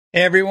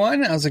Hey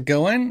everyone, how's it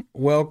going?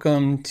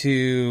 Welcome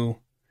to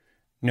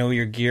Know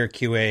Your Gear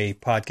QA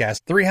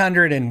podcast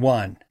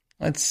 301.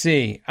 Let's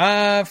see.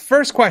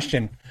 First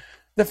question.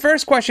 The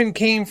first question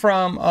came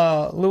from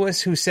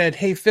Lewis, who said,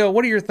 "Hey Phil,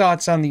 what are your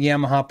thoughts on the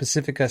Yamaha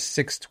Pacifica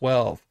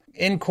 612?"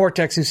 In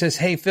Cortex, who says,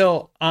 "Hey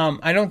Phil,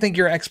 I don't think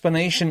your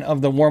explanation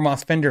of the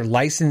Warmoth Fender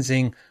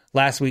licensing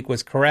last week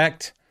was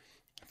correct.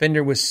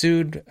 Fender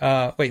sued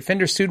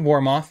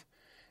Warmoth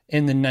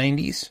in the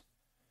 90s.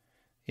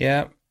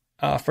 Yeah.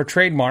 For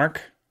trademark.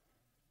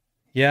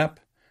 Yep.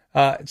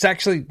 It's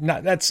actually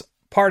not, that's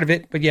part of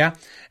it, but yeah.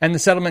 And the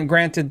settlement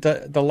granted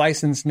the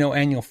license no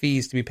annual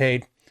fees to be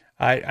paid.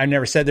 I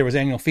never said there was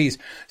annual fees.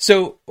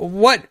 So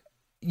what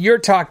you're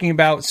talking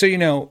about, so you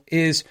know,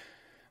 is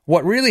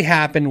what really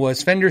happened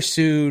was Fender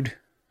sued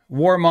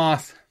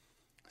Warmoth,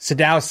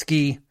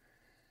 Sadowski,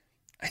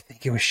 I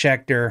think it was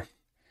Schecter,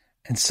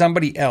 and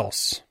somebody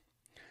else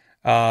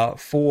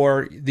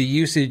for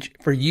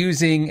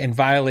using and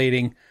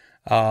violating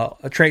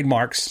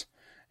trademarks,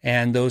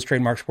 and those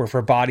trademarks were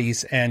for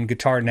bodies and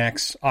guitar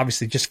necks,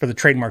 obviously just for the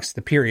trademarks,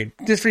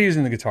 just for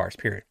using the guitars,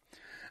 period.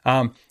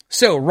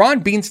 So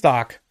Ron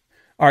Beanstalk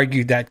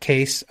argued that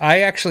case. I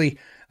actually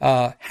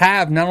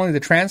have not only the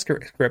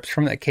transcripts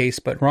from that case,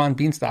 but Ron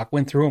Beanstalk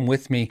went through them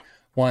with me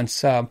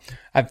once.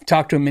 I've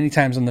talked to him many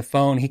times on the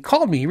phone. He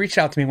called me, he reached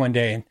out to me one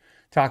day and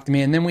talked to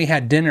me, and then we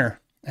had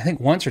dinner, I think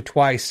once or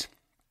twice.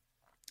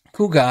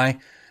 Cool guy.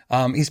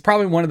 He's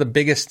probably one of the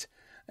biggest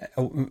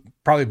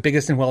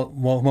and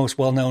most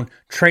well-known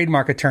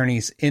trademark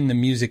attorneys in the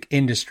music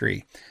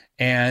industry.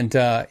 And,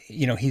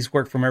 he's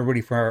worked from everybody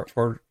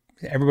for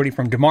everybody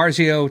from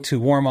DiMarzio to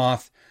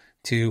Warmoth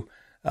to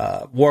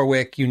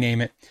Warwick, you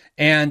name it.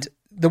 And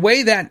the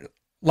way that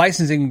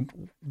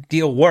licensing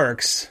deal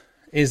works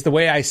is the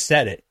way I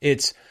said it.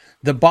 It's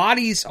the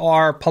bodies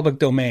are public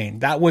domain.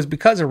 That was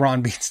because of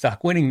Ron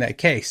Beanstalk winning that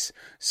case.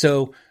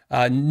 So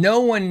no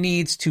one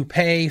needs to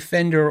pay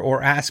Fender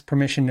or ask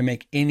permission to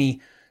make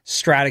any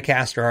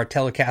Stratocaster or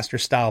Telecaster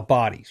style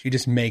bodies. You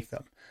just make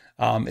them.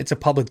 It's a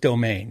public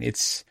domain.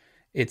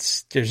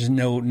 There's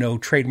no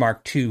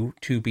trademark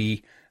to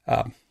be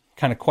kind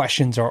of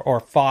questions or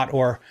fought,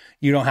 or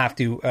you don't have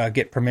to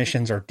get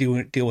permissions or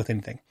deal with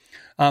anything.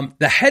 The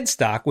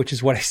headstock, which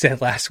is what I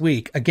said last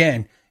week,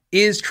 again,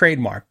 is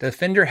trademarked. The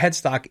Fender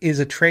headstock is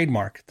a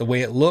trademark. The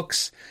way it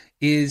looks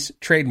is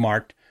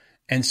trademarked.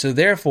 And so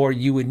therefore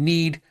you would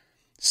need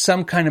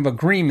some kind of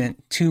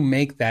agreement to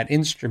make that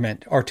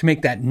instrument or to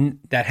make that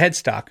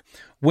headstock.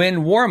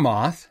 When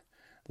Warmoth,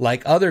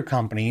 like other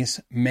companies,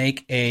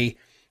 make a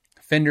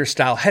Fender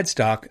style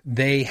headstock,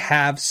 they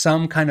have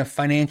some kind of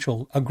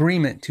financial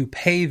agreement to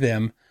pay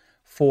them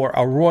for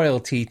a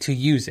royalty to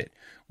use it,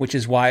 which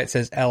is why it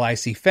says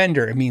LIC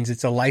Fender. It means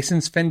it's a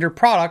licensed Fender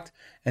product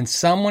and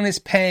someone is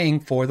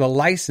paying for the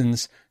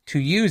license to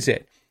use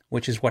it,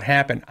 which is what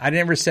happened. I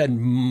never said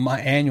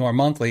annual or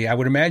monthly. I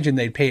would imagine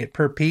they'd pay it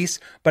per piece,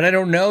 but I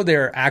don't know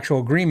their actual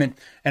agreement,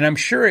 and I'm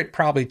sure it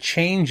probably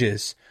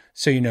changes,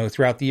 so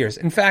throughout the years.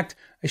 In fact,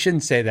 I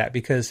shouldn't say that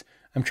because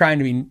I'm trying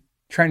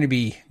to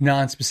be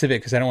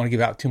non-specific because I don't want to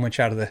give out too much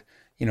out of the,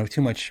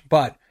 too much,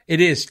 but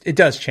it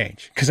does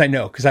change because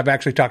I've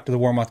actually talked to the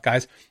Warmoth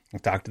guys.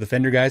 I've talked to the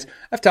Fender guys.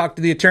 I've talked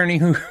to the attorney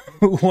who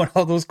won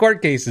all those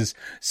court cases.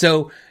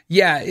 So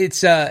yeah, it's,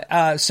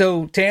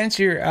 so to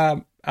answer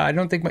your, I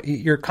don't think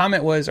your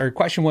comment was, or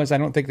question was, I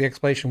don't think the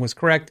explanation was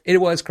correct. It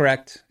was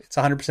correct. It's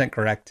 100%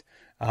 correct.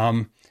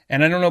 And I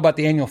don't know about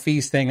the annual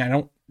fees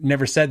thing.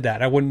 Never said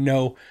that. I wouldn't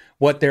know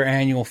what their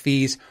annual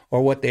fees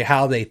or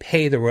how they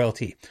pay the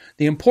royalty.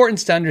 The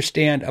importance to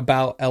understand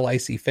about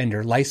LIC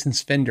Fender,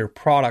 licensed Fender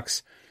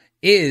products,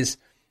 is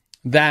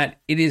that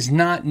it is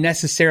not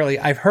necessarily,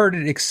 I've heard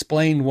it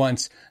explained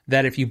once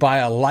that if you buy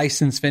a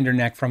licensed Fender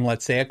neck from,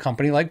 let's say, a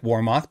company like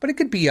Warmoth, but it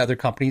could be other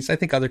companies. I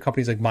think other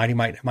companies like Mighty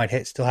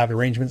might still have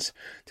arrangements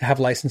to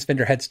have licensed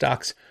Fender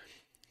headstocks.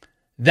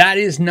 That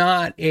is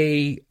not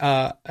an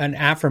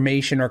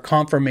affirmation or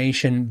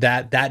confirmation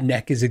that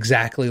neck is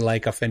exactly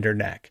like a Fender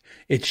neck.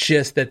 It's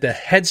just that the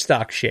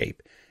headstock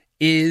shape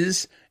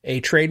is a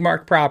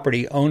trademark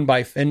property owned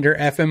by Fender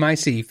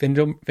FMIC,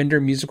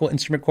 Fender Musical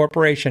Instrument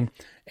Corporation,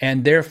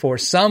 and therefore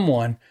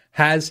someone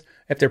has,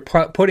 if they're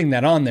putting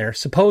that on there,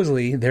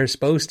 supposedly they're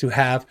supposed to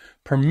have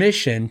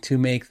permission to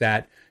make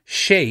that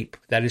shape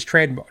that is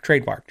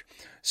trademarked.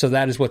 So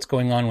that is what's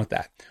going on with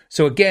that.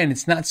 So again,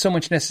 it's not so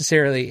much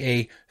necessarily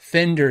a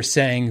Fender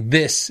saying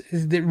this.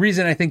 The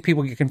reason I think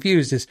people get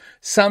confused is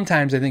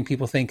sometimes I think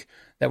people think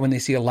that when they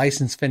see a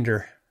licensed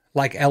Fender,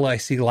 like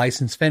LIC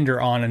licensed Fender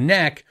on a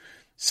neck,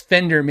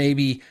 Fender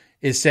maybe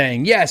is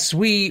saying, yes,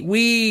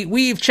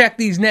 we've checked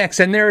these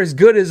necks and they're as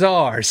good as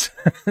ours.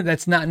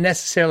 That's not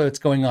necessarily what's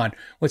going on.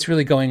 What's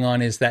really going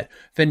on is that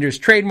Fender's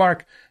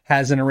trademark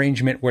has an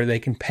arrangement where they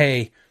can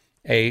pay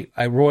a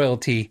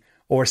royalty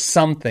or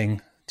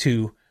something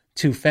to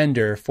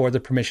Fender for the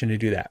permission to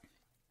do that.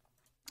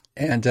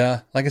 And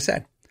like I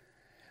said,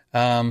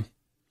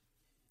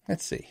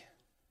 let's see.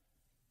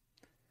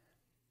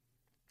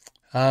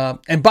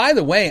 And by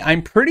the way,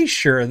 I'm pretty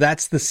sure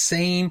that's the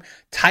same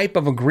type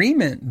of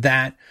agreement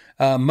that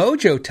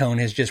Mojo Tone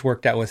has just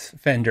worked out with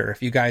Fender.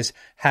 If you guys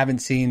haven't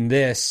seen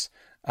this,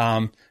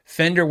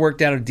 Fender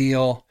worked out a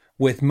deal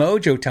with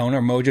Mojo Tone,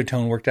 or Mojo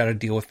Tone worked out a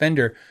deal with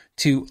Fender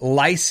to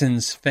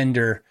license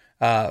the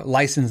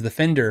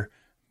Fender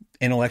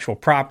intellectual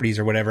properties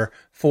or whatever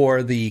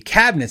for the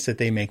cabinets that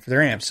they make for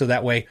their amps. So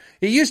that way,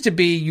 it used to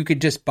be you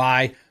could just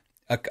buy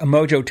a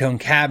Mojo Tone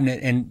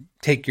cabinet and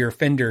take your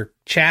Fender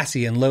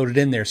chassis and load it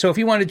in there. So if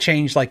you want to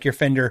change like your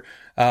Fender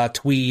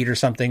Tweed or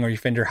something, or your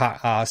Fender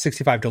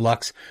 65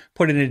 Deluxe,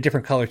 put it in a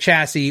different color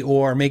chassis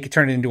or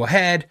turn it into a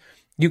head,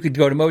 you could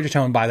go to Mojo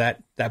Tone and buy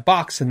that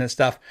box and that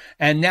stuff.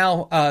 And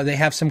now they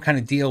have some kind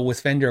of deal with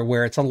Fender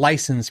where it's a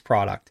licensed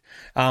product.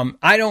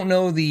 I don't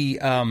know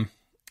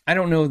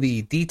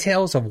the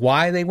details of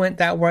why they went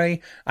that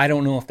way. I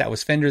don't know if that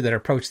was Fender that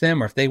approached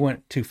them or if they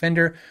went to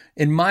Fender.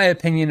 In my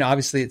opinion,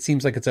 obviously, it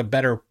seems like it's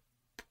better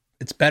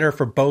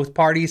for both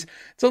parties.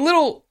 It's a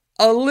little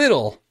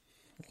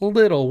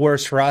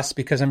worse for us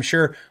because I'm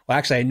sure, well,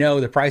 actually, I know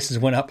the prices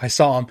went up. I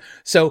saw them.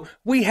 So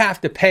we have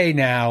to pay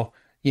now,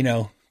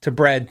 to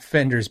bread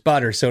Fender's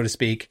butter, so to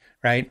speak,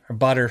 right? Or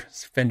butter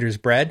Fender's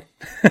bread.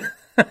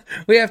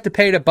 We have to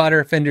pay to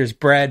butter Fender's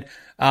bread,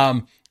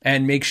 and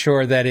make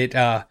sure that it,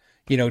 to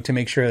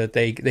make sure that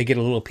they get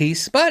a little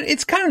piece. But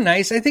it's kind of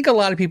nice. I think a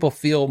lot of people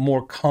feel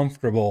more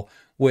comfortable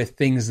with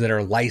things that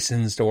are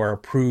licensed or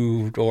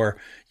approved, or,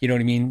 you know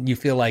what I mean? You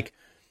feel like,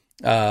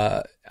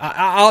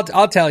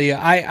 I'll tell you,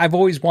 I've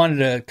always wanted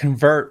to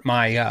convert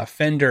my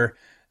Fender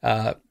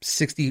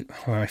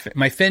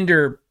my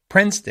Fender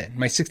Princeton,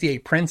 my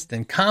 68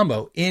 Princeton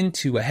combo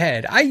into a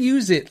head. I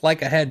use it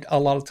like a head a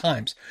lot of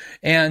times.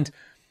 And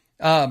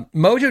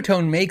Mojo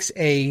Tone makes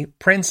a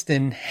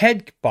Princeton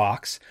head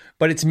box,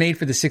 but it's made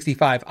for the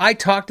 65. I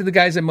talked to the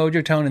guys at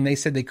Mojo Tone and they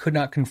said they could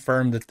not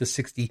confirm that the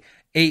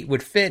 68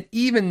 would fit,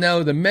 even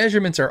though the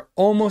measurements are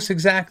almost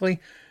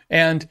exactly.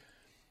 And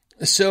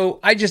so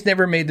I just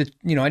never I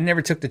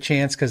never took the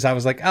chance because I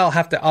was like,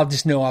 I'll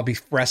just know I'll be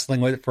wrestling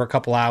with it for a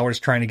couple hours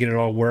trying to get it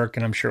all to work,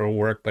 and I'm sure it'll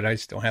work, but I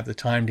just don't have the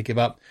time to give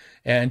up.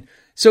 And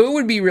so it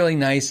would be really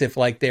nice if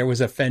like there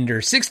was a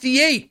Fender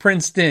 68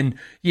 Princeton,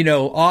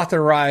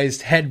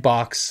 authorized head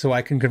box so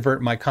I can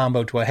convert my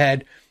combo to a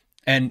head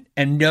and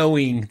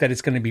knowing that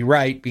it's going to be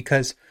right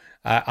because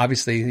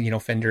obviously,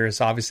 Fender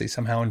is obviously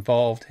somehow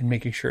involved in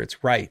making sure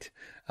it's right.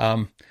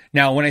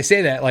 Now, when I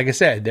say that, like I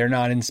said, they're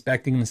not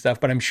inspecting and stuff,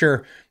 but I'm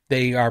sure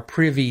they are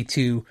privy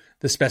to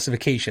the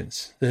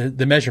specifications,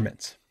 the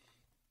measurements,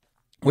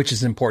 which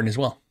is important as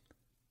well.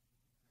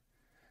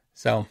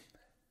 So,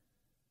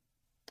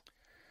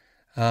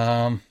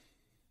 Ellen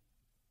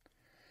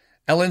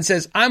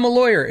says, "I'm a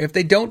lawyer. If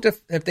they don't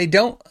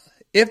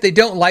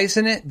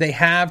license it, they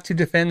have to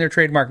defend their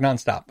trademark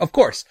nonstop." Of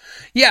course.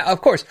 Yeah, of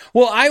course.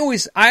 Well,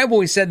 I've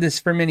always said this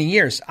for many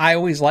years. I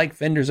always like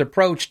Fender's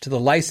approach to the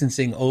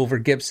licensing over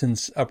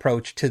Gibson's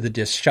approach to the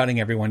just shutting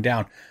everyone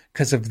down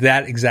because of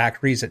that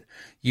exact reason.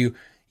 You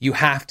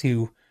have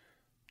to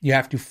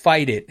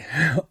fight it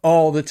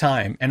all the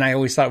time. And I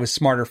always thought it was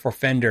smarter for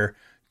Fender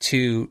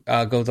to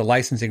go the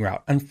licensing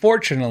route.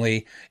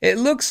 Unfortunately, it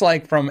looks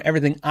like from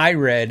everything I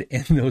read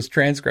in those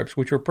transcripts,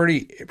 which were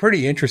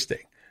pretty interesting.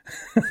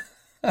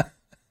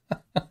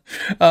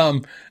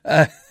 I'm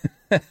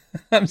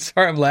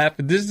sorry I'm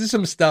laughing. There's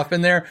some stuff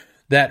in there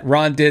that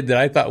Ron did that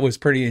I thought was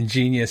pretty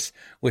ingenious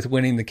with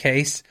winning the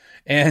case.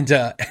 And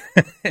so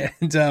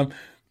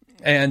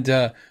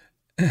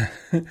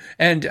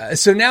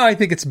now I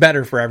think it's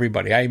better for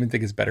everybody. I even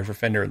think it's better for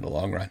Fender in the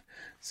long run.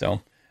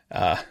 So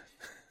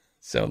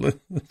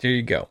there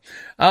you go.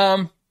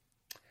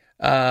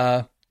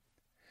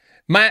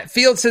 Matt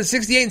Field says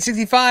 68 and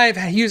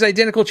 65 use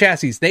identical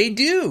chassis. They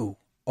do.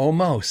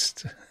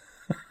 Almost.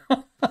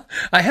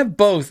 I have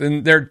both,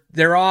 and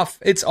they're off.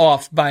 It's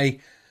off by,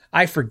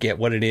 I forget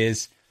what it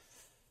is.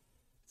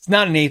 It's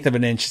not an eighth of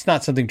an inch. It's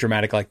not something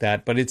dramatic like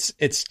that, but it's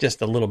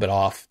just a little bit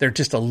off. They're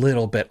just a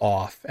little bit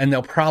off, and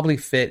they'll probably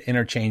fit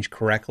interchange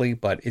correctly,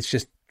 but it's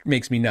just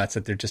makes me nuts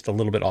that they're just a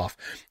little bit off.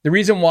 The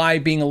reason why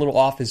being a little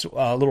off is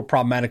a little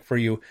problematic for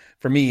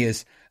me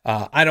is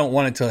I don't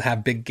want it to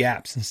have big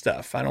gaps and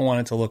stuff. I don't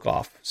want it to look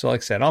off. So like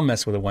I said, I'll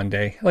mess with it one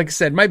day. Like I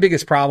said, my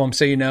biggest problem,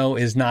 so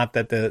is not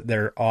that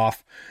they're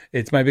off.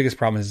 It's my biggest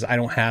problem is I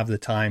don't have the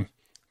time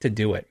to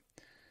do it.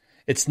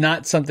 It's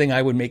not something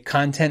I would make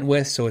content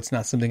with, so it's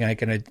not something I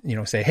can,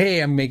 say,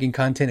 hey, I'm making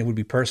content. It would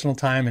be personal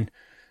time,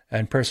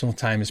 and personal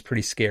time is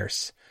pretty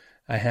scarce.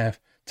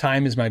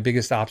 Time is my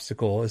biggest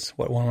obstacle, is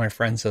what one of my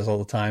friends says all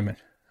the time, and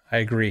I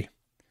agree.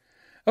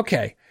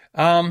 Okay.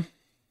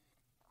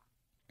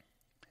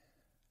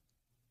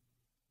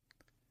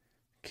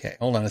 Okay,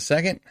 hold on a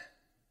second.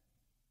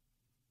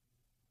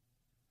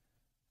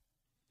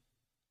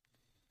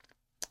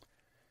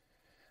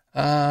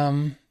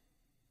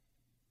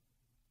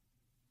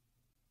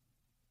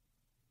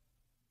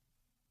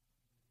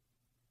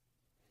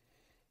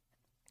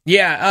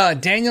 Yeah,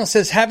 Daniel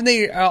says, haven't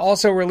they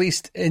also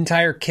released licensed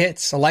entire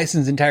kits to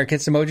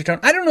Mojitone?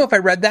 I don't know if I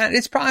read that.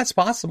 It's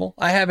possible.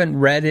 I haven't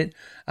read it.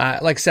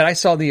 Like I said, I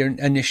saw the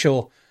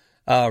initial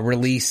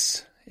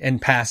release in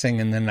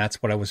passing, and then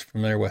that's what I was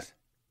familiar with.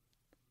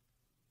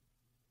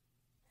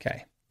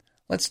 Okay,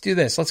 let's do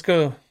this. Let's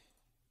go.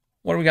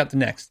 What do we got the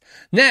next?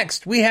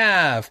 Next, we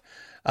have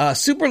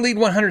Super Lead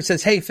 100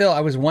 says, hey, Phil, I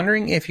was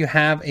wondering if you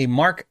have a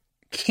Mark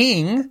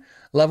King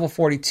Level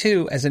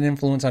 42 as an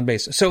influence on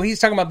bass. So he's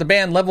talking about the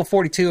band Level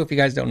 42. If you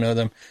guys don't know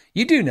them,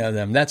 you do know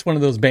them. That's one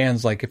of those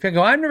bands, like, if you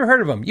go, I've never heard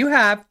of them. You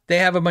have. They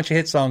have a bunch of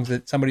hit songs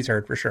that somebody's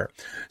heard for sure.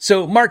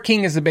 So Mark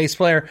King is the bass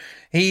player.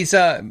 He's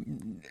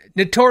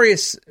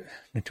notorious.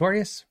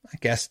 I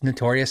guess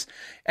notorious.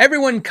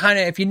 Everyone kind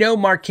of, if you know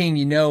Mark King,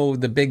 you know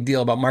the big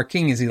deal about Mark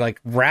King is he like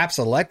wraps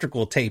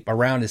electrical tape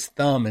around his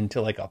thumb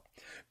into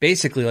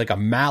basically like a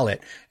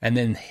mallet, and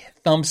then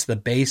thumps the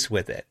bass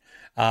with it.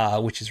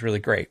 Which is really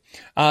great.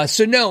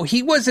 So no,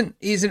 he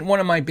isn't one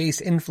of my bass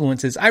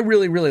influences. I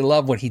really, really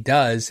love what he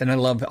does. And I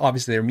love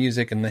obviously their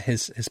music and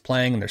his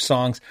playing and their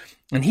songs.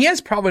 And he has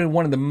probably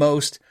one of the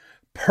most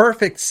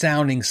perfect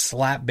sounding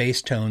slap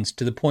bass tones,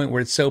 to the point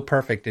where it's so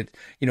perfect.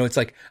 It's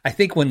like, I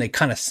think when they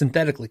kind of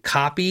synthetically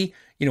copy,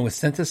 with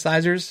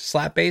synthesizers,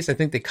 slap bass, I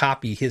think they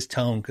copy his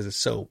tone because it's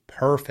so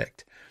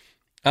perfect.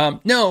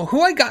 No,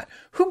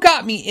 who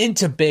got me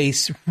into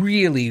bass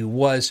really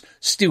was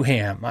Stu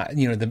Hamm.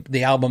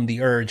 The album,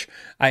 The Urge.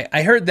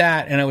 I heard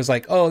that and I was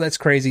like, oh, that's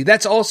crazy.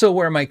 That's also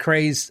where my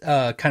craze,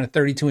 kind of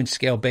 32-inch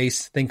scale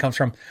bass thing comes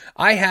from.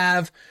 I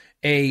have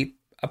a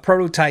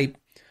prototype,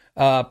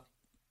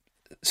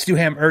 Stu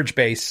Hamm Urge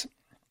bass,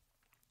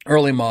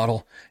 early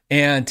model,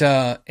 and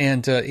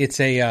it's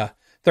a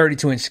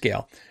 32-inch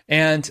scale.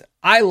 And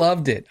I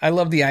loved it. I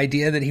loved the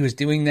idea that he was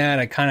doing that.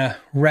 I kind of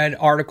read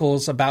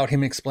articles about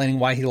him explaining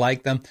why he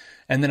liked them,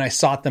 and then I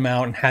sought them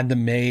out and had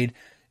them made.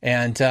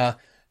 And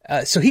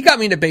so he got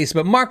me into bass,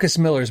 but Marcus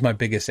Miller is my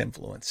biggest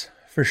influence,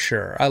 for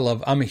sure.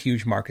 I'm a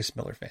huge Marcus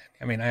Miller fan.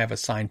 I mean, I have a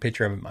signed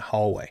picture of him in my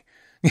hallway.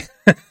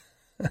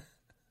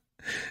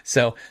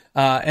 So,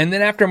 and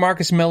then after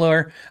Marcus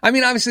Miller, I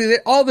mean, obviously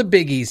all the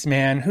biggies,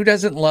 man. Who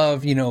doesn't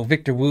love,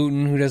 Victor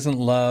Wooten? Who doesn't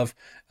love,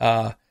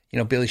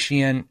 Billy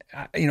Sheehan,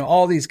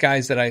 all these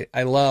guys that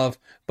I love.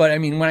 But I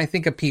mean, when I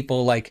think of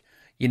people like,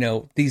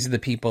 these are the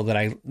people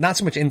that not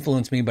so much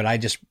influence me, but I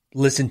just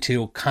listen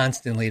to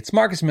constantly. It's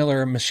Marcus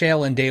Miller,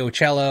 Michelle and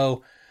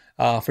Deocello,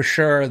 for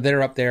sure.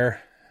 They're up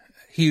there,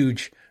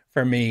 huge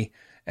for me.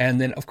 And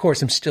then of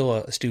course I'm still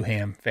a Stu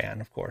Hamm fan,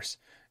 of course.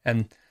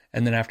 And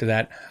then after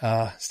that,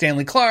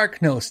 Stanley Clark.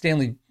 Almost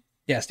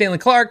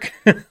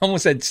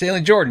said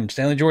Stanley Jordan.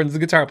 Stanley Jordan's the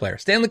guitar player.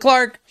 Stanley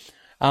Clark.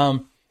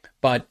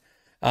 But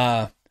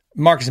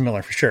Marcus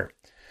Miller for sure.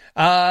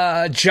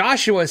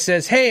 Joshua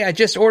says, hey, I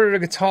just ordered a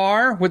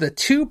guitar with a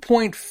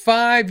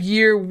 2.5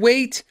 year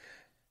wait.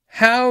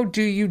 How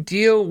do you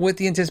deal with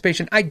the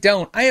anticipation? I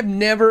don't. I have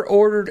never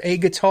ordered a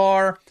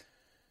guitar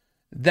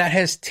that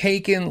has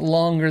taken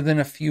longer than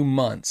a few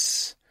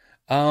months.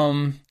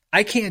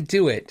 I can't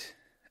do it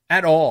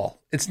at all.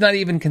 It's not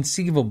even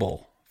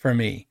conceivable for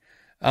me.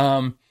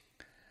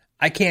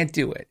 I can't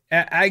do it.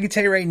 I can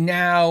tell you right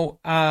now,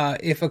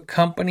 if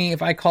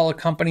I call a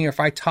company or if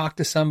I talk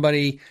to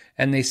somebody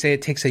and they say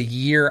it takes a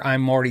year,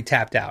 I'm already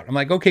tapped out. I'm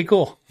like, okay,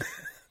 cool.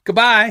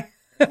 Goodbye.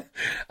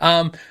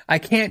 I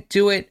can't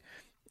do it.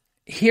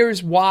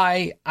 Here's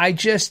why. I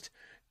just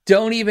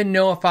don't even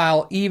know if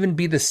I'll even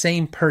be the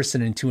same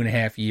person in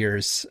 2.5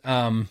 years.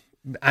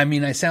 I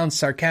mean, I sound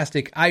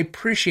sarcastic. I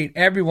appreciate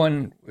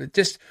everyone.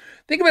 Just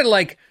think of it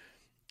like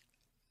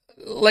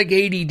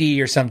ADD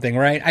or something,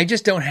 right? I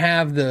just don't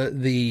have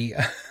the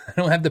I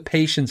don't have the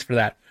patience for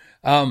that.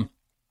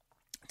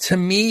 To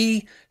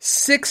me,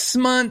 6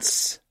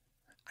 months,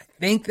 I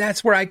think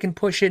that's where I can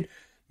push it.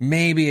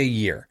 Maybe a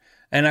year.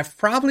 And I've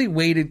probably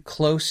waited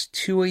close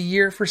to a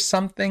year for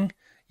something.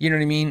 You know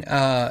what I mean?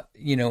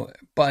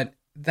 But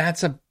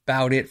that's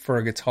about it for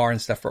a guitar and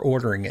stuff, for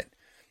ordering it.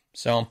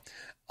 So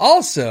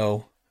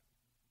also,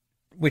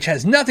 which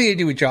has nothing to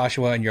do with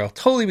Joshua, and you'll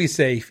totally be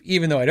safe,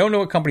 even though I don't know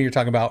what company you're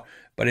talking about.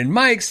 But in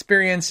my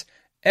experience,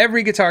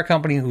 every guitar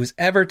company who's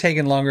ever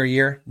taken longer a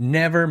year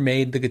never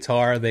made the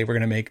guitar they were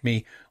going to make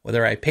me,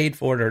 whether I paid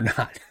for it or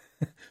not.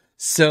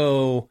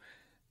 So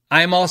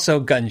I'm also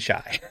gun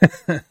shy.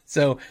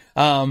 So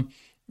I'm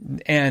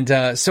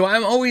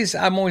always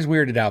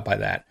weirded out by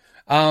that.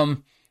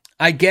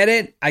 I get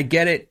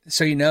it.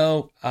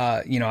 So,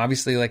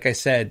 obviously, like I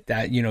said,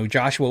 that,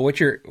 Joshua,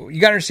 you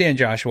got to understand,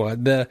 Joshua,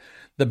 the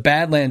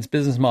Badlands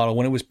business model,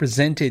 when it was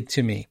presented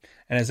to me,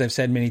 and as I've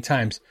said many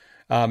times,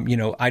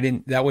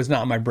 that was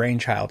not my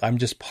brainchild. I'm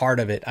just part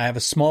of it. I have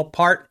a small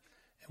part,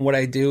 and what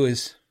I do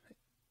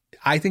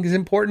I think is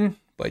important,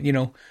 but,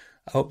 I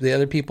hope the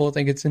other people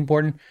think it's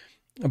important.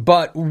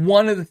 But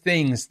one of the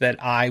things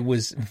that I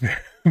was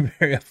very,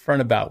 very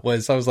upfront about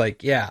was, I was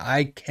like, yeah,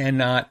 I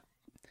cannot.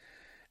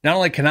 Not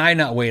only can I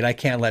not wait, I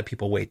can't let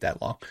people wait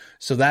that long.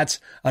 So that's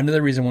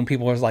another reason when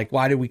people are like,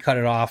 why did we cut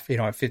it off,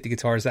 at 50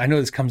 guitars? I know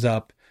this comes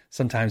up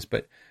sometimes,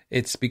 but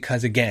it's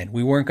because, again,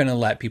 we weren't going to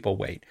let people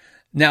wait.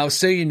 Now,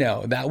 so you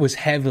know, that was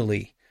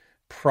heavily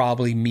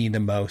probably me the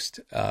most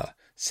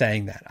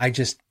saying that.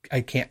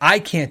 I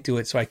can't do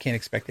it, so I can't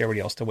expect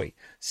everybody else to wait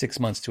 6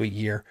 months to a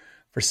year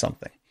for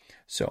something.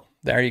 So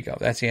there you go.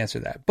 That's the answer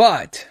to that.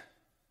 But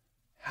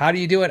how do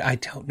you do it? I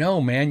don't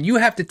know, man. You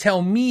have to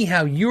tell me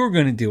how you're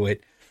going to do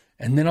it,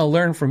 and then I'll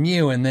learn from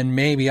you, and then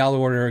maybe I'll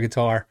order a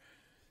guitar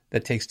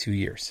that takes 2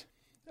 years.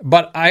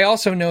 But I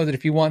also know that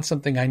if you want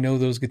something, I know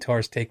those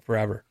guitars take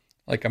forever.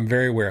 Like, I'm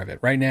very aware of it.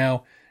 Right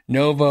now,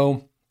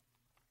 Novo,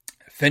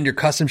 Fender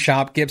Custom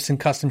Shop, Gibson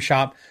Custom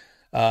Shop,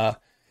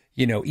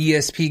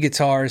 ESP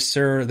guitars,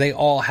 sir, they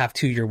all have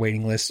 2-year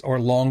waiting lists or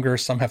longer.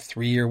 Some have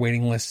 3-year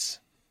waiting lists.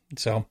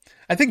 So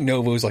I think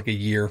Novo is like a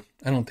year.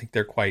 I don't think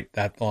they're quite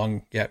that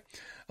long yet.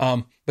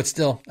 But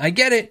still, I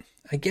get it.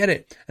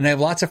 And I have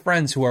lots of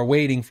friends who are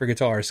waiting for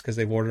guitars because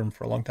they've ordered them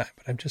for a long time.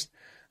 But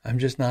I'm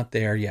just not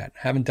there yet.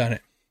 Haven't done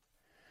it.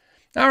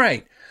 All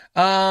right.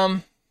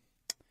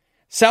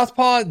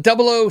 Southpaw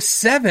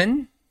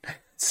 007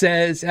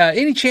 says,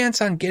 any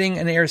chance on getting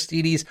an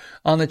Aristides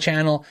on the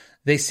channel?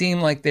 They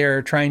seem like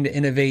they're trying to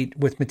innovate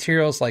with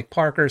materials like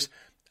Parker's.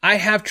 I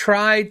have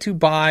tried to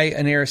buy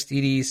an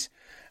Aristides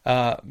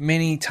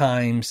many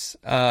times.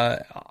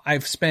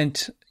 I've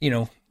spent,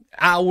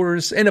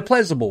 hours in a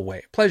pleasurable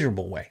way.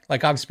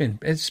 Like I've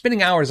spent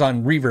spending hours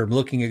on Reverb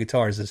looking at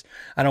guitars.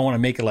 I don't want to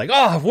make it like,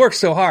 oh, I've worked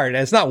so hard.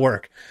 It's not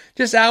work.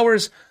 Just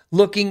hours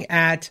looking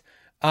at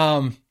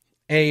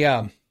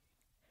Aristides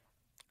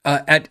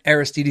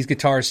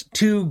guitars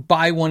to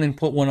buy one and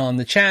put one on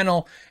the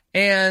channel.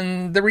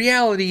 And the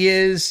reality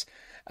is,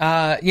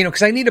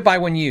 because I need to buy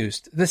one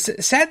used. The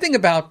sad thing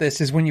about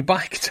this is when you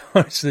buy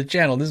guitars to the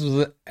channel, this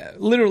was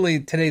literally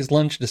today's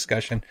lunch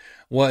discussion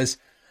was,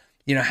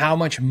 how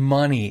much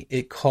money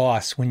it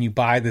costs when you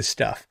buy this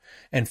stuff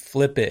and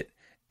flip it.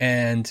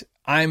 And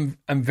I'm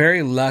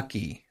very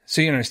lucky. So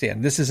you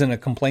understand, this isn't a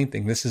complaint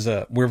thing.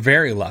 We're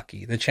very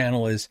lucky. The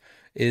channel is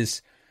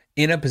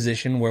in a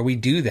position where we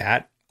do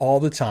that all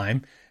the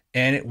time.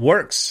 And it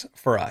works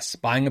for us,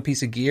 buying a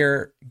piece of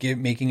gear,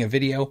 making a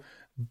video.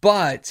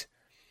 But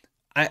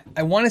I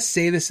want to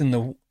say this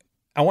so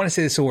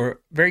we're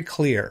very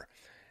clear.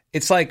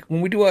 It's like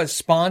when we do a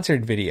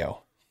sponsored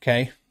video,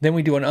 okay? Then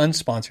we do an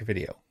unsponsored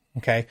video,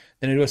 okay?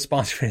 Then I do a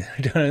sponsored video,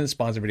 I do an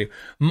unsponsored video.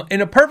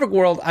 In a perfect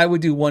world, I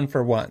would do one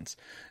for ones.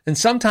 And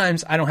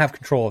sometimes I don't have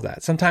control of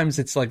that. Sometimes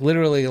it's like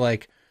literally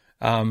like,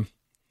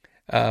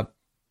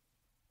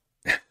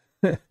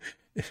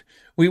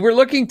 we were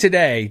looking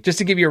today, just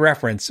to give you a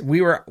reference,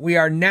 we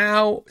are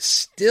now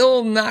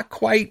still not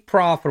quite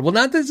profitable.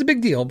 Not that it's a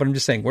big deal, but I'm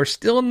just saying we're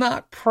still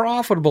not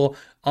profitable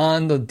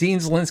on the Dean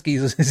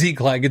Zielinski's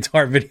Z-Glide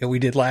guitar video we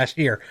did last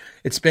year.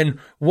 It's been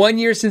 1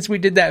 year since we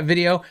did that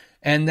video,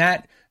 and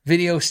that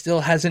video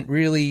still hasn't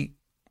really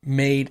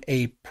made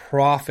a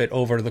profit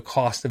over the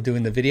cost of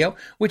doing the video,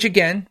 which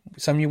again,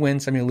 some you win,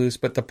 some you lose.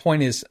 But the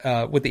point is,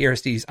 with the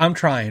Aristides, I'm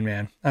trying,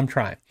 man. I'm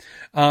trying.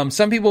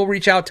 Some people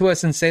reach out to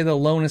us and say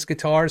they'll loan us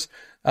guitars.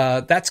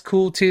 That's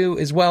cool too,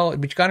 as well.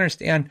 But you gotta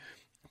understand,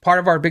 part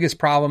of our biggest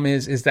problem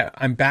is that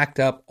I'm backed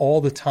up all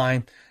the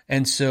time.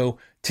 And so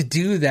to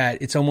do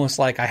that, it's almost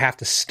like I have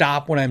to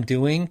stop what I'm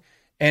doing.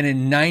 And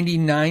in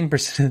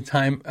 99% of the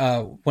time,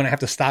 when I have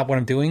to stop what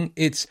I'm doing,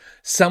 it's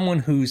someone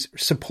who's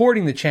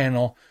supporting the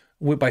channel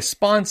by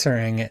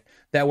sponsoring it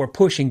that we're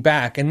pushing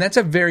back. And that's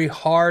a very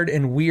hard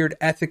and weird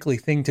ethically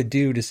thing to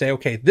do, to say,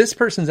 okay, this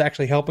person's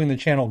actually helping the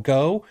channel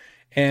go,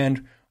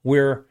 and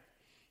we're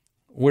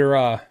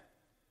hold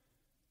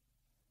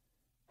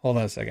on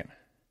a second.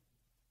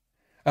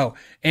 Oh,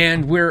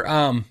 and we're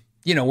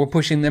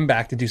pushing them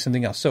back to do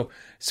something else.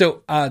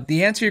 So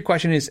the answer to your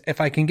question is, if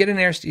I can get an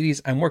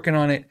Aristides, I'm working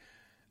on it.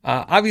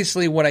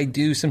 Obviously what I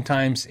do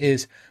sometimes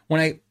is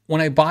when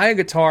I buy a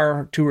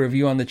guitar to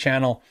review on the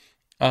channel,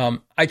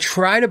 I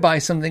try to buy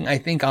something I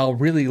think I'll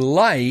really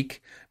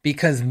like,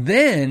 because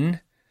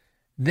then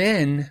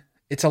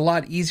it's a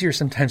lot easier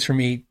sometimes for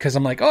me, because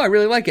I'm like, oh, I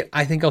really like it.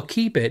 I think I'll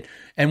keep it.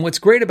 And what's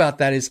great about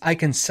that is I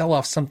can sell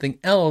off something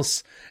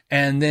else,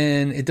 and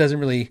then it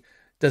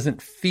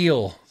doesn't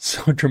feel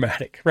so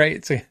dramatic, right?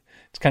 It's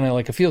kind of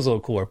like, it feels a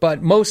little cooler.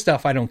 But most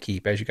stuff I don't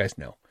keep, as you guys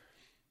know.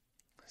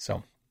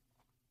 So,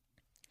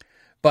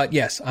 but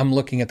yes, I'm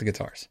looking at the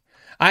guitars.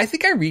 I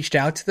think I reached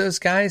out to those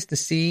guys to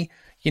see,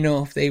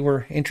 if they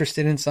were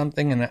interested in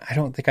something, and I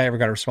don't think I ever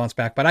got a response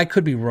back, but I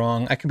could be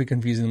wrong. I could be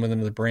confusing them with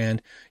another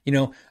brand.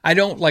 I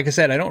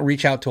don't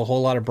reach out to a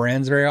whole lot of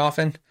brands very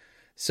often.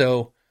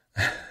 So,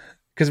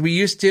 because we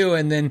used to,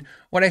 and then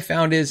what I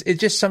found is it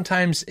just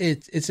sometimes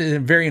it's a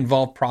very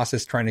involved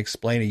process trying to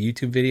explain a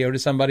YouTube video to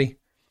somebody.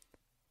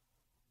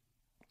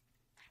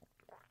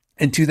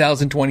 In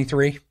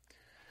 2023,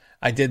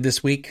 I did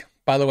this week,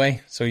 by the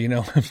way. So,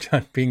 I'm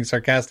not being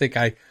sarcastic.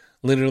 I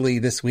literally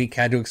this week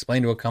had to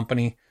explain to a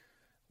company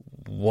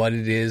what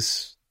it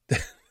is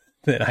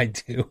that I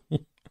do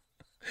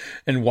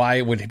and why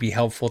it would be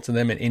helpful to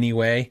them in any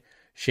way,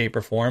 shape,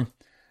 or form.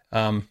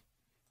 And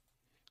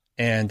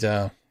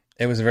it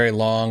was a very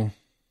long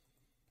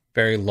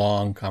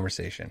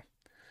conversation.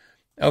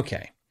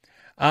 Okay.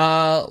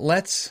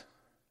 Let's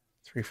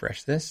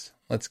refresh this.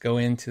 Let's go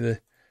into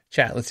the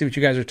chat. Let's see what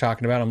you guys are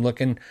talking about. I'm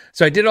looking.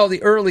 So I did all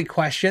the early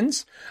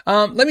questions.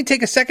 Let me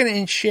take a second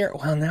and share.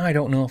 Well, now I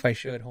don't know if I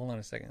should. Hold on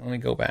a second. Let me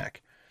go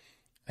back.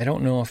 I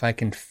don't know if I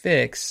can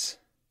fix.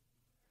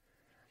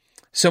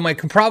 So my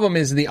problem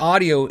is the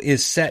audio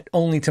is set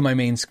only to my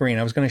main screen.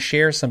 I was going to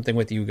share something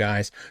with you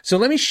guys. So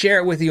let me share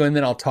it with you and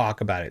then I'll talk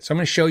about it. So I'm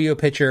going to show you a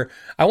picture.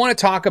 I want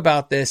to talk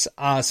about this,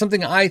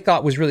 something I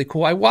thought was really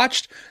cool. I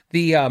watched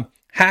the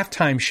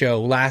halftime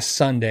show last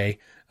Sunday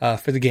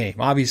for the game.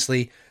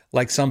 Obviously,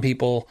 like some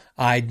people,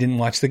 I didn't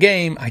watch the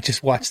game. I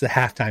just watched the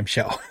halftime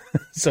show.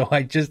 So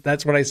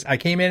that's what I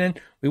came in and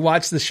we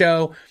watched the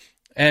show.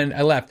 And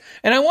I left.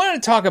 And I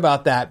wanted to talk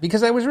about that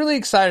because I was really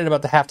excited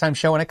about the halftime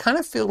show. And I kind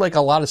of feel like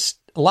a lot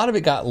of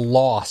it got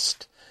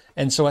lost.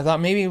 And so I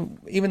thought maybe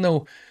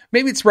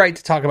it's right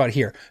to talk about it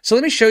here. So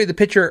let me show you the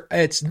picture.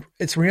 It's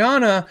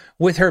Rihanna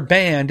with her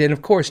band. And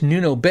of course,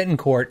 Nuno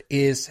Bettencourt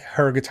is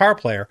her guitar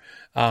player.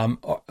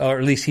 Or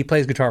at least he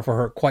plays guitar for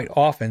her quite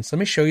often. So let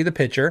me show you the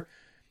picture.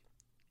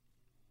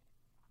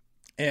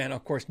 And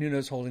of course,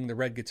 Nuno's holding the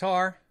red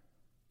guitar.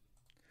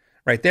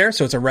 Right there.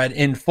 So it's a red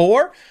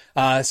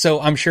N4. So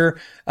I'm sure,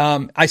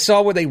 I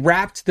saw where they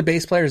wrapped the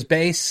bass player's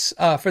bass,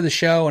 for the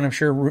show. And I'm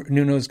sure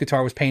Nuno's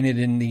guitar was painted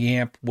and the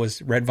amp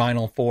was red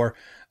vinyl for,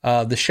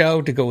 the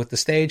show to go with the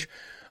stage.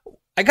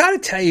 I got to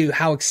tell you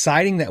how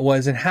exciting that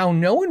was and how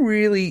no one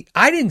really,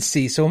 I didn't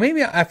see. So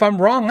maybe if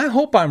I'm wrong, I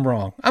hope I'm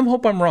wrong. I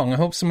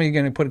hope somebody's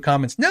going to put in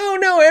comments.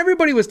 No,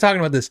 everybody was talking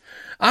about this.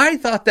 I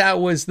thought that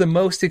was the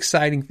most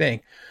exciting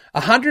thing.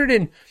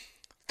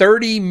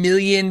 130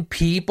 million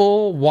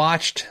people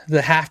watched the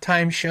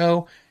halftime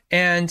show.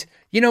 And,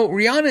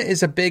 Rihanna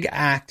is a big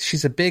act.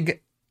 She's a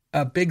big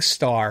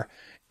star.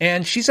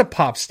 And she's a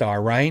pop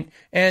star, right?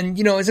 And,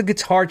 as a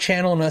guitar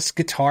channel and us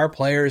guitar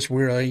players,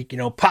 we're like,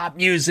 pop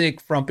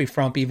music, frumpy,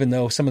 even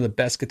though some of the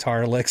best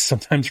guitar licks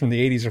sometimes from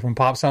the 80s are from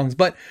pop songs.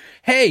 But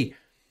hey,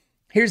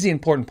 here's the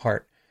important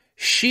part.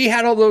 She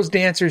had all those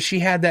dancers. She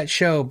had that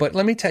show. But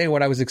let me tell you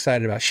what I was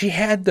excited about. She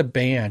had the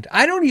band.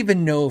 I don't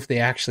even know if they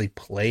actually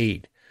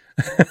played.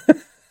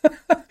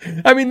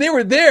 I mean, they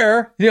were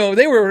there,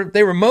 they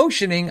were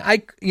motioning.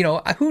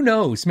 Who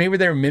knows? Maybe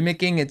they're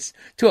mimicking it's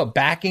to a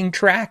backing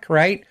track,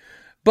 right?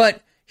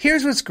 But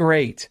here's what's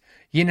great.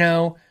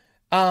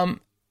 I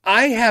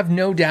have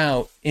no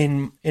doubt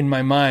in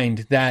my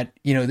mind that,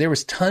 there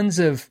was tons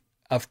of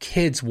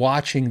kids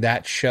watching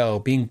that show,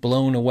 being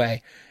blown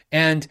away.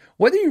 And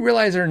whether you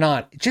realize it or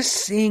not, just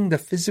seeing the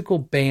physical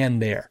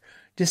band there,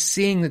 just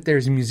seeing that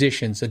there's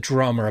musicians, a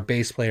drummer, a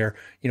bass player,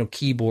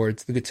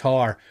 keyboards, the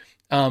guitar,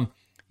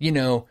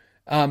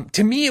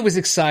 to me, it was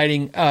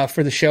exciting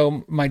for the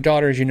show. My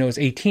daughter, as you know, is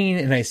 18.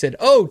 And I said,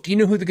 "Oh, do you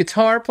know who the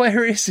guitar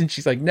player is?" And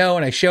she's like, "No."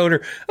 And I showed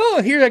her,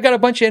 "Oh, here, I got a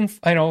bunch of,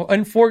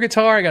 N4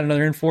 guitar. I got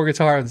another N4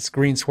 guitar that's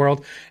green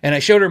swirled." And I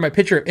showed her my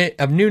picture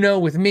of Nuno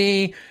with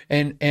me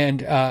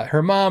and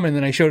her mom. And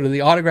then I showed her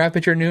the autograph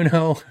picture of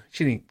Nuno.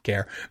 She didn't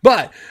care.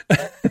 But,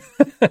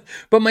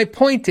 but my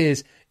point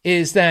is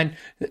that,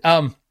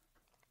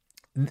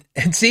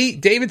 and see,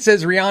 David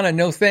says, "Rihanna,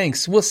 no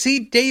thanks." Well, see,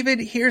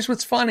 David, here's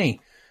what's funny.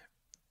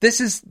 This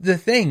is the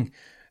thing.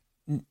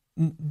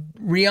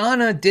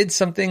 Rihanna did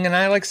something, and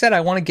I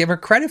want to give her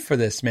credit for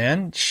this,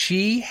 man.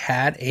 She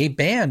had a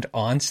band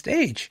on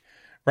stage,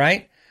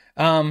 right?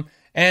 And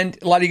a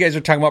lot of you guys are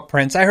talking about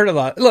Prince. I heard a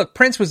lot. Look,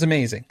 Prince was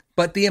amazing,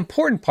 but the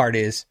important part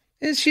is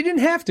she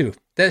didn't have to.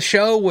 The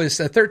show was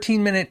a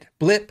 13-minute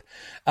blip.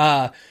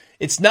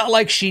 It's not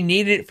like she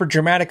needed it for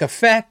dramatic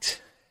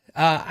effect.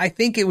 I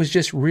think it was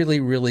just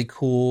really, really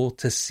cool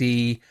to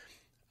see,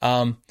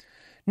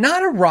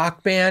 not a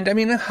rock band. I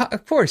mean,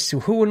 of course,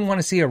 who wouldn't want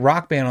to see a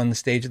rock band on the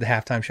stage of the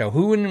halftime show?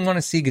 Who wouldn't want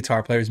to see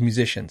guitar players,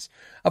 musicians?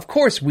 Of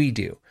course we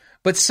do.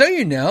 But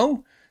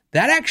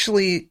that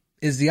actually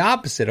is the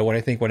opposite of what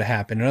I think would have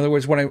happened. In other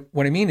words, what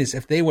I mean is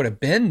if they would have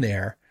been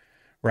there,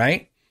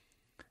 right?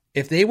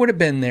 If they would have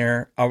been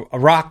there, a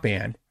rock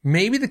band,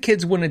 maybe the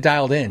kids wouldn't have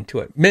dialed into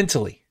it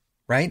mentally,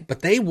 right?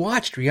 But they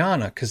watched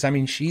Rihanna because,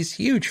 she's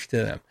huge to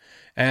them.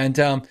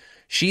 And,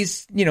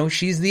 she's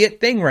the it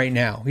thing right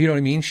now. You know what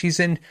I mean? She's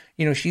an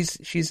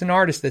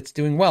artist that's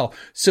doing well.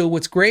 So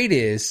what's great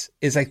is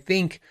I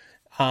think,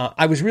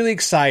 I was really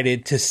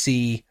excited to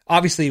see,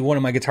 obviously, one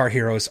of my guitar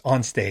heroes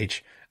on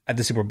stage at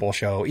the Super Bowl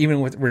show,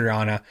 even with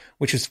Rihanna,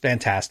 which was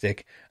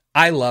fantastic.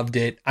 I loved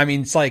it. I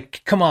mean, it's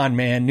like, come on,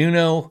 man,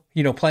 Nuno,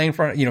 playing in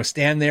front,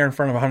 stand there in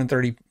front of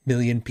 130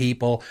 million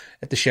people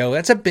at the show.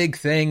 That's a big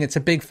thing. It's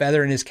a big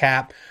feather in his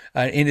cap,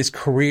 in his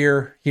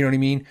career. You know what I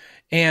mean?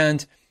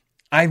 And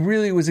I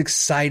really was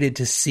excited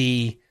to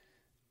see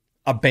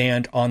a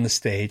band on the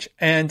stage.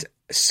 And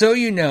so,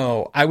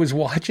 I was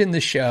watching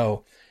the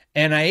show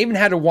and I even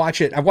had to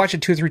watch it. I've watched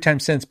it 2 or 3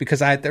 times since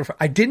because I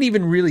didn't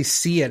even really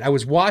see it. I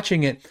was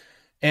watching it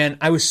and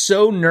I was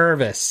so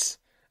nervous.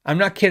 I'm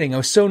not kidding. I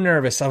was so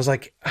nervous. I was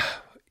like,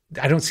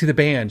 I don't see the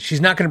band. She's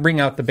not going to bring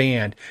out the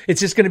band. It's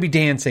just going to be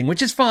dancing,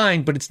 which is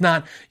fine, but it's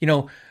not,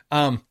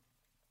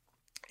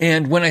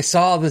 and when I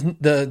saw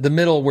the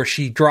middle where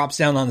she drops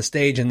down on the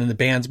stage and then the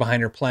band's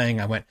behind her playing,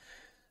 I went,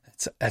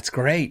 that's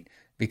great.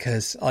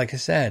 because, like I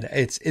said,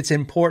 it's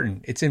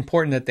important. It's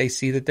important that they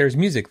see that there's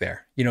music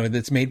there,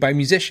 that's made by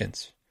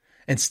musicians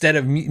instead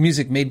of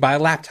music made by a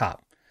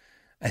laptop.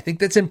 I think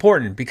that's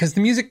important because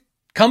the music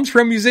comes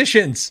from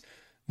musicians.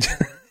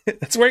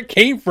 That's where it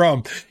came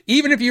from.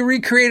 Even if you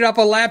recreate it off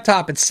a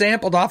laptop, it's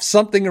sampled off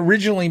something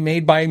originally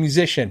made by a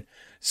musician.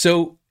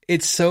 So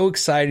it's so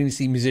exciting to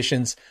see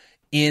musicians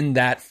in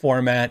that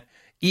format,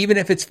 even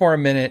if it's for a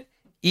minute,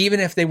 even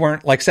if they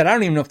weren't, like I said, I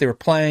don't even know if they were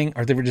playing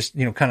or they were just,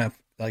 kind of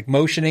like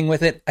motioning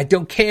with it. I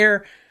don't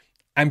care.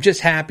 I'm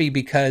just happy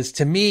because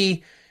to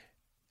me,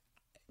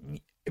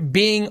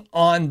 being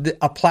on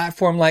a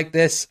platform like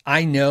this,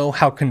 I know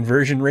how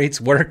conversion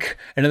rates work.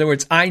 In other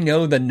words, I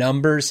know the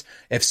numbers.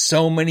 If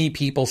so many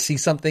people see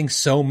something,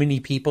 so many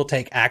people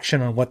take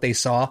action on what they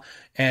saw.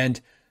 And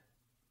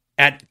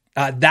at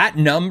that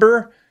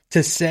number,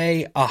 to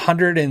say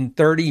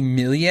 130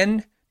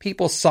 million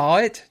people just saw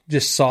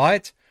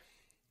it,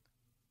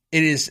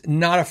 it is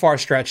not a far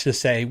stretch to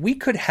say we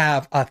could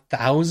have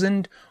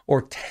 1,000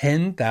 or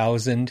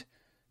 10,000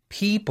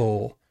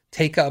 people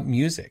take up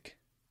music.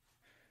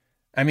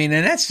 I mean,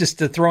 and that's just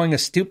throwing a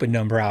stupid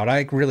number out.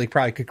 I really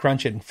probably could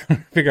crunch it and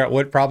figure out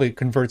what probably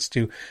converts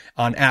to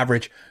on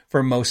average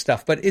for most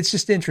stuff. But it's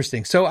just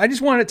interesting. So I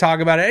just wanted to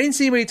talk about it. I didn't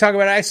see anybody talk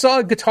about it. I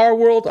saw Guitar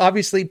World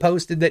obviously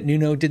posted that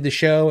Nuno did the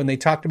show and they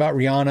talked about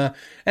Rihanna.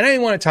 And I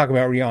didn't want to talk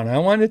about Rihanna. I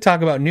wanted to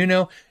talk about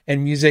Nuno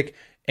and music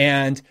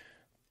and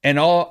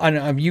all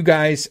of you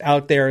guys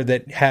out there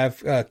that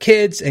have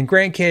kids and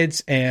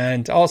grandkids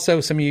and also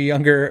some of you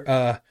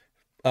younger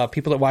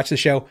people that watch the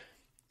show.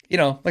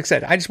 Like I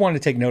said, I just wanted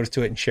to take notice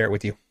to it and share it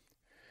with you.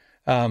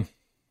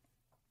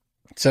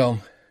 So,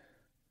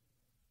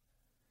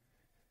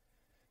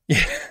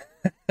 yeah.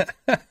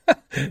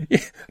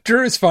 Yeah.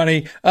 Drew is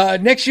funny.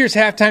 Next year's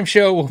halftime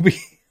show will be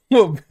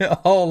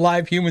all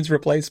live humans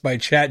replaced by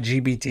Chat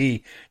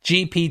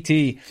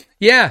GPT.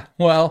 Yeah,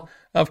 well,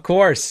 of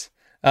course.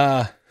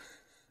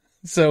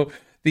 So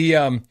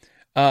the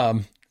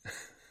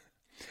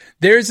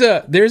there's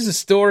a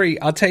story.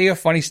 I'll tell you a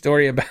funny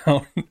story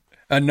about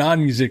a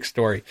non-music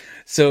story.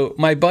 So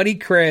my buddy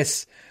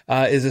Chris he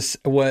does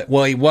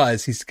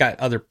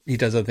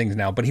other things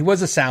now, but he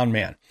was a sound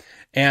man.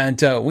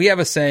 And we have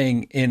a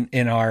saying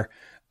in our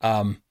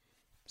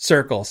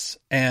circles.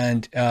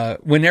 And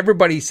when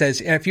everybody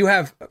says, if you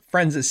have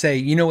friends that say,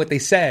 you know what they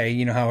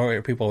say,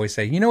 how people always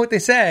say, you know what they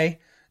say,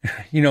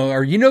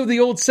 or the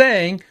old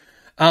saying,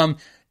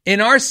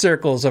 in our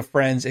circles of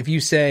friends, if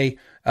you say,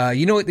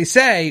 you know what they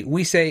say,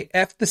 we say,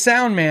 F the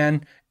sound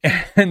man.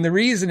 And the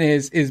reason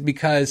is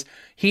because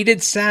he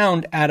did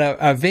sound at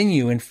a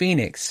venue in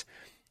Phoenix.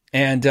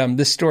 And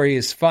this story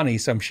is funny,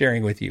 so I'm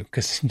sharing with you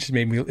because it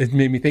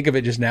made me think of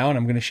it just now, and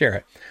I'm going to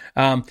share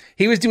it.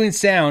 He was doing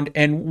sound,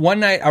 and one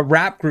night a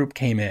rap group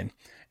came in,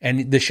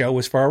 and the show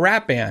was for a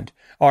rap band,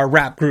 or a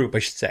rap group, I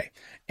should say.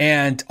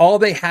 And all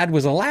they had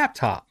was a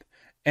laptop.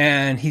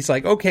 And he's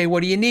like, okay,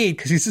 what do you need?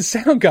 Because he's a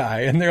sound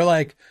guy. And they're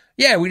like,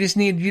 yeah, we just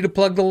need you to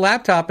plug the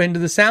laptop into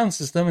the sound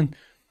system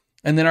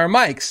and then our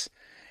mics.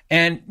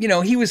 And,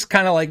 he was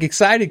kind of like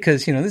excited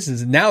because, this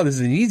is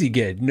an easy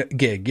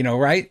gig,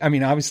 right? I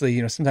mean,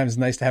 obviously, sometimes it's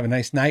nice to have a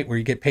nice night where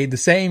you get paid the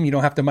same. You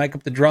don't have to mic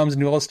up the drums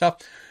and do all this stuff.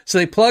 So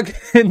they plug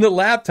in the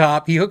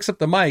laptop. He hooks up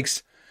the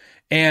mics.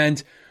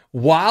 And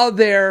while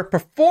they're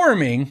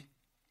performing,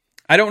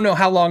 I don't know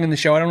how long in the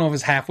show. I don't know if it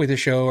was halfway the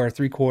show or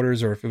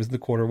 3/4 or if it was the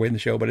quarter way in the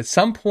show. But at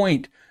some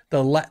point,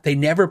 they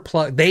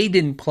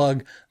didn't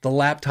plug the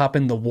laptop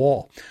in the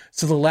wall.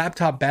 So the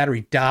laptop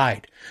battery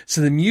died. So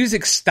the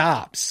music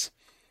stops.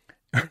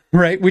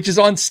 Right, which is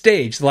on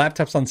stage. The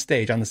laptop's on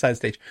stage, on the side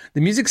stage.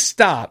 The music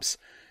stops,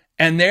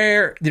 and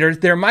their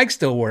mics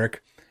still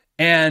work.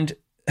 And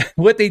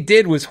what they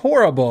did was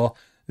horrible.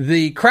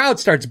 The crowd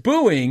starts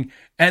booing,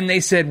 and they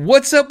said,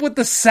 "What's up with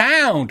the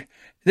sound?"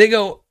 They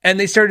go, and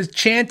they started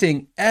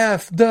chanting,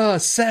 "F the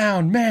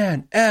sound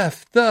man,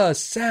 F the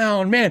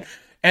sound man,"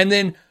 and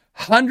then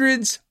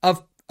hundreds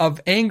of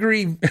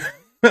angry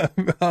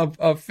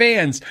of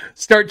fans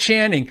start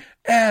chanting,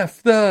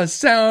 F the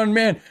sound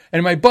man.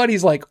 And my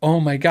buddy's like, oh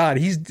my God,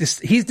 he's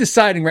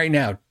deciding right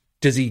now.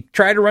 Does he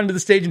try to run to the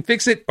stage and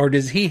fix it? Or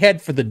does he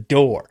head for the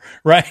door?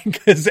 Right?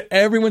 Because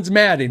everyone's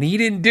mad and he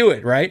didn't do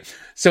it. Right?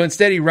 So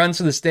instead he runs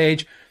to the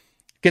stage,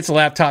 gets a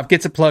laptop,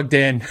 gets it plugged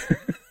in,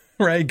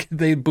 right?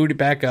 They boot it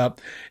back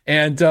up.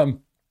 And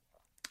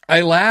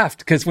I laughed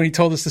because when he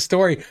told us the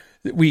story,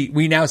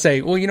 we now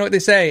say, well, you know what they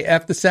say,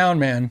 F the sound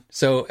man.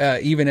 So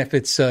even if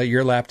it's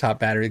your laptop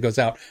battery that goes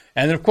out.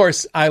 And then, of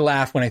course, I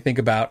laugh when I think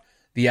about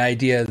the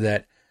idea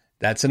that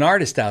that's an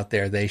artist out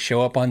there. They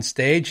show up on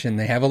stage and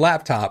they have a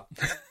laptop.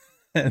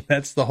 And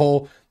that's the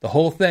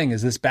whole thing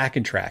is this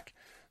backing track.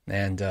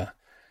 And there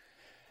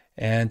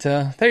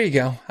you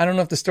go. I don't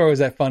know if the story was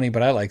that funny,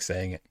 but I like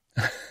saying it.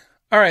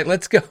 All right,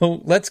 let's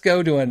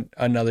go to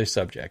another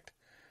subject.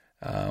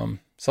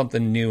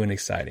 Something new and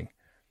exciting.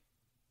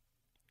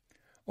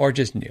 Or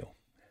just new.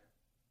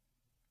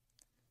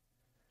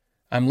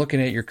 I'm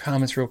looking at your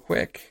comments real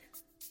quick.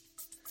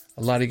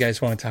 A lot of you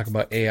guys want to talk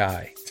about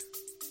AI.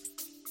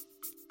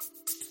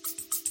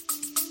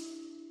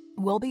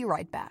 We'll be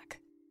right back.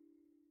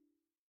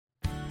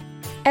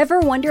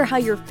 Ever wonder how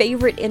your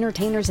favorite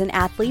entertainers and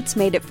athletes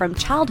made it from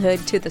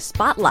childhood to the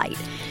spotlight?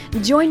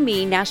 Join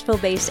me,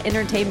 Nashville-based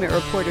entertainment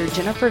reporter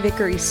Jennifer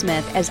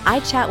Vickery-Smith, as I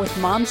chat with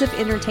moms of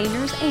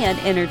entertainers and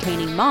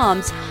entertaining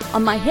moms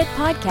on my hit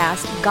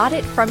podcast, Got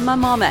It From My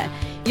Mama.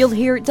 You'll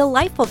hear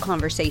delightful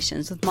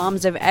conversations with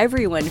moms of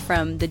everyone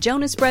from the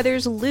Jonas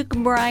Brothers, Luke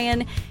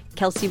Bryan,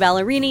 Kelsey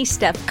Ballerini,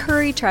 Steph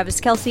Curry, Travis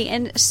Kelce,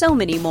 and so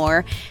many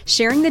more,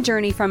 sharing the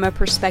journey from a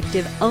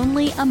perspective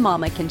only a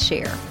mama can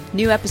share.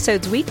 New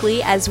episodes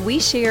weekly as we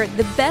share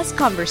the best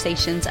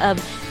conversations of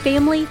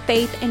family,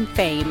 faith, and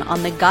fame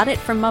on the Got It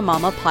From My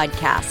Mama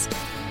podcast.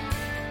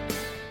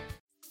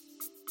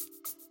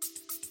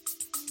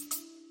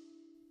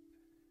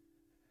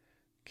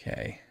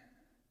 Okay.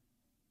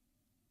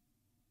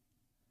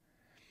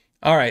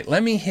 All right,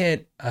 let me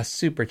hit a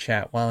super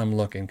chat while I'm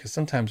looking, because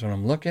sometimes when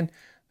I'm looking,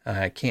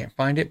 I can't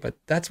find it, but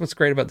that's what's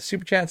great about the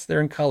super chats.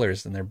 They're in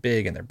colors and they're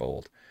big and they're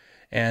bold.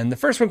 And the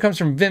first one comes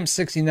from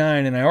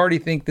Vimp69, and I already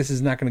think this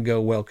is not going to go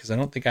well because I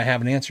don't think I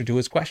have an answer to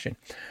his question.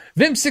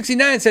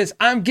 Vimp69 says,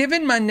 I'm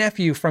giving my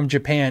nephew from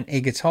Japan a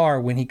guitar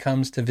when he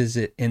comes to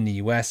visit in the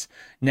U.S.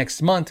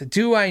 next month.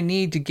 Do I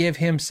need to give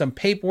him some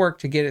paperwork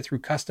to get it through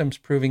customs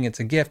proving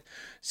it's a gift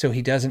so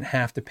he doesn't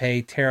have to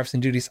pay tariffs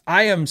and duties?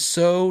 I am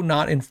so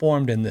not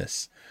informed in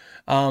this.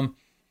 I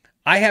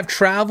have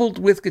traveled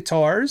with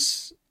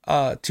guitars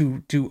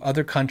to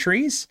other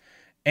countries,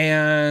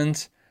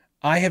 and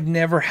I have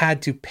never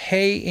had to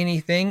pay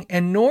anything,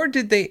 and nor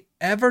do I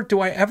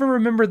ever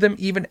remember them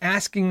even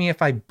asking me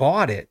if I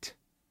bought it.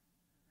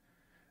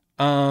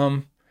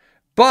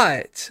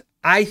 But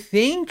I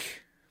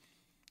think,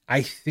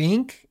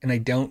 and I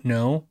don't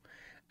know,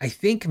 I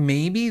think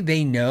maybe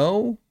they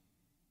know,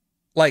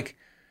 like,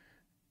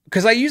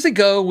 because I usually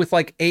go with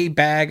like a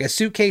bag, a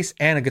suitcase,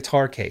 and a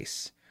guitar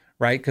case,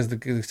 right? Because the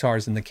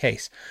guitar's in the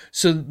case.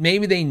 So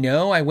maybe they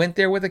know I went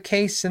there with a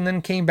case and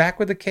then came back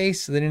with a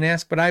case. So they didn't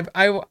ask, but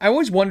I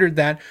always wondered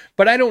that,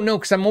 but I don't know,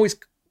 because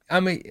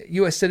I'm a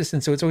U.S. citizen,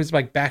 so it's always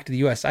like back to the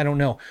U.S. I don't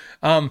know.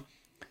 I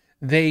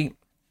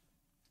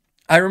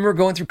remember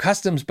going through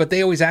customs, but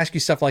they always ask you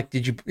stuff like,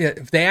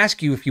 if they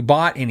ask you if you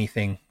bought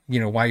anything,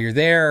 while you're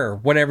there or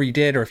whatever you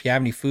did, or if you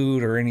have any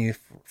food or any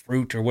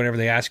fruit or whatever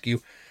they ask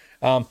you.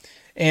 My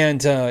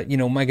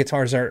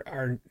guitars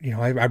are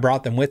I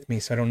brought them with me,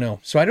 so I don't know.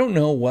 So I don't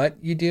know what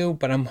you do,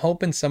 but I'm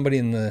hoping somebody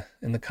in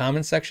the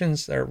comment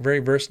sections are very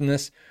versed in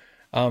this.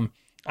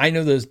 I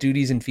know those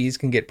duties and fees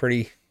can get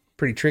pretty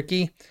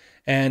tricky.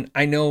 And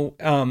I know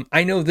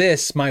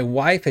this, my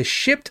wife has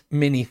shipped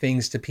many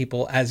things to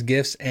people as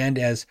gifts and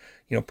as,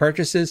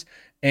 purchases.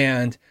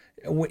 And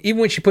even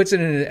when she puts it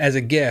in as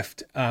a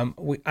gift,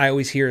 I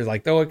always hear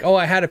like, oh,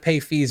 I had to pay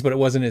fees, but it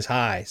wasn't as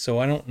high. So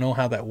I don't know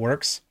how that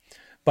works.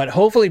 But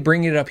hopefully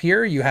bringing it up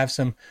here, you have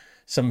some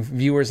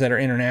viewers that are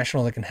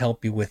international that can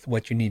help you with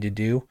what you need to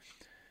do.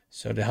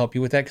 So to help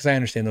you with that, because I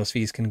understand those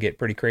fees can get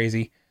pretty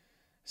crazy.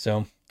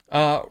 So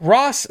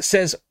Ross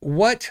says,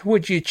 what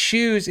would you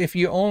choose if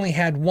you only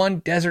had one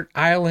desert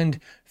island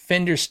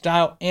Fender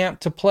style amp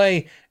to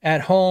play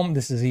at home?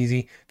 This is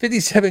easy.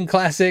 57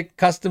 Classic,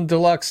 Custom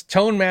Deluxe,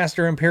 Tone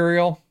Master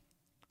Imperial,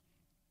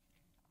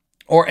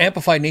 or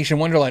Amplified Nation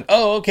Wonderland.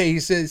 Oh, okay. He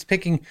says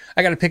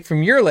I got to pick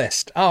from your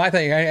list. Oh, I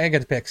thought I got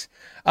the picks.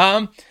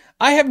 I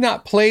have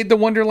not played the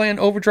Wonderland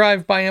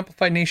Overdrive by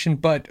Amplified Nation,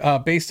 but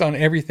based on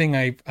everything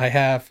I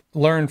have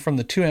learned from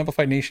the two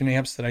Amplified Nation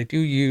amps that I do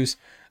use,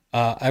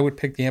 I would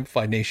pick the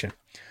Amplified Nation.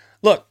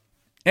 Look,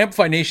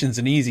 Amplified Nation's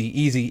an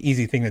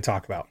easy thing to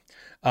talk about.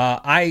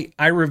 I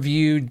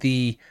reviewed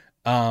the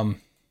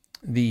Overdrive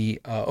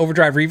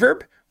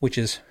Reverb, which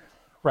is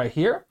right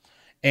here.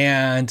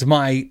 And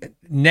my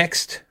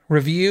next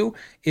review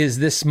is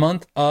this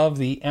month of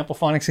the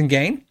Amplifonics and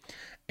Gain.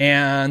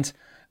 And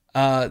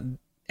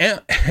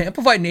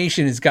Amplified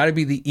Nation has got to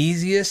be the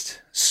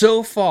easiest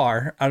so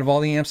far out of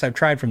all the amps I've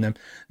tried from them.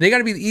 They got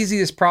to be the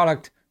easiest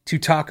product to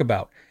talk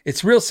about.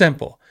 It's real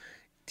simple.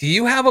 Do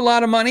you have a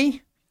lot of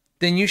money?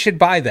 Then you should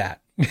buy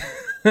that.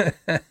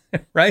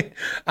 Right?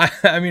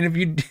 I mean, if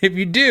you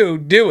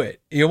do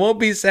it. You won't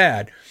be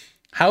sad.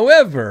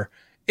 However,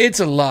 it's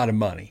a lot of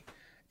money.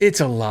 It's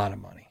a lot of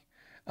money.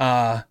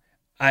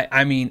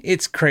 I mean,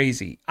 it's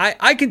crazy.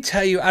 I can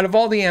tell you out of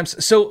all the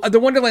amps, so the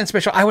Wonderland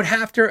Special, I would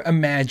have to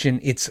imagine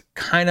it's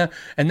kind of,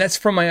 and that's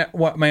from my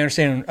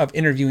understanding of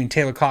interviewing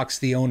Taylor Cox,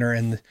 the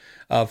owner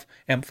of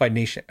Amplified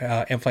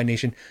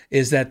Nation,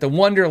 is that the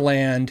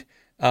Wonderland,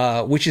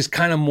 which is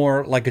kind of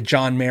more like a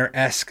John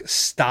Mayer-esque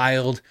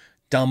styled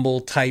Dumble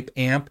type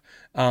amp,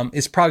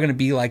 is probably going to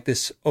be like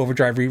this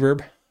Overdrive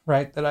Reverb,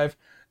 right? That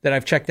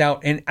I've checked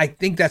out. And I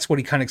think that's what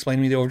he kind of explained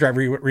to me. The Overdrive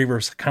Reverb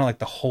is kind of like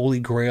the holy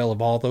grail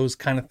of all those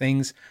kind of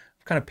things.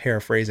 I'm kind of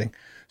paraphrasing.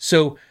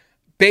 So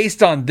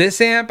based on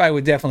this amp, I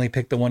would definitely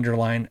pick the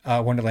Wonderland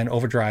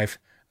Overdrive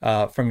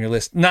from your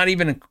list.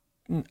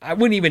 I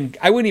wouldn't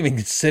even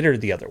consider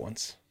the other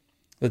ones.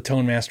 The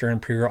Tone Master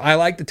Imperial. I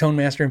like the Tone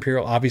Master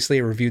Imperial. Obviously,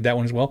 I reviewed that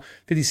one as well.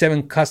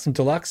 57 Custom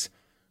Deluxe.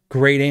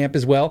 Great amp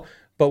as well.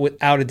 But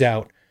without a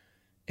doubt,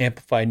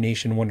 Amplified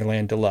Nation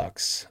Wonderland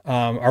Deluxe,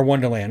 or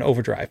Wonderland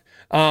Overdrive.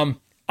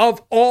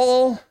 Of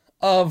all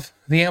of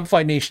the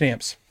Amplified Nation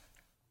amps,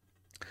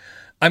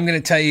 I'm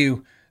going to tell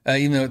you,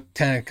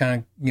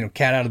 kind of,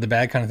 cat out of the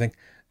bag kind of thing.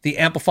 The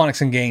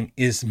Amplifonics and Gain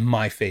is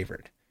my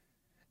favorite.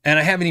 And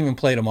I haven't even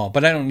played them all,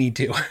 but I don't need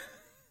to.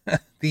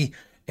 The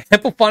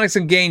Amplifonics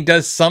and Gain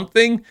does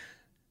something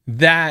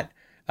that,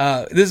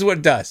 this is what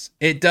it does.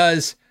 It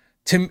does,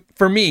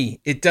 for me,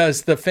 it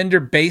does the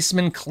Fender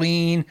Bassman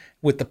clean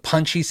with the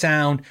punchy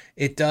sound.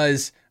 It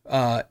does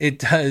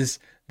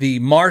the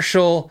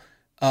Marshall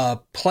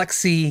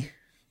plexi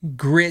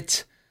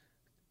grit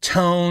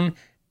tone.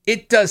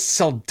 It does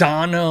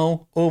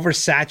Soldano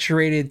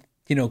oversaturated,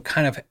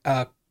 kind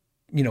of,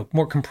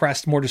 more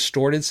compressed, more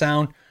distorted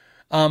sound.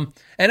 And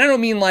I don't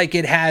mean like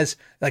it has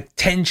like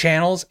 10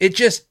 channels. It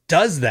just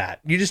does that.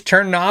 You just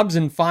turn knobs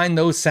and find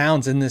those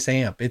sounds in this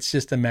amp. It's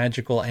just a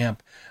magical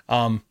amp.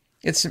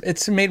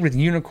 It's made with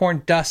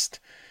unicorn dust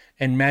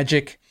and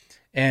magic,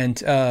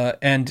 and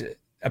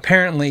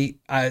apparently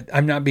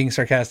I'm not being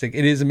sarcastic.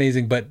 It is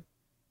amazing, but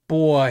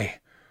boy,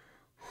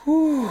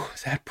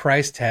 that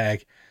price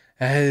tag,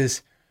 that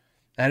is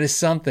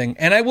something.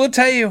 And I will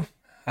tell you,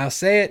 I'll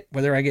say it,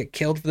 whether I get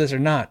killed for this or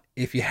not.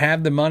 If you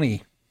have the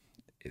money,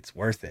 it's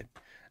worth it.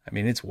 I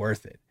mean, it's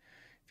worth it.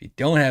 If you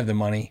don't have the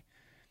money,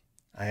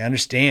 I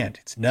understand.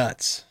 It's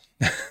nuts.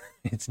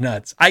 It's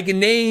nuts. I can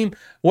name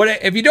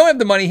if you don't have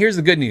the money, here's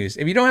the good news.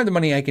 If you don't have the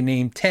money, I can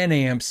name 10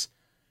 amps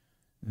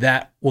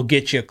that will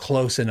get you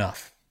close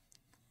enough.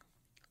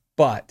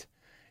 But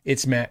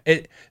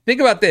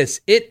think about this.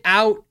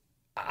 I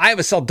have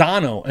a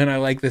Soldano, and I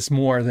like this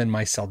more than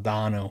my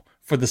Soldano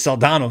for the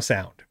Soldano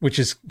sound, which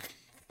is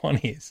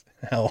funny as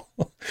hell.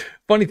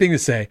 Funny thing to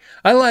say.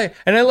 I like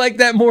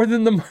that more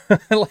than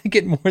I like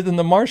it more than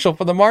the Marshall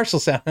for the Marshall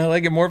sound. I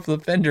like it more for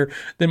the Fender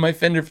than my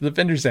Fender for the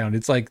Fender sound.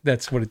 It's like,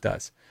 that's what it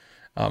does.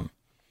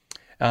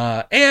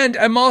 And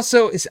I'm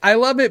also, I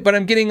love it, but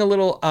I'm getting a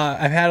little,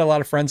 I've had a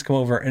lot of friends come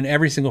over, and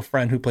every single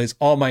friend who plays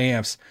all my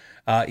amps,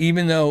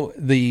 even though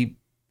the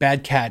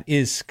Bad Cat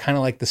is kind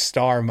of like the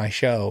star of my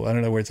show. In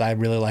other words, I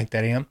really like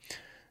that amp.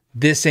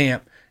 This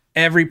amp,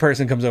 every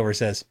person comes over and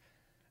says,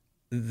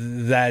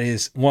 that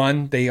is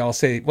one, they all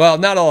say, well,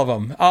 not all of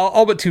them.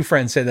 All but two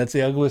friends say that's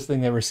the ugliest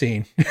thing they've ever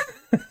seen.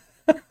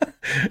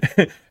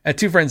 And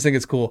two friends think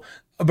it's cool,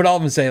 but all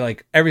of them say,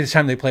 like, every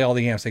time they play all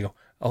the amps, they go,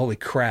 oh, holy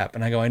crap.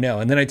 And I go, I know.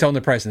 And then I tell them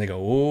the price and they go,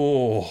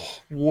 oh,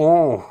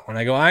 whoa. And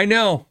I go, I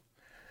know.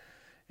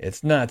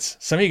 It's nuts.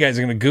 Some of you guys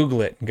are going to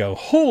Google it and go,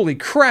 holy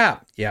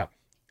crap. Yeah,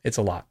 it's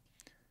a lot.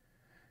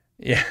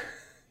 Yeah.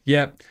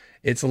 Yep.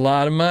 It's a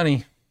lot of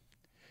money.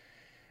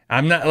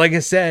 I'm not, like I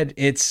said,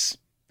 it's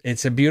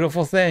a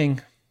beautiful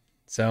thing.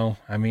 So,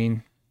 I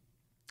mean,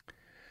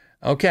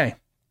 okay.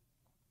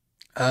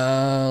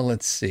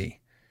 Let's see.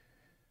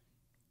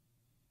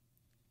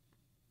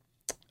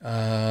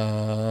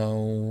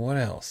 What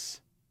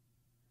else?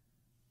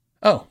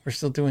 Oh,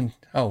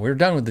 we're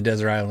done with the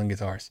Desert Island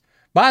guitars.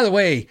 By the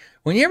way,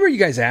 whenever you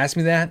guys ask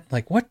me that,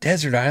 like, what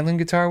Desert Island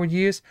guitar would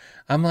you use?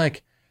 I'm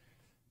like,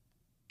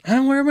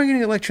 where am I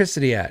getting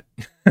electricity at?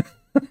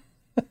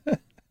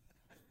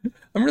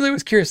 I'm really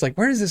was curious, like,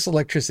 where does this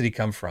electricity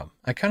come from?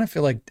 I kind of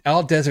feel like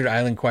all Desert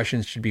Island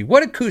questions should be,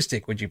 what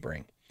acoustic would you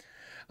bring?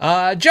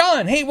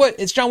 John, hey,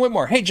 it's John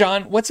Whitmore. Hey,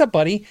 John, what's up,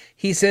 buddy?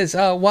 He says,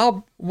 a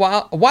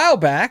while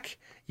back,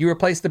 you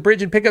replaced the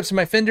bridge and pickups in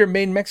my Fender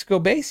made in Mexico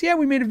bass. Yeah,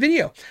 we made a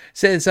video.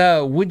 Says,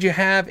 would you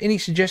have any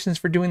suggestions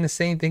for doing the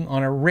same thing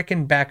on a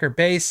Rickenbacker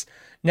bass?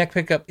 Neck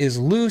pickup is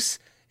loose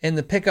in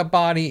the pickup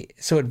body,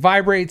 so it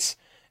vibrates.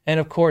 And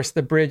of course,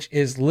 the bridge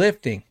is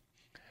lifting.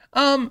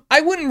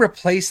 I wouldn't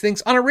replace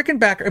things on a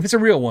Rickenbacker. If it's a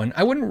real one,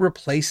 I wouldn't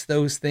replace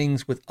those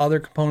things with other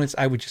components.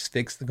 I would just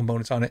fix the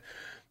components on it.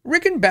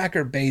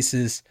 Rickenbacker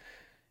basses,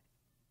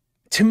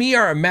 to me,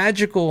 are a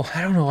magical,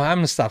 I don't know, I'm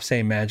going to stop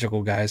saying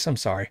magical, guys. I'm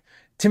sorry.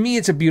 To me,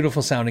 it's a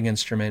beautiful sounding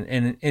instrument,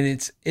 and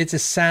it's a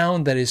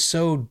sound that is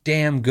so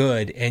damn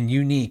good and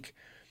unique.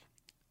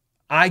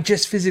 I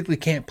just physically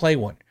can't play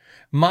one.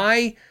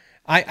 I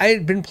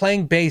had been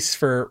playing bass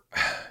for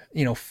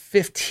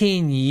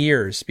 15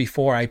 years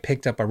before I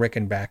picked up a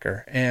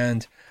Rickenbacker.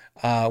 And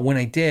when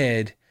I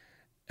did,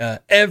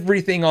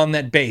 everything on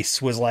that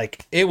bass was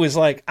like, I don't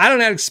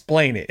know how to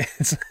explain it.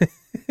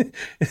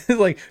 It's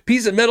like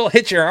piece of metal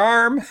hit your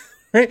arm,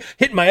 right?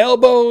 Hit my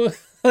elbow,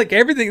 like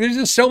everything. There's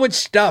just so much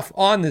stuff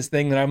on this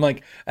thing that I'm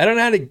like, I don't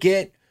know how to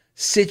get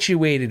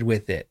situated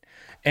with it.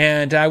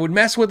 And I would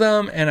mess with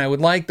them and I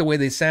would like the way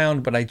they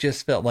sound, but I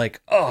just felt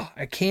like,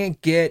 I can't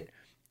get,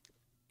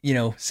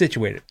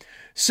 situated.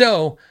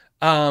 So,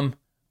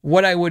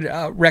 what I would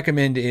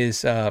recommend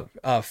is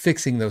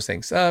fixing those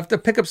things. If the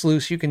pickup's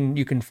loose, you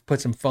can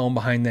put some foam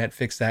behind that,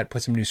 fix that,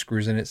 put some new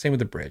screws in it. Same with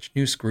the bridge,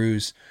 new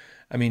screws.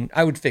 I mean,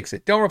 I would fix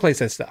it. Don't replace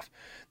that stuff.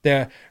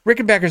 The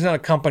Rickenbacker is not a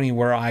company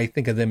where I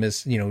think of them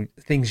as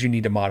things you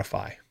need to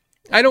modify.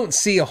 I don't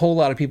see a whole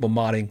lot of people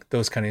modding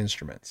those kind of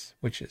instruments,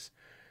 which is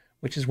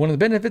one of the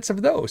benefits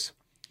of those.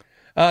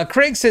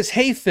 Craig says,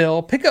 hey,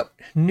 Phil, pickup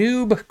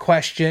noob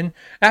question.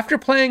 After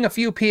playing a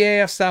few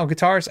PAF-style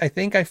guitars, I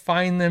think I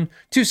find them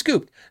too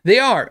scooped. They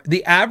are.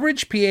 The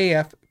average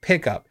PAF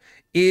pickup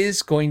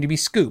is going to be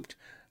scooped,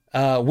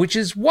 which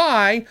is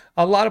why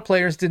a lot of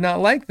players did not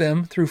like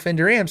them through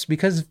Fender amps,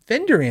 because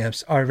Fender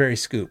amps are very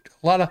scooped.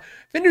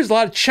 Fender's a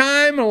lot of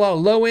chime and a lot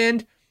of low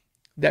end,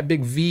 that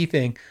big V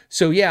thing.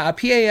 So yeah, a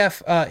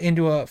PAF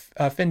into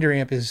a Fender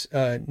amp is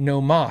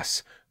no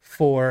mas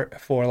for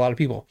a lot of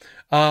people.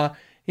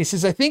 He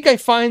says, I think I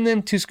find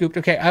them too scooped.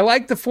 Okay, I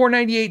like the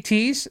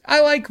 498Ts. I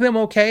like them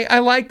okay. I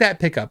like that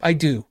pickup. I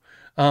do.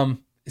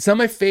 It's not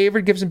my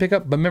favorite Gibson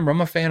pickup, but remember,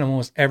 I'm a fan of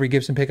almost every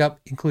Gibson pickup,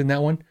 including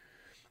that one.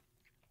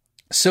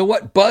 So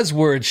what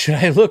buzzwords should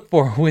I look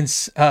for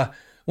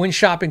when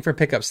shopping for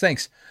pickups?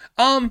 Thanks.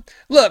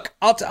 Look,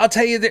 I'll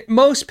tell you that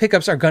most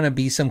pickups are going to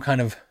be some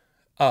kind of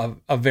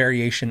a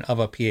variation of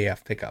a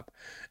PAF pickup.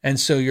 And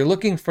so you're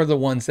looking for the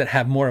ones that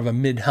have more of a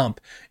mid hump.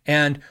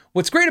 And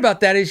what's great about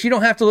that is you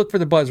don't have to look for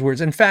the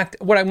buzzwords. In fact,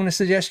 what I'm going to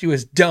suggest you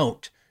is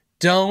don't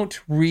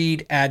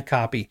read ad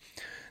copy.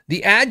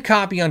 The ad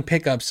copy on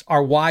pickups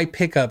are why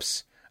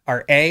pickups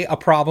are A, a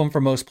problem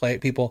for most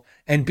people,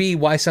 and B,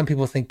 why some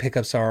people think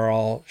pickups are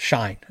all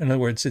shine. In other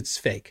words, it's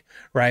fake,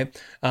 right?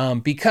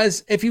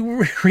 Because if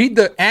you read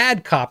the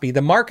ad copy,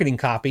 the marketing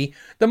copy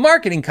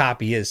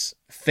is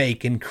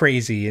fake and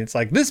crazy. It's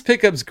like, this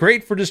pickup's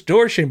great for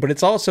distortion, but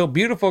it's also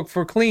beautiful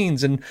for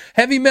cleans, and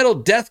heavy metal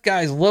death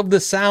guys love the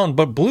sound,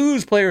 but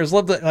blues players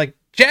love like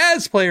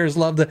jazz players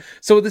love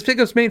so this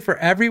pickup's made for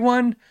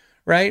everyone,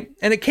 right?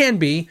 And it can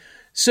be.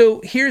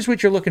 So here's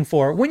what you're looking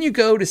for. When you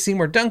go to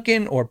Seymour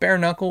Duncan or Bare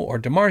Knuckle or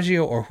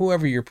DiMarzio or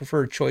whoever your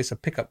preferred choice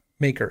of pickup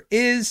maker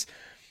is,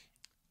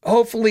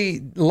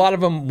 hopefully a lot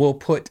of them will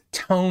put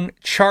tone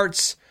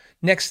charts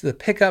next to the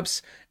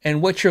pickups.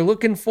 And what you're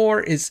looking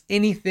for is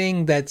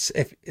anything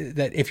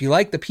if you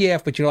like the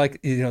PF, but you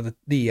like,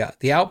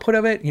 the output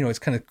of it, it's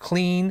kind of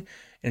clean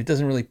and it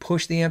doesn't really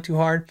push the amp too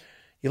hard.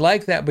 You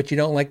like that, but you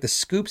don't like the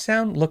scoop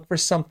sound, look for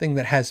something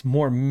that has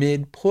more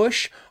mid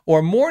push,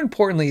 or more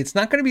importantly, it's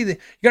not going to be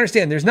you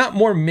understand, there's not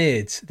more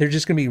mids. They're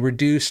just going to be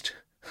reduced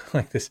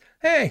like this.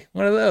 Hey,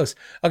 one of those.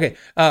 Okay.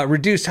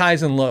 Reduced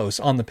highs and lows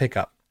on the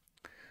pickup.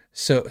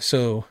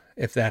 So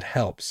if that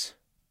helps.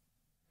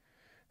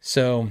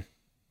 So,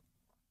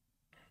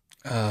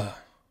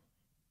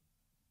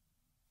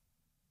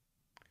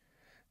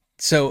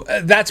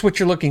 that's what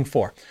you're looking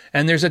for.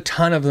 And there's a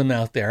ton of them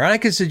out there. I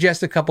could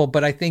suggest a couple,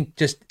 but I think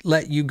just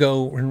let you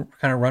go and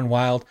kind of run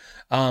wild.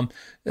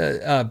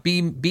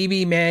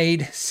 BB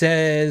Made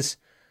says,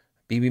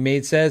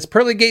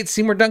 Pearly Gates,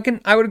 Seymour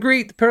Duncan. I would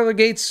agree. The Pearly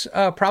Gates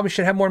probably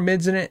should have more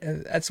mids in it.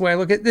 That's the way I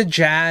look at it. The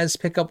Jazz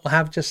pickup will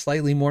have just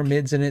slightly more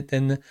mids in it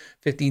than the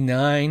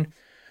 59.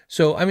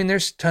 So, I mean,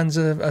 there's tons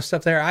of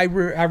stuff there. I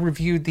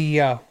reviewed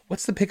the,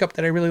 what's the pickup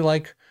that I really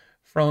like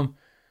from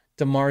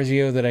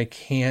DiMarzio that I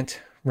can't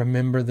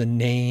remember the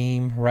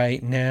name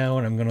right now,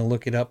 and I'm going to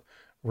look it up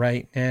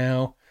right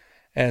now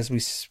as we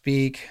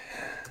speak.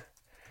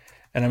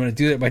 And I'm going to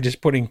do that by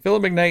just putting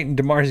Philip McKnight and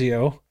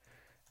DiMarzio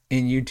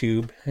in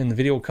YouTube, and the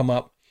video will come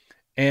up.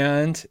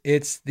 And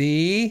it's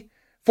the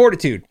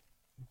Fortitude.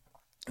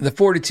 The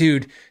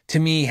Fortitude, to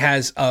me,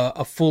 has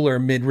a fuller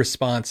mid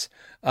response.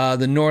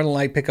 The Northern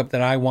Light pickup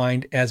that I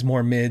wind as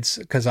more mids,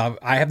 because I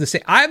have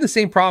the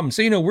same problem.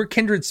 So, we're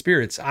kindred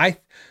spirits. I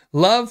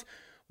love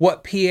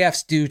what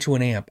PFs do to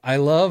an amp. I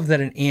love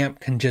that an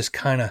amp can just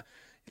kind of,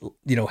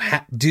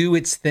 do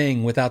its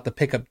thing without the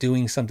pickup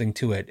doing something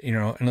to it. In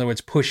other words,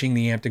 pushing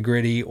the amp to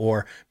gritty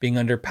or being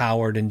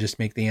underpowered and just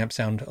make the amp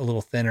sound a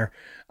little thinner.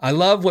 I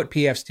love what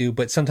PFs do,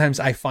 but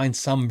sometimes I find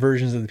some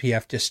versions of the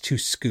PF just too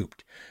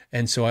scooped.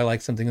 And so I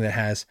like something that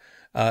has,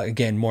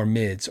 again, more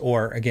mids,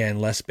 or again,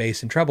 less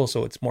bass and treble,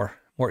 so it's more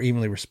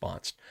evenly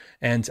responsed.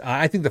 And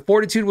I think the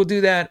Fortitude will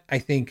do that. I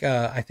think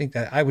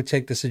that I would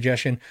take the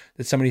suggestion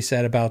that somebody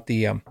said about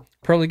the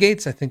Pearly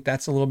Gates. I think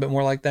that's a little bit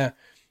more like that.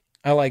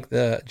 I like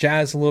the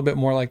Jazz a little bit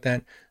more like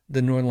that.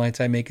 The Northern Lights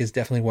I make is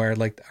definitely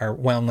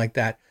wound like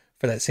that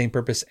for that same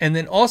purpose. And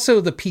then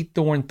also the Pete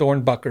Thorn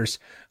Thornbuckers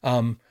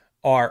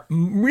are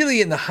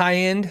really in the high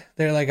end.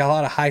 They're like a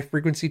lot of high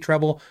frequency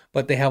treble,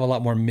 but they have a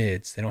lot more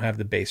mids. They don't have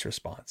the bass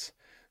response.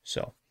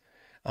 So,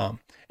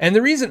 and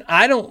the reason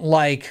I don't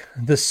like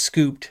the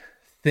scooped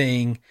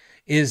thing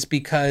is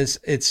because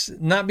it's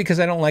not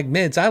because I don't like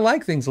mids. I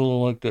like things a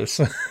little like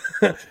this,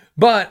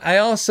 but I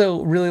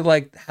also really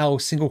like how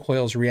single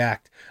coils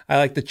react. I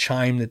like the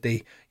chime that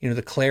they,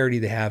 the clarity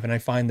they have. And I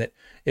find that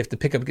if the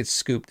pickup gets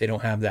scooped, they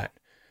don't have that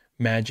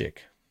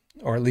magic,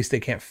 or at least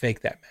they can't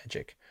fake that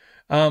magic.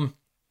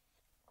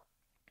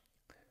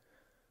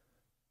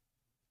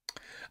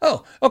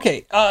 Oh,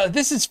 okay.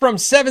 This is from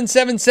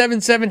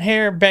 7777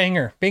 Hair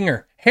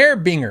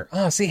Binger.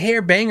 Oh, see,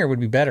 Hair Banger would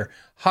be better.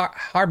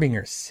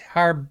 Harbinger.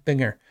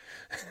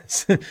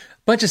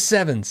 Bunch of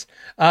sevens.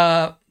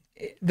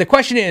 The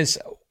question is,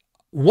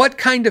 what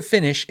kind of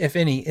finish, if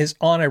any, is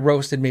on a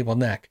roasted maple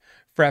neck?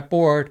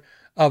 Fretboard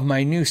of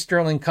my new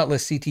Sterling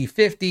Cutlass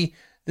CT50.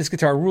 this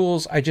guitar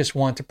rules. I just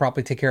want to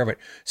properly take care of it.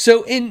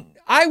 So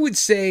I would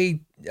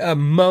say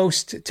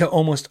most to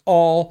almost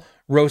all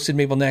roasted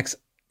maple necks,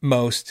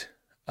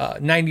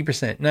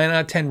 90%, 9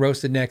 out of 10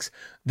 roasted necks,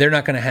 they're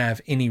not going to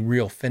have any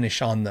real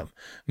finish on them.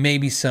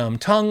 Maybe some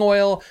tongue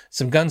oil,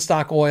 some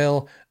gunstock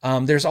oil.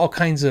 There's all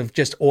kinds of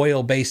just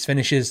oil-based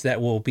finishes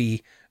that will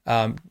be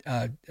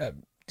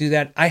do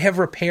that. I have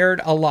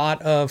repaired a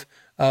lot of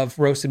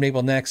roasted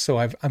maple necks, so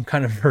I'm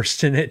kind of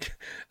versed in it.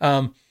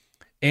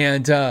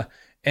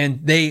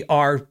 And they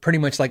are pretty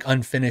much like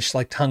unfinished,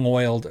 like tongue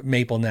oiled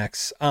maple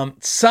necks.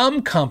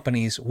 Some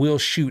companies will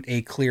shoot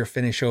a clear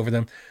finish over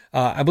them.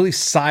 I believe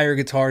Sire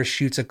Guitars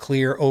shoots a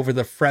clear over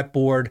the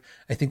fretboard.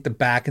 I think the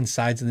back and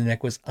sides of the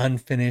neck was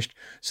unfinished,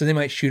 so they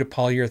might shoot a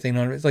polyurethane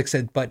on it. Like I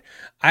said, but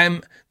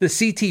the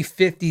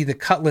CT50, the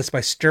Cutlass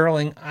by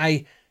Sterling,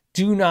 I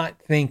do not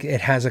think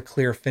it has a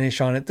clear finish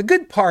on it. The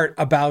good part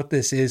about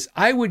this is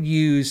I would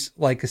use,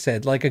 like I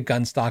said, like a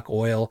gunstock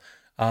oil,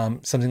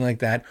 something like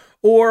that.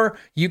 Or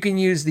you can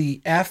use the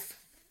the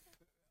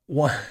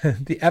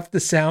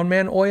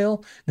Soundman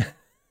oil.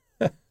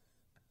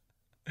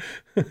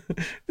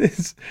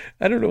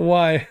 I don't know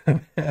why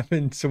I'm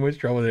having so much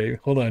trouble today.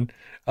 Hold on.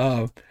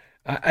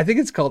 I think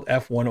it's called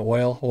F1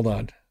 oil. Hold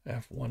on.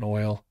 F1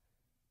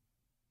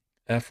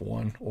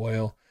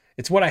 oil.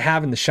 It's what I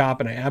have in the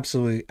shop, and I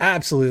absolutely,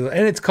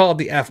 and it's called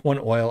the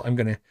F1 oil. I'm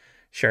going to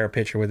share a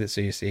picture with it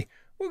so you see.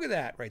 Look at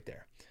that right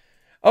there.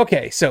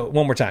 Okay, so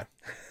one more time.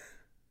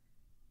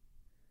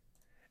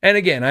 And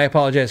again, I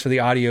apologize for the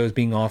audios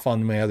being off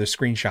on my other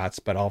screenshots,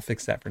 but I'll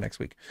fix that for next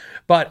week.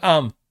 But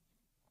the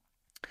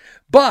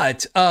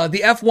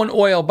F1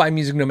 oil by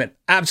Music Nomad,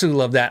 absolutely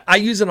love that. I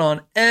use it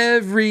on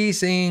every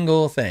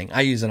single thing.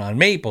 I use it on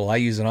maple. I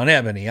use it on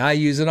ebony. I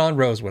use it on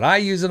rosewood. I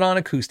use it on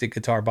acoustic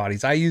guitar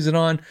bodies. I use it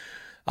on,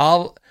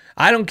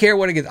 I don't care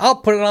what it gets. I'll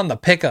put it on the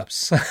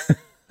pickups,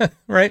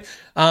 right?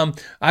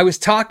 I was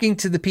talking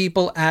to the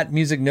people at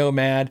Music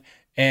Nomad,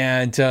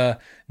 and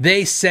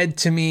they said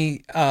to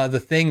me the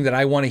thing that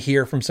I want to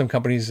hear from some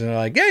companies. And they're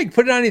like, hey,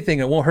 put it on anything.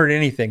 It won't hurt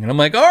anything. And I'm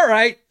like, all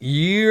right,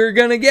 you're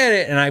going to get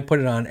it. And I put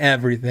it on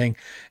everything.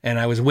 And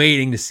I was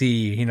waiting to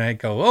see, I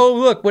go, oh,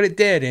 look what it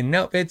did. And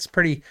nope, it's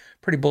pretty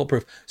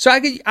bulletproof. So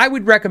I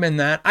would recommend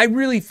that. I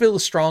really feel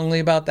strongly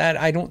about that.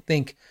 I don't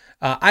think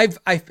I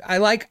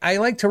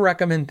like to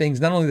recommend things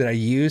not only that I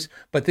use,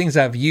 but things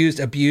I've used,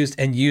 abused,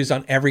 and used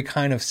on every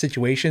kind of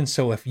situation.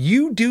 So if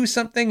you do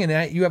something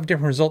and you have a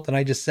different result than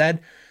I just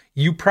said,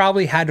 you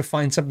probably had to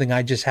find something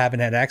I just haven't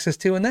had access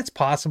to, and that's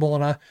possible.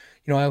 And I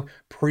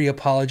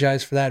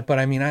pre-apologize for that. But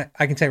I mean,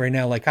 I can tell you right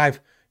now, like I've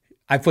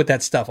put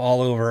that stuff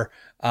all over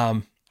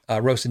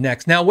roasted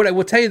necks. Now, what I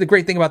will tell you, the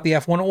great thing about the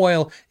F1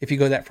 oil, if you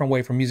go that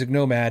way from Music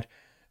Nomad,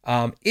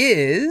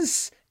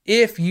 is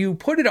if you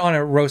put it on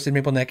a roasted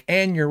maple neck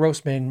and your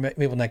roasted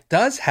maple neck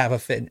does have a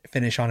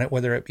finish on it,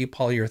 whether it be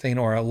polyurethane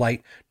or a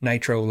light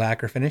nitro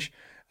lacquer finish,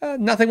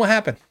 nothing will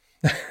happen.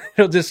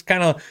 It'll just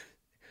kind of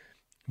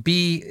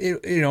be,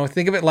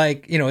 think of it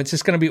like, it's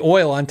just going to be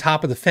oil on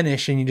top of the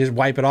finish, and you just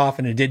wipe it off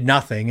and it did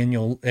nothing.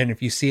 And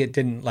if you see it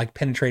didn't like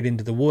penetrate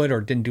into the wood or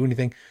didn't do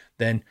anything,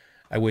 then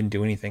I wouldn't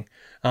do anything.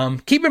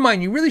 Keep in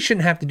mind, you really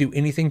shouldn't have to do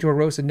anything to a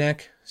roasted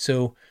neck.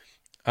 So,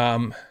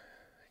 you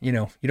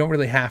don't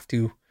really have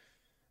to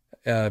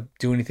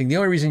do anything. The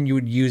only reason you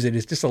would use it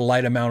is just a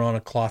light amount on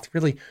a cloth.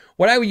 Really,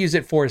 what I would use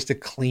it for is to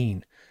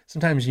clean.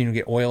 Sometimes,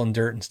 get oil and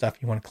dirt and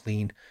stuff you want to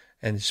clean,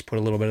 and just put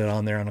a little bit of it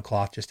on there on a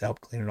cloth just to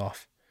help clean it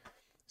off.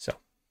 So,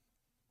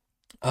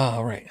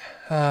 all right.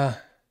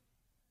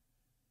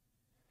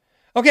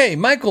 Okay,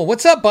 Michael,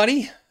 what's up,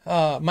 buddy?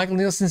 Michael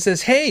Nielsen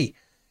says, hey,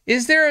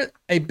 is there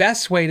a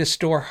best way to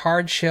store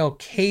hard shell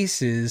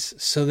cases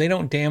so they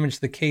don't damage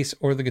the case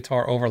or the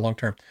guitar over long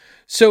term?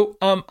 So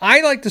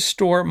I like to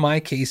store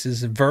my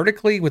cases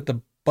vertically with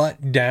the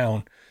butt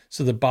down,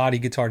 so the body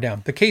guitar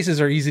down. The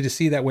cases are easy to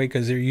see that way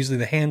because they're usually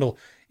the handle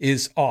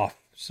is off,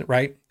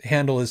 right? The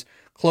handle is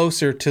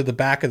closer to the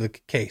back of the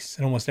case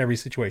in almost every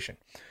situation.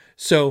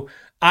 So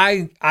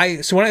when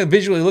I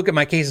visually look at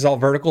my cases all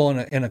vertical in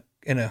a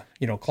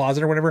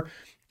closet or whatever,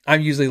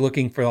 I'm usually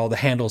looking for all the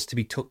handles to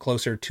be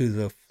closer to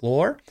the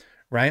floor,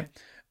 right?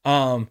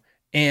 The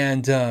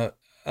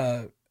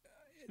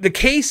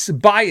case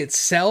by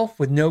itself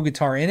with no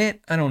guitar in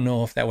it, I don't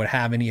know if that would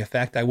have any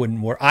effect. I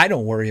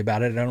don't worry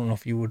about it. I don't know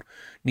if you would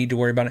need to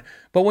worry about it.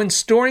 But when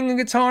storing a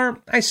guitar,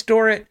 I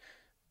store it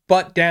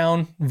butt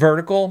down,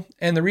 vertical.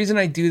 And the reason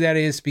I do that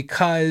is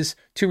because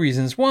two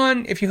reasons.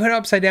 One, if you hit it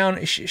upside down,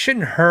 it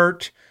shouldn't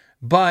hurt,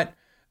 but,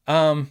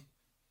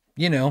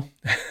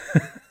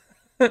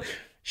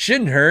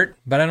 shouldn't hurt,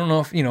 but I don't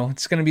know if,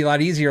 it's going to be a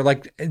lot easier.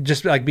 Like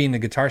just like being the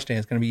guitar stand,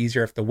 it's going to be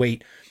easier if the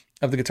weight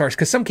of the guitars,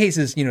 because some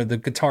cases, the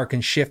guitar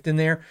can shift in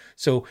there.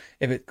 So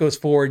if it goes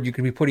forward, you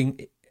can be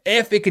putting,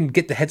 if it can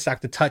get the headstock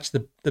to touch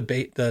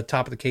the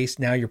top of the case,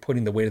 now you're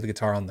putting the weight of the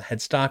guitar on the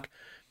headstock.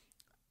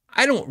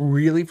 I don't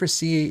really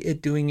foresee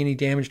it doing any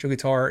damage to a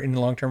guitar in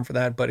the long term for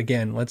that. But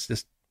again, let's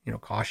just,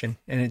 caution.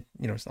 And it,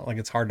 it's not like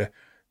it's hard to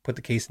put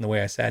the case in the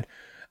way I said.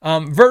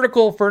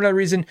 Vertical for another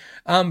reason,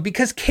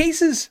 because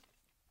cases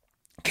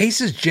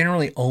Cases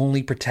generally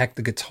only protect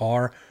the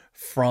guitar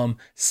from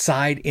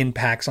side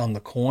impacts on the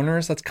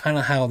corners. That's kind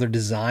of how they're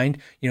designed.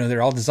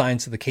 They're all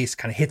designed so the case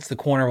kind of hits the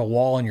corner of a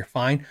wall and you're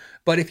fine.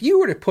 But if you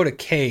were to put a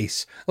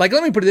case, like,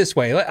 let me put it this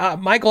way,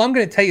 Michael, I'm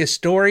going to tell you a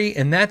story,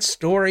 and that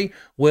story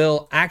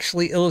will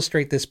actually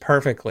illustrate this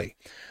perfectly.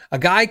 A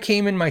guy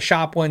came in my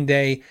shop one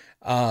day.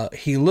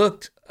 He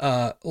looked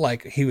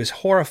like he was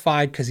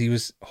horrified because he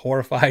was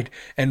horrified.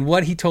 And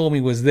what he told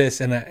me was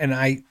this, and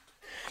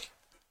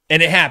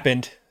it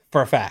happened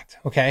for a fact.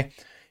 Okay.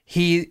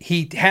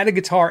 He had a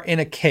guitar in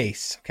a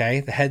case. Okay.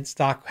 The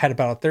headstock had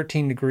about a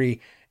 13-degree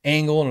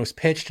angle and it was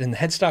pitched, and the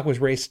headstock was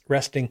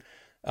resting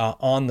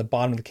on the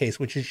bottom of the case,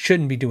 which it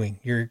shouldn't be doing.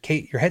 Your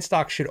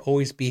headstock should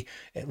always be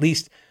at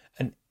least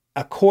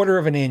a quarter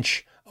of an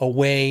inch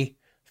away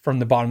from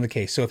the bottom of the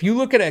case. So if you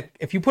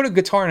put a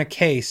guitar in a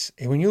case,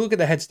 and when you look at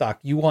the headstock,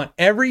 you want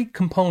every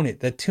component,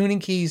 the tuning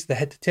keys, the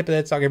tip of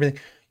the headstock, everything,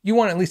 you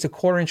want at least a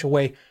quarter inch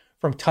away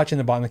from touching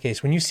the bottom of the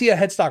case. When you see a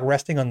headstock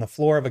resting on the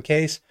floor of a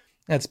case,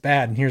 that's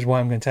bad. And here's why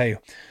I'm going to tell you.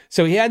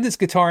 So he had this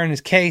guitar in his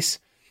case.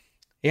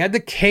 He had the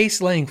case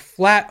laying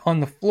flat on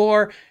the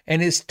floor,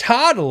 and his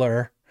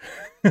toddler,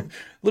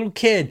 little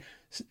kid,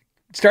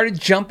 started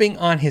jumping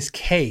on his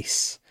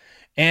case.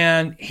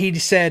 And he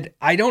said,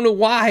 I don't know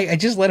why, I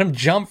just let him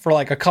jump for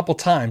like a couple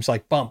times,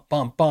 like bump,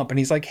 bump, bump. And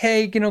he's like,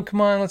 hey,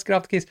 come on, let's get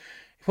off the case.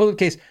 He pulls the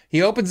case.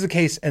 He opens the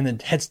case, and the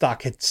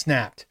headstock had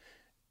snapped.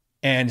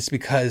 And it's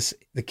because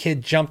the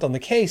kid jumped on the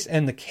case,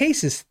 and the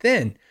case is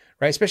thin,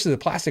 right? Especially the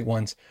plastic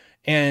ones.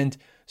 And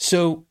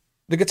so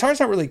the guitar's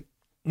not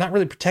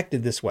really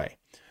protected this way.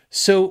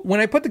 So when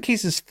I put the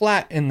cases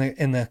flat in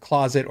the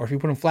closet, or if you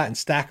put them flat and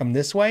stack them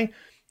this way,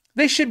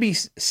 they should be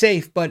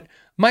safe. But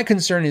my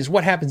concern is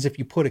what happens if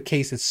you put a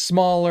case that's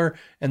smaller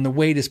and the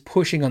weight is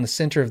pushing on the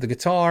center of the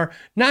guitar.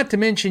 Not to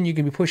mention you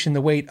can be pushing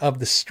the weight of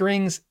the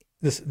strings.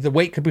 The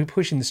weight could be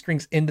pushing the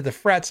strings into the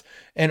frets,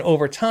 and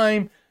over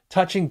time,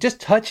 touching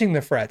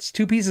the frets,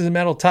 2 pieces of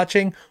metal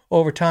touching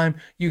over time,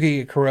 you can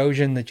get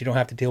corrosion that you don't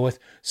have to deal with.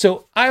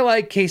 So I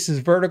like cases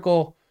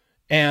vertical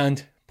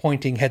and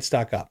pointing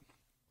headstock up.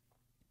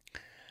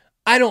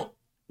 I don't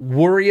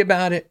worry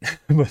about it,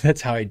 but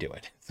that's how I do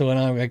it. So when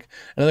I'm like,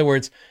 in other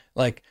words,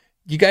 like,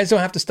 you guys don't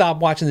have to stop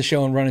watching the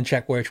show and run and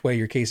check which way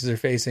your cases are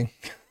facing.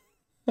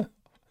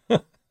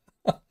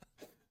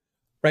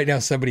 Right now,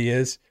 somebody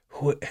is.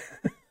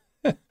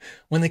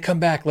 When they come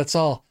back, let's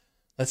all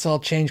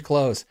change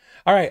clothes.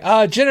 All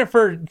right.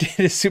 Jennifer did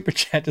a super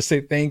chat to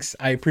say thanks.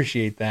 I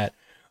appreciate that.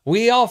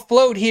 We all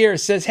float here.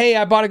 Says, hey,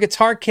 I bought a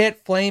guitar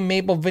kit, flame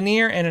maple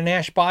veneer, and an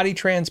ash body,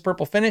 trans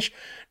purple finish,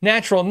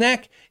 natural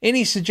neck.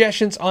 Any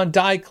suggestions on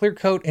dye, clear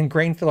coat, and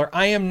grain filler?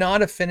 I am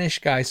not a finish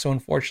guy, so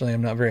unfortunately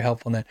I'm not very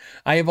helpful in that.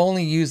 I have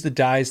only used the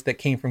dyes that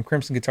came from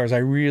Crimson Guitars. I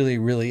really,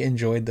 really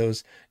enjoyed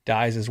those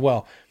dyes as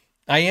well.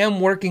 I am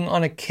working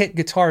on a kit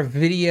guitar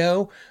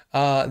video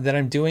that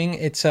I'm doing.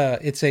 It's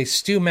a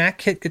Stu Mac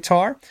kit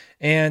guitar,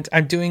 and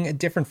I'm doing a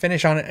different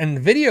finish on it. And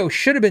the video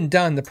should have been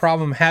done. The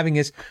problem I'm having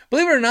is,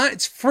 believe it or not,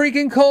 it's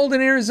freaking cold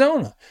in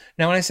Arizona.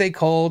 Now, when I say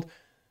cold,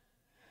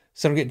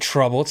 so I don't get in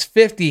trouble, it's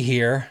 50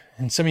 here.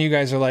 And some of you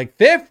guys are like,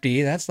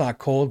 50? That's not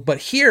cold. But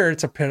here,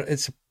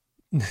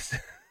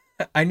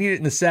 I need it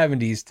in the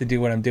 70s to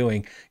do what I'm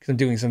doing, because I'm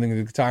doing something with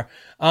the guitar.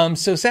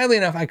 So sadly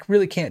enough, I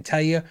really can't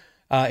tell you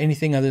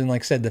anything other than,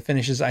 like I said, the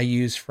finishes I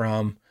use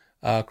from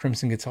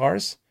Crimson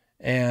Guitars.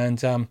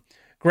 And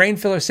grain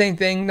filler, same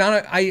thing.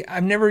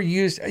 I've never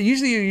used,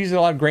 usually you use a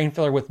lot of grain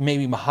filler with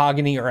maybe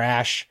mahogany or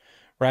ash,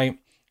 right?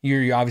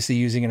 You're obviously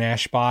using an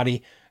ash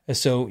body.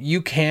 So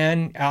you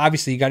can,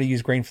 obviously you got to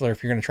use grain filler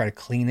if you're going to try to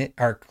clean it,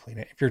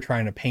 if you're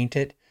trying to paint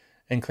it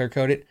and clear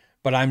coat it.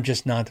 But I'm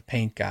just not the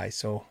paint guy.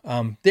 So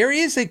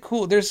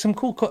there's some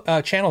cool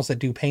channels that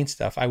do paint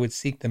stuff. I would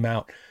seek them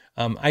out.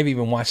 I've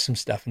even watched some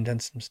stuff and done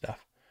some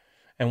stuff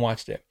and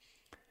watched it.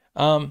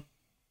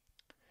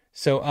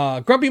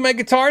 So Grumpy My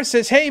Guitar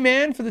says, hey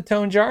man, for the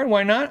tone jar,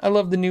 why not? I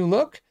love the new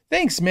look.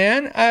 Thanks,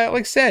 man. Like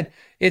I said,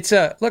 it's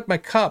look, my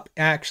cup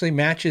actually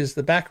matches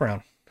the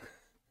background.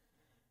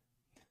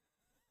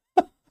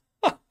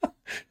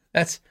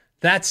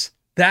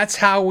 That's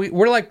how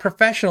we're like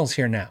professionals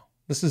here now.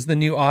 This is the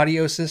new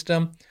audio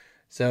system.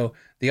 So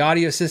the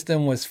audio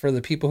system was for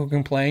the people who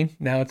complain.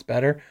 Now it's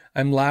better.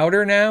 I'm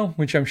louder now,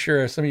 which I'm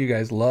sure some of you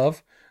guys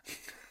love.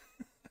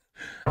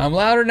 I'm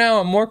louder now.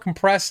 I'm more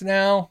compressed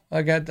now.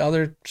 I got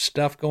other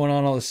stuff going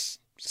on, all this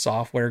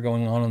software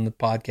going on the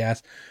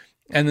podcast,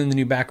 and then the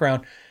new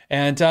background.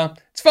 And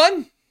it's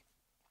fun.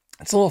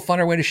 It's a little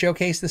funner way to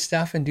showcase this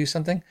stuff and do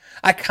something.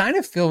 I kind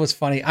of feel it was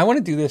funny. I want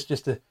to do this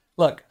just to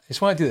look. I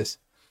just want to do this.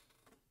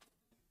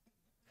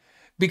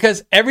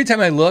 Because every time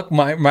I look,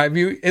 my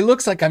view, it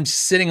looks like I'm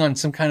sitting on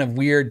some kind of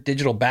weird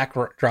digital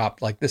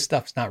backdrop. Like this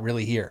stuff's not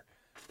really here.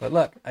 But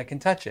look, I can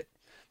touch it.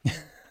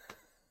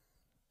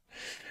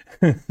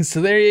 So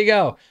there you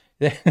go.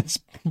 That's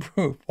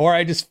proof. Or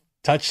I just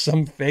touched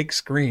some fake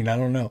screen. I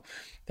don't know.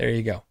 There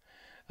you go.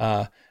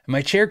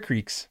 My chair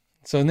creaks.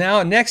 So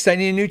now next I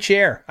need a new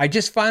chair. I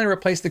just finally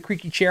replaced the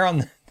creaky chair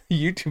on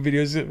YouTube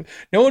videos.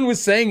 No one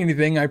was saying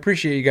anything. I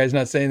appreciate you guys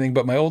not saying anything,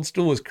 but my old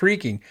stool was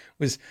creaking.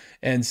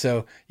 And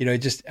so,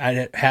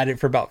 I had it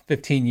for about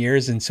 15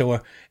 years. And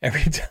so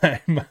every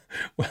time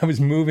I was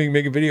moving,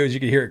 making videos, you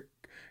could hear it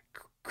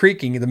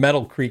creaking, the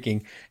metal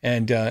creaking.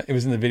 And it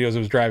was in the videos. It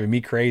was driving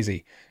me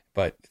crazy.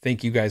 But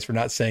thank you guys for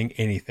not saying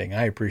anything.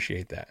 I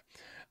appreciate that.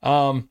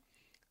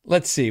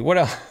 Let's see. What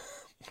else?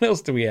 What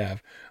else do we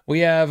have? We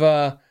have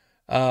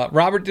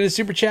Robert did a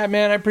super chat,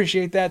 man. I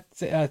appreciate that.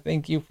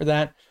 Thank you for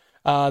that.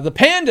 The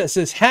Panda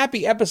says,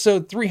 happy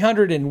episode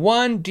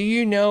 301. Do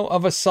you know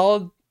of a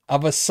solid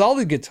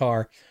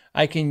guitar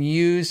I can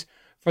use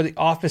for the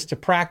office to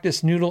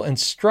practice, noodle, and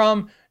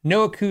strum?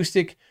 No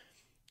acoustic,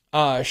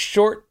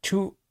 short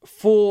to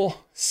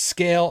full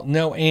scale,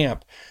 no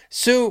amp.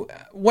 So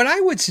what I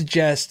would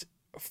suggest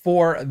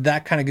for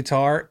that kind of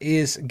guitar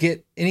is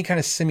get any kind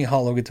of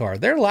semi-hollow guitar.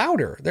 They're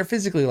louder. They're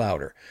physically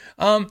louder.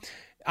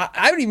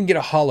 I would even get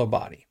a hollow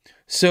body.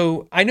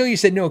 So I know you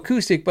said no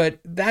acoustic, but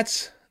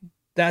that's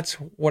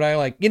what I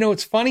like.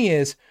 What's funny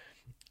is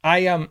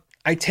I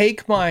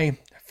take my,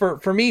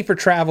 for me, for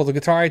travel, the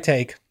guitar I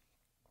take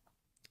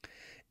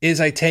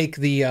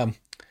the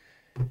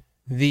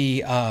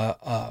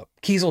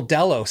Kiesel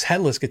Delos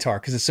headless guitar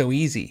because it's so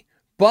easy.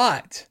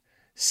 But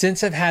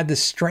since I've had the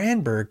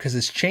Strandberg, because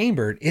it's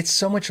chambered, it's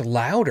so much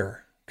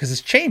louder because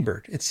it's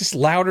chambered. It's just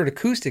louder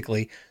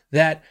acoustically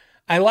that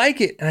I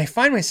like it, and I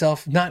find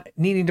myself not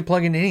needing to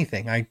plug in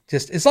anything.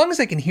 As long as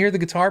I can hear the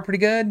guitar pretty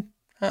good,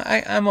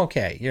 I'm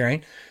okay. You're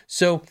right.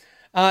 So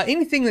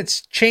anything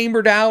that's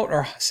chambered out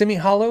or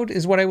semi-hollowed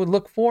is what I would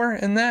look for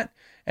in that.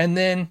 And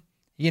then,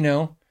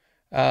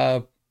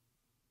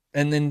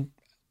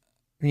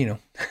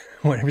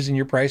 whatever's in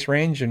your price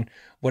range and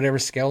whatever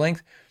scale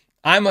length.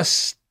 I'm a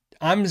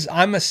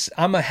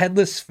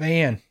headless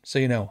fan.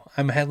 So,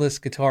 I'm a headless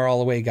guitar all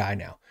the way guy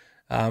now.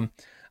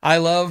 I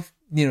love,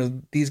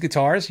 these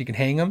guitars. You can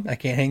hang them. I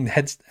can't hang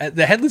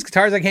the headless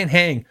guitars. I can't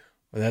hang.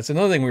 Well, that's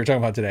another thing we were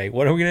talking about today.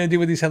 What are we going to do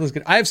with these headless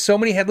guitars? I have so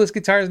many headless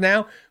guitars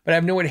now, but I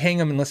have no way to hang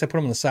them unless I put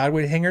them on the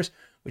sideways hangers,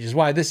 which is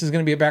why this is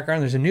going to be a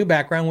background. There's a new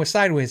background with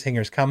sideways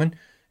hangers coming.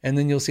 And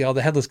then you'll see all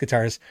the headless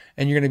guitars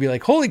and you're going to be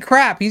like, holy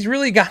crap, he's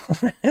really got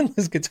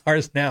headless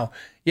guitars now.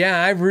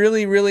 Yeah, I've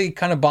really, really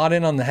kind of bought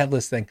in on the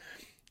headless thing.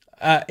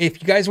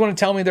 If you guys want to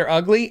tell me they're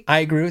ugly, I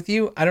agree with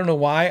you. I don't know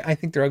why. I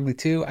think they're ugly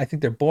too. I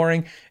think they're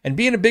boring. And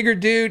being a bigger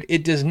dude,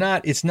 it's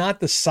not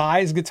the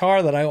size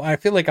guitar that I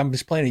feel like I'm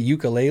just playing a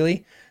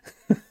ukulele.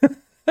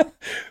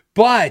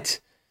 But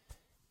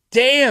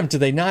damn, do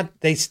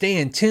they stay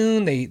in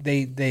tune.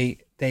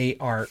 They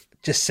are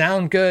just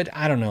sound good.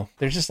 I don't know.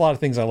 There's just a lot of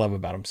things I love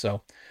about them.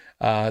 So,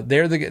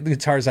 they're the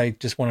guitars I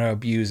just want to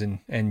abuse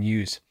and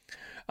use.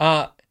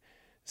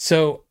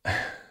 So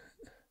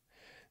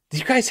do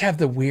you guys have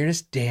the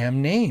weirdest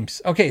damn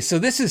names? Okay, so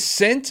this is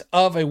Scent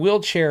of a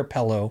Wheelchair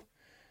Pillow.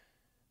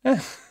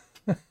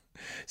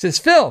 Says,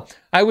 Phil,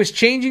 I was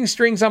changing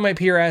strings on my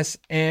PRS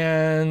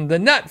and the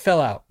nut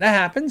fell out. That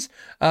happens.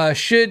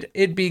 Should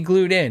it be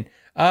glued in?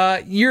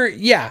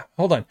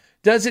 Hold on.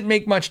 Does it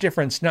make much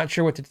difference? Not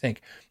sure what to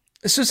think.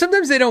 So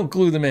sometimes they don't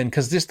glue them in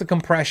because just the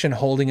compression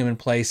holding them in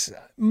place.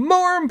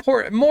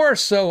 More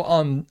so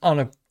on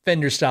a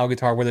Fender style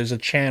guitar where there's a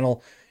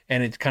channel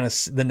and it kind of,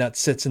 the nut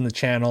sits in the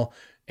channel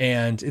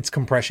and it's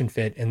compression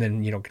fit and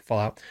then you don't fall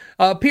out.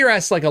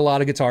 PRS, like a lot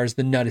of guitars,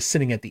 the nut is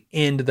sitting at the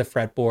end of the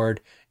fretboard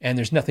and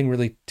there's nothing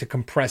really to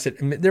compress it.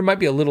 There might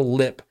be a little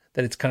lip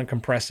that it's kind of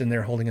compressed in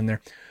there, holding in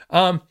there.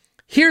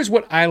 Here's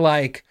what I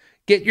like.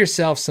 Get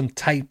yourself some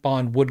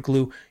Titebond wood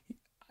glue.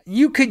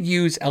 You could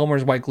use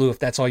Elmer's white glue if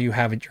that's all you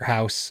have at your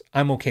house.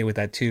 I'm okay with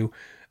that too.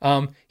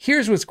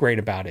 Here's what's great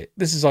about it.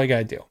 This is all you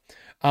got to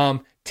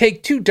do.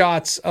 Take 2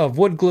 dots of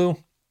wood glue,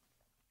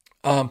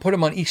 put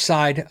them on each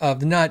side of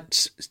the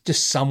nut,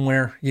 just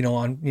somewhere,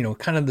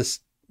 kind of this,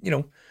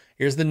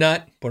 here's the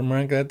nut, put them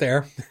right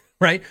there,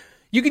 right?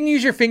 You can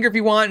use your finger if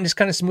you want and just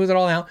kind of smooth it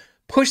all out.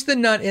 Push the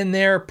nut in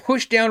there,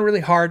 push down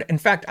really hard. In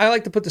fact, I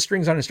like to put the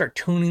strings on and start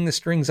tuning the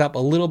strings up a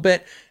little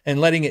bit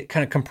and letting it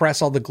kind of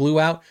compress all the glue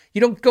out.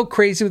 You don't go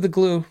crazy with the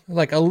glue.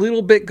 Like a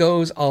little bit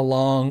goes a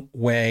long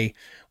way.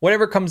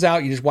 Whatever comes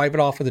out, you just wipe it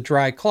off with a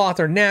dry cloth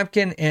or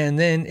napkin. And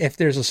then if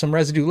there's some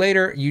residue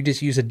later, you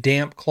just use a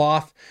damp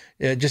cloth,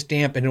 just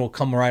damp, and it will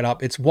come right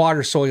up. It's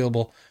water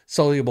soluble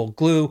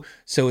glue.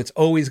 So it's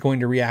always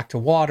going to react to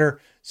water.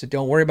 So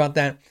don't worry about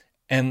that.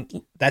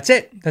 And that's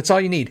it. That's all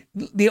you need.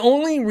 The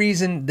only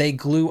reason they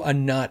glue a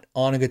nut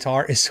on a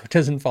guitar is so it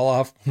doesn't fall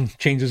off and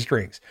change the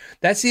strings.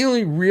 That's the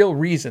only real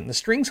reason. The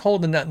strings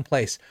hold the nut in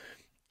place.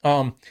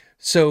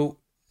 So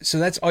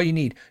that's all you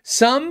need.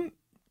 Some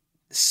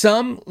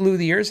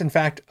luthiers, in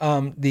fact,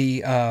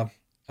 the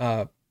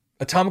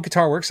Atomic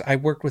Guitar Works, I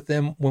worked with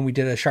them when we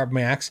did a Sharp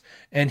My Axe,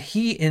 and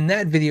he, in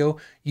that video,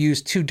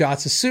 used 2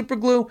 dots of super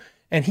glue,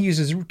 and he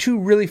uses 2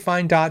 really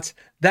fine dots.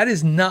 That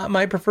is not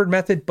my preferred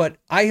method, but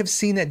I have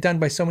seen that done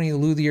by so many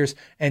luthiers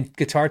and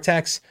guitar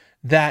techs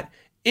that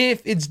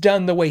if it's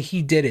done the way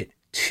he did it,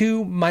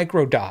 2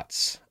 micro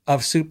dots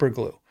of super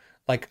glue.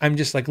 Like I'm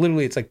just like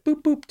literally, it's like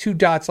boop boop, 2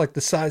 dots like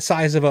the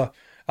size of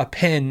a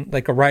pen,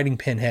 like a writing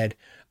pen head,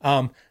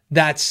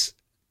 that's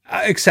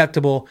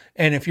acceptable.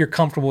 And if you're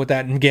comfortable with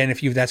that, and again,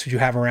 if that's what you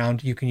have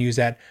around, you can use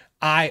that.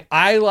 I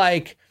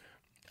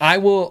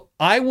will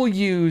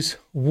use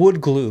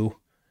wood glue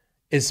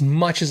as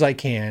much as I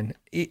can.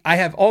 I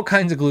have all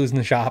kinds of glues in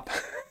the shop,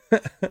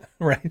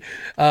 right?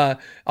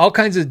 All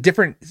kinds of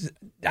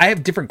I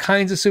have different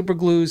kinds of super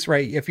glues,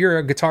 right? If you're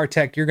a guitar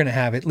tech, you're going to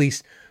have at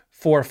least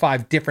 4 or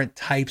 5 different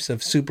types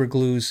of super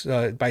glues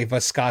by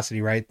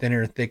viscosity, right?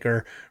 Thinner,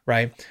 thicker,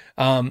 right?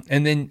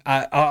 And then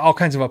all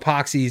kinds of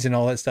epoxies and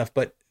all that stuff.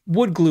 But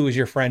wood glue is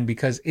your friend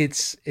because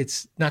it's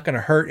not going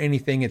to hurt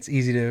anything. It's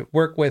easy to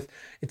work with.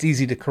 It's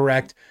easy to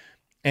correct.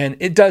 And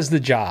it does the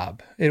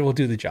job. It will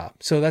do the job.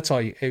 So that's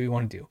all you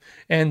want to do.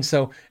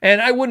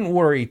 And I wouldn't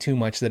worry too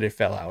much that it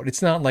fell out.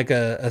 It's not like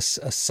a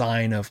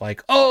sign of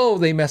like, oh,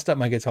 they messed up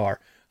my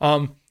guitar.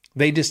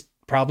 They just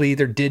probably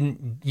either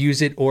didn't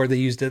use it or they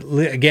used it.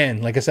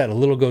 Again, like I said, a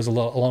little goes a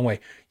long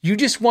way. You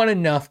just want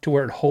enough to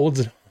where it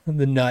holds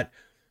the nut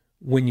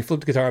when you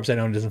flip the guitar upside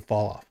down, it doesn't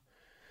fall off.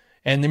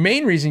 And the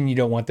main reason you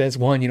don't want that is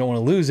 1, you don't want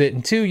to lose it.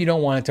 And 2, you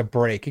don't want it to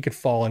break. It could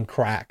fall and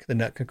crack. The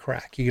nut could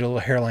crack. You get a little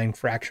hairline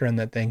fracture in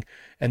that thing.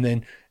 And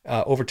then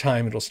over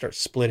time, it'll start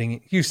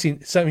splitting.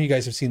 Some of you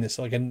guys have seen this,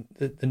 like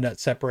the nut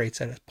separates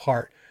at a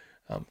part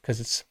because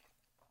it's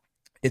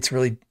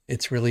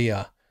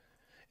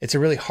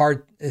a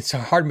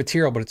hard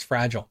material, but it's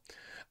fragile.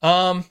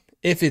 The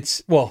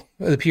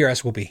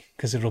PRS will be,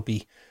 because it'll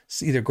be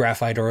either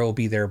graphite or it'll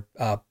be their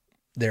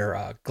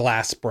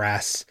glass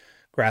brass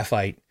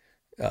graphite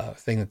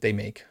thing that they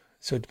make.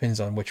 So it depends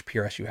on which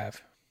PRS you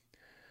have.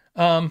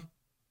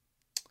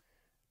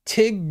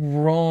 Tig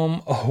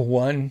Rome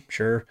 01,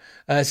 sure.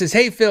 Says,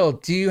 hey Phil,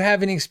 do you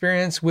have any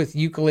experience with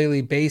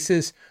ukulele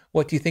basses?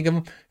 What do you think of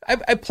them?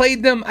 I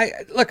played them. I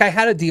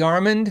had a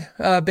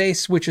DeArmond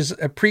bass, which is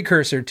a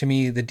precursor to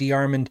me, the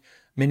DeArmond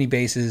mini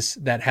basses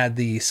that had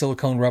the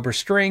silicone rubber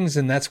strings.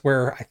 And that's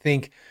where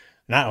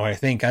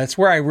that's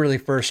where I really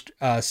first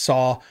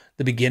saw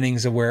the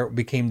beginnings of where it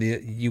became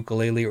the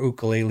ukulele or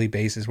ukulele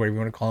basses, whatever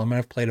you want to call them. And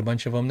I've played a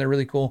bunch of them. They're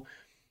really cool.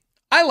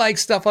 I like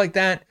stuff like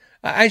that.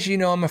 As you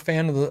know, I'm a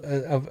fan of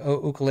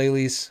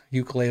ukuleles,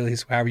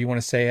 however you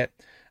want to say it.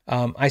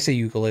 I say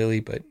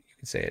ukulele, but you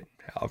can say it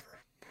however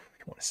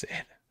you want to say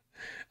it.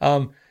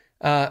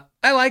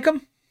 I like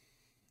them.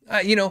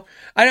 I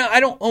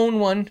don't own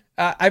one.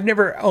 I've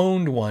never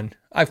owned one.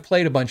 I've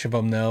played a bunch of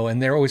them though, and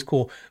they're always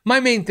cool. My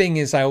main thing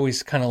is I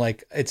always kind of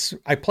like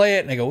I play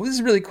it and I go, this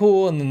is really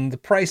cool, and then the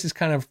price is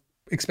kind of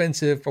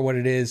expensive for what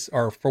it is,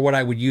 or for what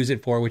I would use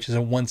it for, which is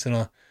a once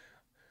a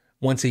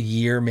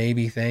year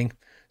maybe thing.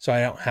 So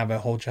I don't have a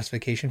whole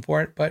justification for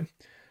it, but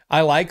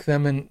I like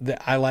them and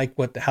I like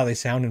how they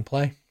sound and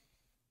play.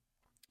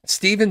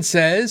 Steven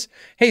says,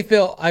 hey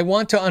Phil, I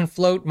want to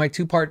unfloat my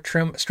 2-part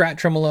Strat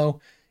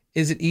tremolo.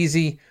 Is it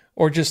easy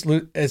or just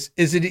as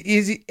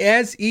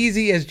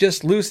easy as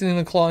just loosening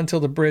the claw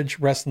until the bridge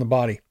rests on the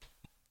body?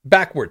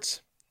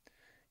 Backwards.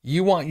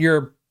 You want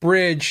your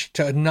bridge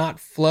to not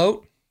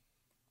float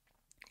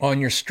on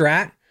your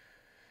Strat.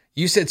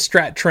 You said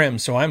Strat trim,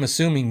 so I'm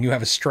assuming you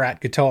have a Strat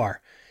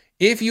guitar.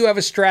 If you have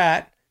a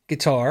Strat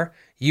guitar,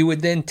 you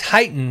would then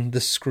tighten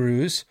the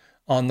screws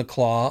on the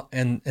claw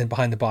and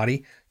behind the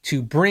body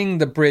to bring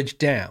the bridge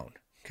down,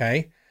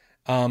 okay,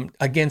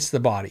 against the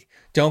body.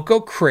 Don't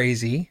go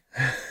crazy,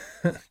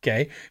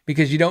 okay,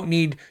 because you don't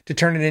need to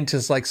turn it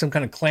into like some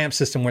kind of clamp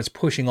system where it's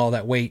pushing all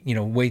that weight,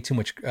 way too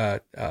much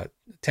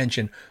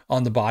tension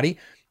on the body.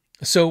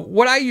 So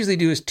what I usually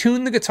do is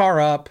tune the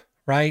guitar up,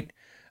 right?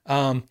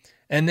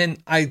 And then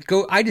I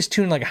just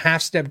tune like a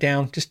half step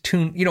down, just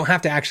tune. You don't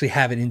have to actually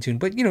have it in tune,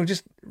 but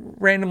just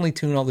randomly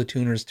tune all the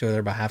tuners to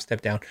about half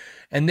step down,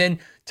 and then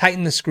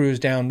tighten the screws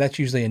down. That's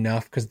usually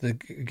enough because the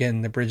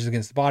bridge is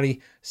against the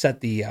body. Set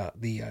the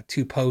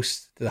 2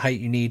 posts to the height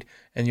you need,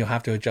 and you'll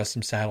have to adjust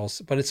some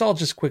saddles, but it's all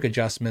just quick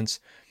adjustments.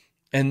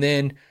 And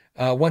then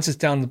once it's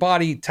down the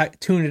body,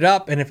 tune it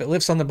up. And if it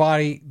lifts on the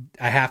body,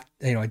 I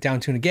down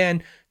tune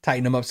again,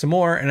 tighten them up some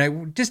more. And I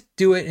just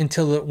do it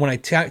until when I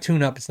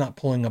tune up, it's not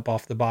pulling up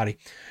off the body.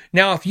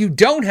 Now, if you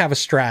don't have a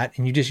Strat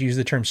and you just use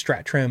the term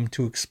Strat trim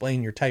to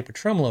explain your type of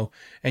tremolo,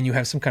 and you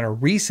have some kind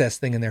of recess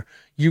thing in there,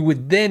 you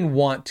would then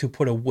want to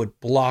put a wood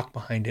block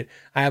behind it.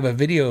 I have a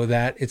video of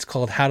that. It's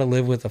called How to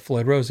Live with a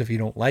Floyd Rose If You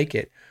Don't Like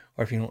It.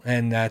 Or if you don't,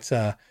 and that's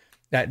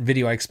that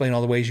video. I explain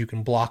all the ways you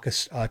can block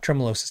a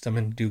tremolo system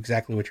and do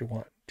exactly what you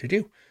want to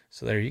do.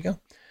 So there you go.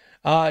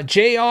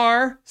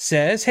 JR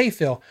says, hey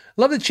Phil,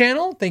 love the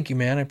channel. Thank you,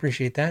 man. I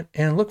appreciate that.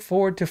 And look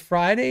forward to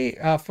Friday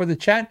for the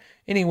chat.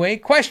 Anyway,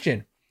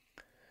 question.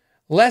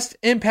 Less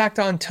impact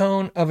on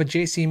tone of a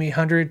JCM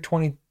 800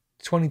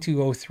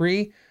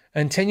 2203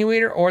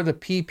 attenuator or the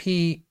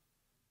PP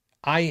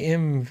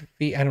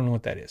IMV? I don't know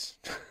what that is.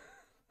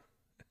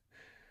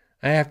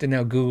 I have to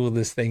now Google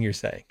this thing you're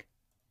saying.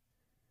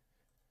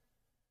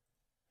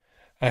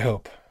 I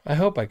hope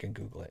I can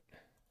Google it.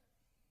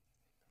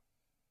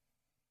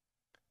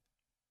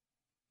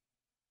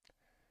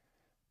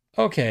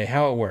 Okay,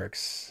 how it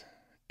works.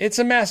 It's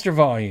a master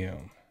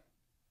volume.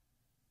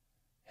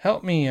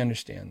 Help me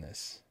understand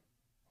this.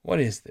 What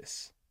is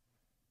this?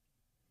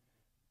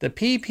 The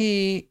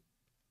PPIMV.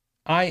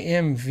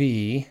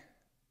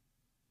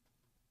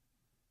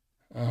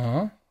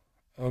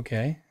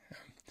 Okay.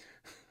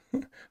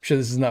 I'm sure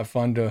this is not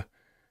fun to...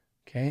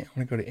 Okay, I'm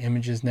going to go to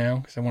images now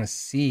because I want to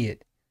see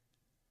it.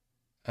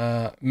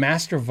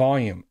 Master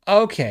volume.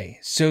 Okay,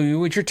 so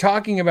what you're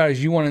talking about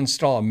is you want to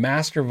install a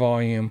master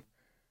volume.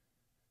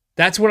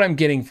 That's what I'm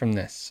getting from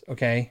this,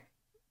 okay?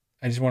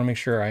 I just want to make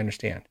sure I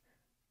understand.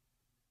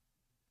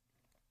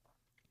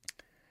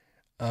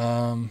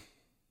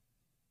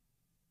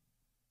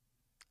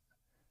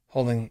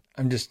 Holding,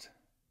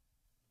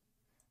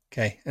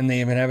 okay, and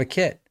they even have a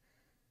kit.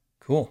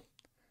 Cool.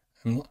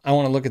 I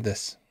want to look at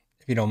this,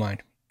 if you don't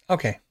mind.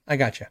 Okay, I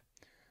gotcha.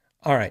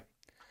 All right.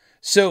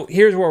 So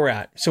here's where we're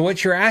at. So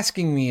what you're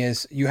asking me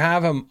is you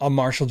have a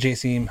Marshall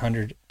JCM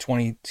 100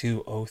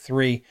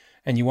 2203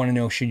 and you want to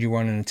know, should you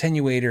run an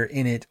attenuator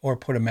in it or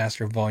put a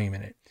master volume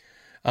in it?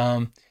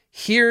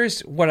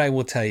 Here's what I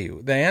will tell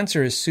you. The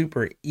answer is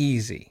super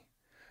easy.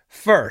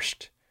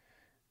 First,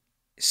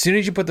 as soon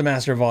as you put the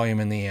master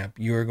volume in the amp,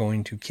 you are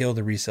going to kill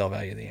the resale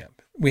value of the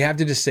amp. We have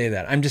to just say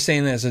that. I'm just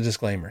saying that as a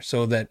disclaimer,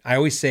 so that I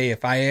always say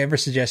if I ever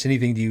suggest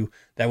anything to you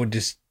that would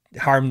just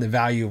harm the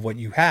value of what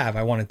you have,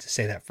 I wanted to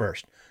say that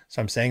first. So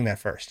I'm saying that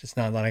first. It's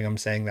not like I'm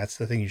saying that's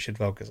the thing you should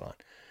focus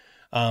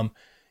on.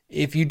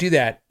 If you do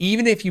that,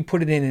 even if you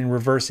put it in and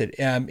reverse it,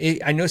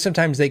 I know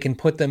sometimes they can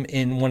put them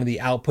in one of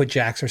the output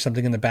jacks or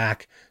something in the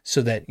back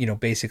so that,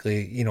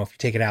 basically, if you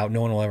take it out,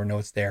 no one will ever know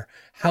it's there.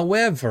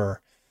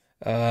 However,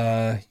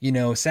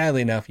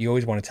 sadly enough, you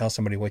always want to tell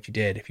somebody what you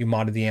did. If you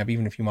modded the amp,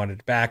 even if you modded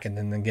it back, and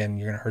then again,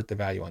 you're going to hurt the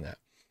value on that.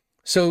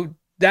 So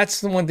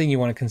that's the one thing you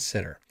want to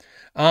consider.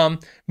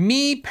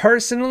 Me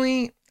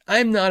personally,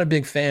 I'm not a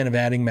big fan of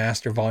adding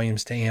master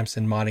volumes to amps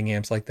and modding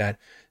amps like that.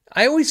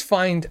 I've always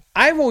found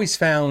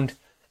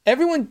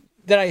everyone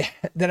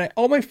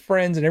all my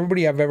friends and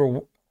everybody I've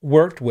ever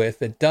worked with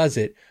that does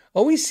it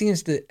always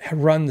seems to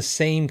run the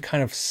same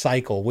kind of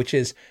cycle, which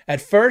is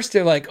at first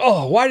they're like,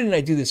 oh, why didn't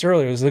I do this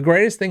earlier? It was the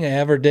greatest thing I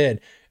ever did.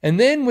 And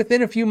then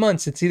within a few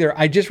months, it's either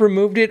I just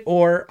removed it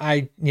or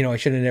I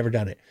should have never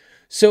done it.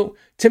 So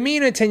to me,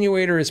 an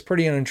attenuator is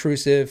pretty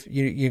unintrusive.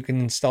 You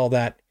can install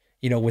that,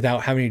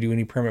 without having to do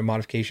any permanent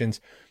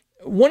modifications.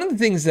 One of the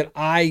things that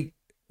I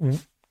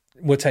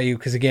will tell you,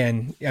 because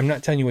again, I'm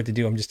not telling you what to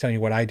do, I'm just telling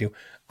you what I do.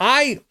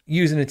 I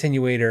use an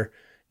attenuator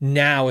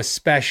now,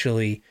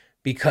 especially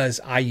because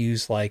I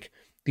use like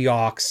the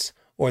aux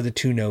or the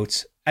 2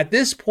 notes. At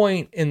this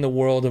point in the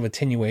world of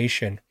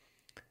attenuation,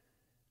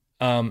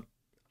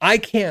 I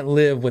can't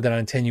live with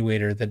an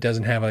attenuator that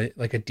doesn't have a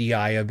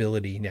DI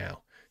ability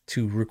now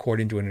to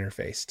record into an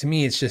interface. To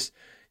me, it's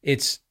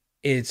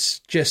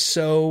just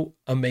so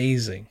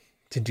amazing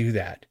to do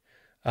that.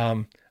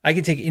 I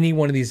can take any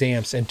one of these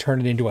amps and turn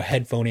it into a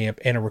headphone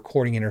amp and a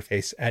recording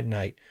interface at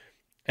night.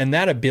 And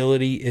that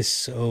ability is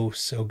so,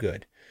 so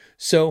good.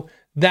 So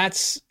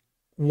that's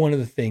one of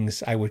the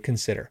things I would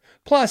consider.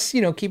 Plus,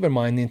 keep in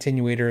mind the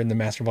attenuator and the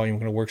master volume are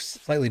going to work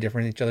slightly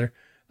different than each other.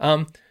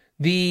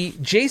 The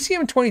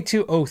JCM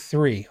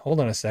 2203, hold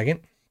on a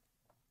second,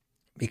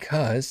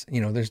 because,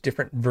 there's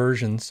different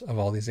versions of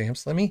all these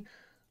amps.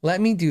 Let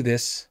me do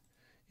this,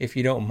 if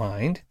you don't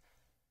mind.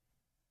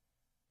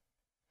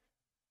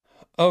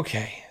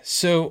 Okay,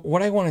 so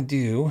what I want to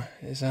do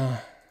is,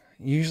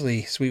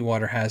 usually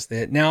Sweetwater has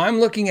that. Now I'm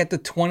looking at the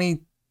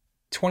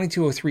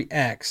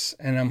 2203X,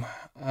 and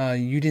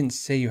you didn't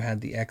say you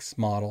had the X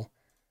model,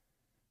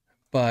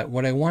 but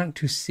what I want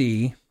to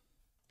see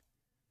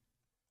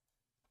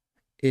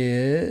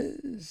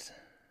is,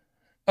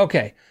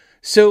 okay,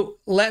 so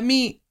let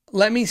me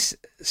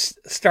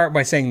start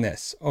by saying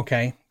this,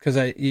 okay?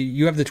 Because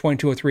you have the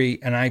 2203,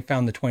 and I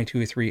found the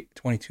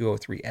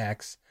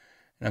 2203X,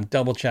 and I'm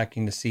double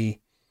checking to see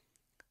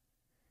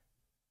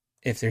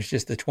if there's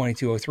just the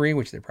 2203,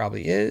 which there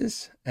probably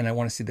is, and I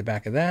want to see the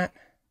back of that.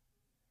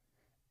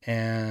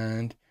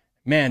 And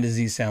man, does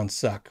these sounds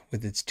suck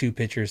with its 2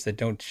 pictures that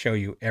don't show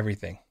you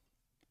everything.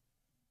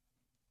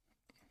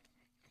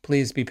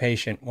 Please be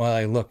patient while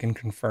I look and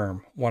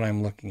confirm what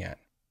I'm looking at.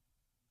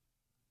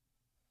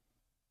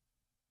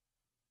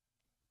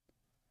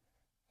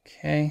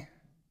 Okay.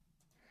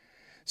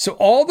 So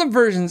all the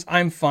versions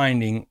I'm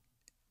finding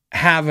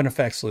have an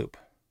effects loop.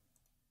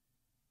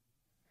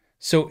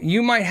 So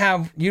you might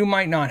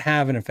not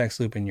have an effects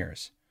loop in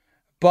yours.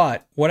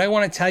 But what I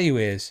want to tell you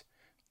is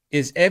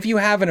if you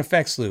have an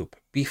effects loop,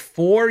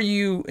 before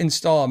you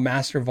install a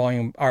master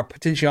volume or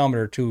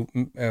potentiometer to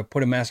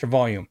put a master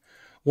volume,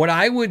 what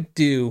I would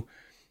do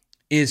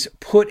is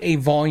put a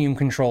volume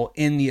control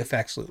in the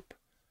effects loop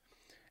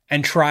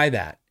and try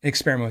that,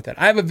 experiment with that.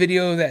 I have a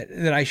video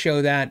that I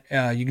show that.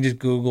 You can just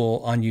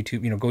Google on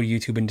YouTube, go to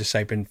YouTube and just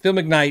type in Phil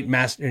McKnight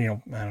master, I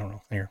don't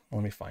know. Here,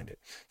 let me find it.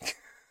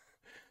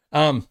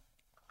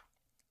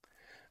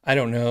 I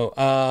don't know.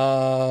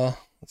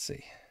 Let's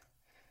see.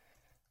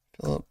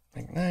 Philip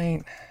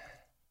McKnight.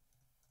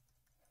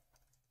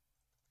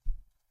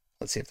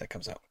 Let's see if that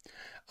comes out.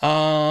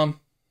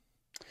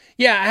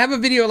 Yeah, I have a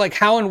video like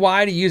how and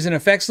why to use an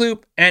effects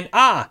loop. And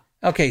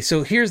okay,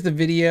 so here's the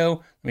video.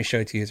 Let me show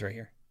it to you. It's right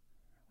here.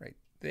 Right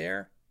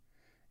there.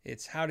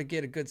 It's how to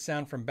get a good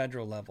sound from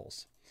bedroll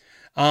levels.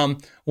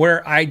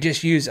 Where I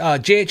just use,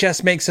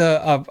 JHS makes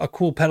a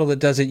cool pedal that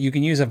does it. You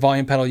can use a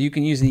volume pedal. You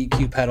can use an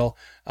EQ pedal,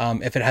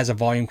 if it has a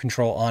volume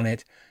control on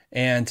it.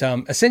 And,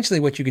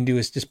 essentially what you can do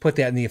is just put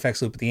that in the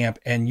effects loop of the amp,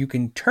 and you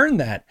can turn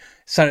that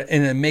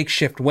in a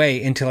makeshift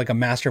way into like a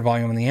master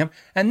volume on the amp.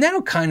 And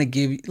that'll kind of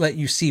let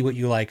you see what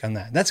you like on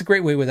that. That's a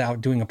great way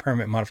without doing a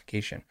permanent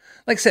modification.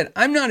 Like I said,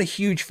 I'm not a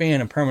huge fan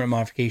of permanent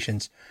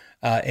modifications.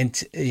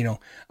 It's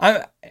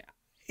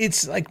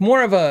like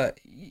more of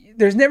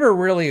there's never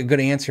really a good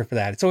answer for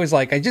that. It's always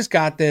like, I just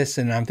got this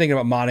and I'm thinking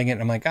about modding it.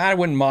 And I'm like, I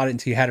wouldn't mod it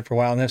until you had it for a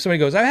while. And if somebody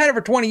goes, I've had it for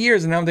 20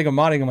 years and now I'm thinking of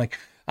modding, I'm like,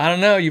 I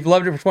don't know. You've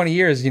loved it for 20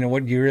 years.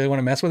 What, do you really want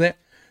to mess with it?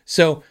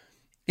 So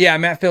yeah,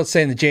 Matt Fields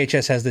saying the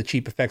JHS has the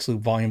cheap effects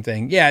loop volume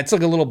thing. Yeah, it's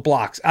like a little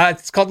box.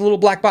 It's called the little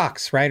black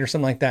box, right? Or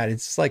something like that.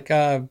 It's like,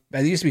 it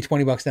used to be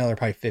 $20. Now they're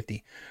probably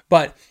 50.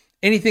 But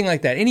anything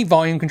like that, any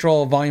volume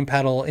control, volume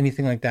pedal,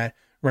 anything like that,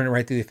 run it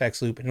right through the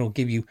effects loop and it'll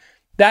give you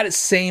that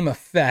same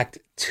effect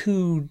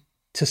to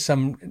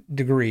some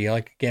degree.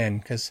 Like, again,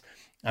 because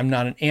I'm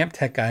not an amp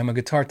tech guy, I'm a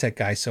guitar tech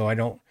guy. So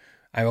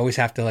I always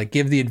have to like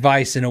give the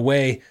advice in a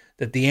way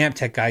that the amp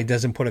tech guy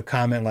doesn't put a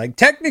comment like,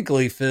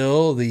 technically,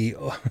 Phil, the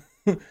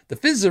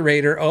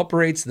fizzerator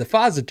operates the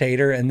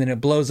fuzzator and then it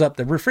blows up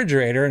the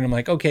refrigerator. And I'm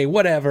like, okay,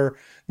 whatever.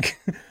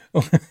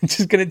 I'm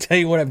just going to tell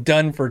you what I've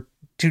done for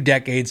 2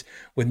 decades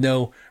with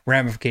no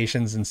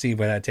ramifications and see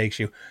where that takes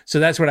you. So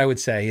that's what I would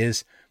say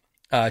is,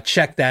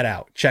 check that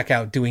out. Check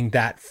out doing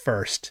that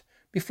first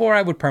before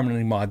I would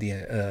permanently mod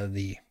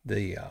the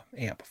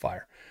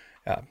amplifier.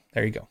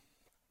 There you go.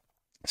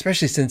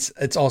 Especially since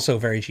it's also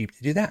very cheap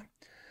to do that.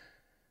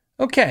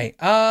 Okay,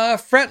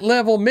 Fret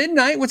Level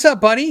Midnight, what's up,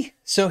 buddy?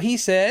 So he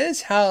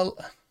says how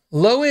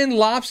Low End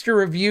Lobster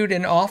reviewed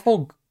an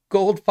awful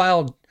gold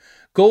foil.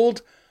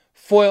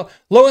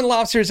 Low End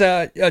Lobster's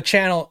a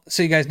channel,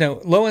 so you guys know.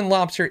 Low End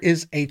Lobster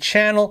is a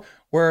channel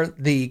where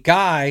the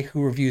guy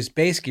who reviews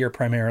bass gear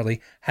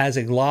primarily has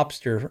a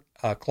lobster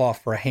claw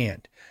for a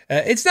hand.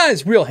 It's not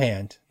his real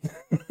hand.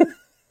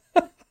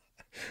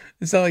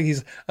 It's not like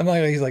he's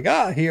like,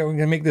 here, we're going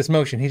to make this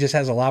motion. He just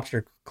has a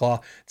lobster claw.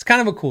 It's kind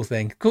of a cool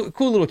thing.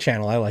 Cool little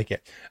channel. I like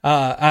it.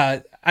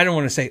 I don't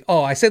want to say,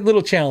 I said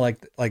little channel,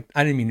 like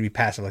I didn't mean to be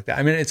passive like that.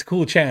 I mean, it's a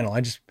cool channel.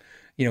 I just,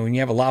 when you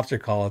have a lobster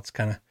claw, it's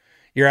kind of,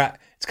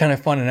 it's kind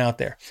of fun and out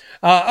there.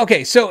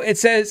 Okay. So it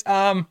says,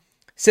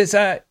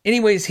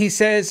 anyways, he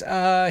says,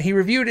 he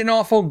reviewed an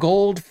awful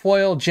gold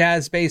foil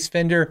jazz bass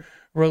Fender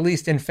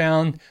released and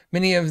found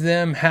many of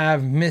them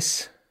have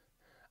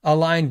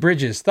misaligned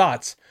bridges.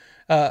 Thoughts?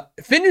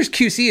 Fender's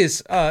QC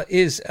is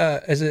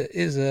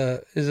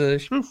a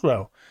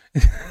show.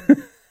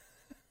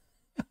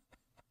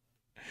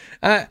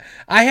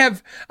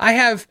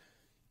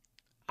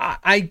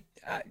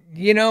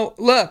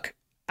 Look,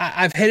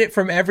 I've hit it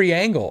from every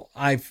angle.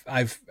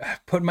 I've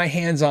put my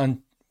hands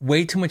on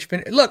way too much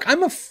Fender. Look,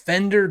 I'm a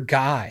Fender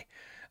guy.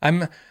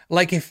 I'm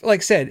like, I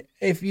said,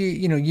 if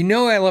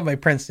I love my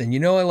Princeton,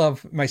 I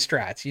love my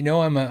Strats,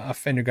 I'm a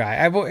Fender guy.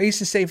 I used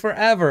to say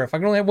forever, if I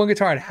could only have one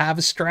guitar, I'd have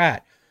a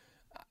Strat.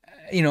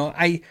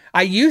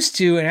 I used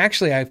to, and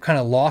actually I've kind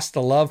of lost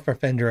the love for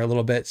Fender a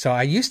little bit. So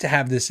I used to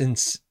have this, I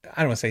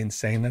don't want to say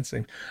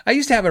insane. I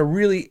used to have a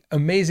really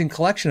amazing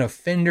collection of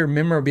Fender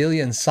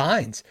memorabilia and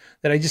signs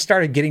that I just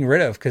started getting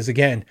rid of. Cause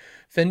again,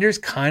 Fender's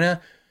kind of,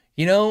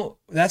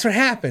 that's what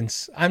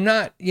happens. I'm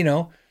not,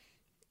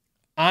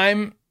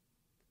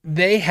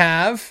 they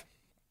have,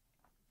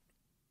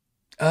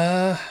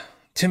 to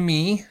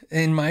me,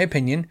 in my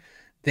opinion,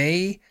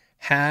 they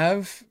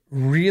have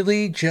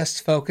really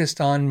just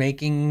focused on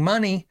making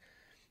money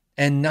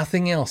and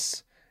nothing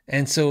else.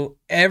 And so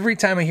every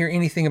time I hear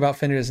anything about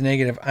Fender as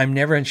negative, I'm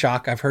never in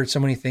shock. I've heard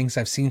so many things.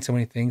 I've seen so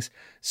many things,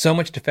 so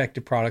much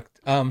defective product,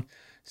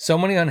 so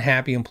many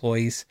unhappy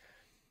employees,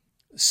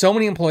 so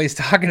many employees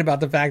talking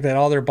about the fact that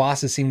all their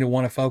bosses seem to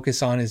want to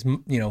focus on is,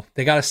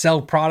 they got to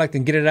sell product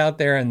and get it out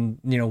there. And,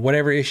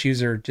 whatever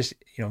issues are just,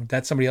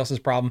 that's somebody else's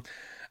problem.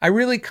 I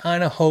really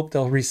kind of hope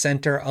they'll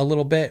recenter a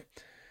little bit.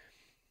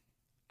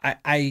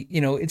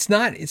 It's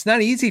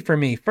not easy for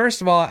me.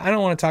 First of all, I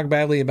don't want to talk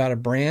badly about a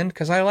brand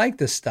because I like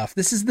this stuff.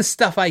 This is the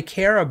stuff I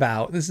care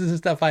about. This is the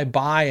stuff I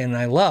buy and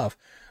I love.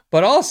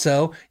 But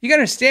also, you got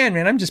to understand,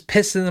 man, I'm just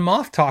pissing them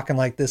off talking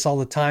like this all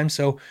the time.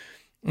 So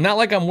not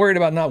like I'm worried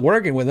about not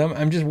working with them.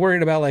 I'm just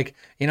worried about I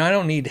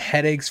don't need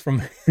headaches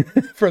from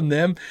from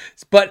them.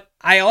 But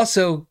I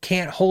also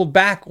can't hold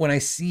back when I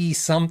see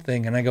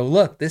something and I go,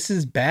 look, this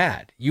is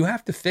bad. You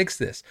have to fix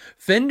this.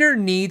 Fender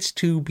needs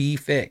to be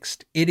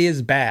fixed. It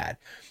is bad.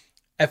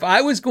 If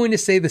I was going to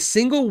say the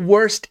single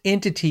worst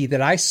entity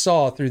that I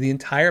saw through the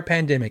entire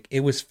pandemic, it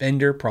was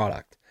Fender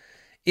product.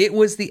 It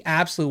was the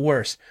absolute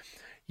worst.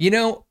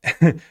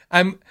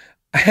 I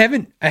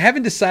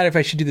haven't decided if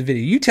I should do the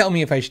video. You tell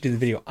me if I should do the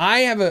video.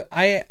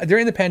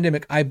 During the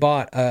pandemic, I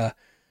bought a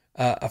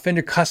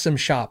Fender Custom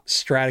Shop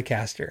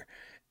Stratocaster,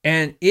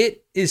 and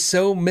it is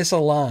so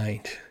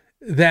misaligned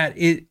that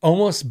it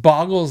almost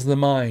boggles the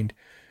mind.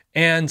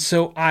 And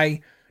so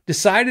I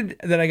decided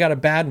that I got a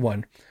bad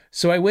one.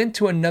 So I went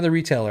to another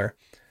retailer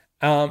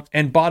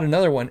and bought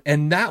another one.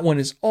 And that one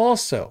is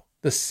also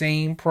the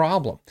same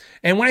problem.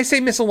 And when I say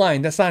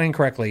misaligned, that's not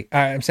incorrectly.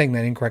 I'm saying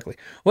that incorrectly.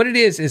 What it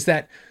is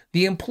that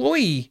the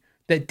employee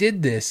that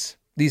did these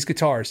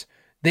guitars,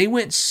 they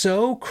went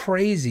so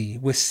crazy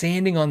with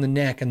sanding on the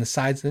neck and the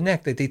sides of the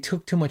neck that they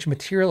took too much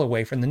material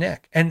away from the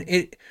neck. And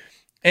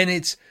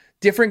it's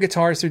different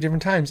guitars through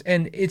different times.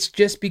 And it's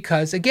just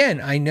because,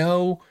 again, I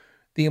know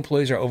the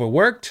employees are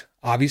overworked.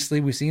 Obviously,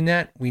 we've seen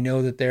that. We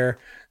know that they're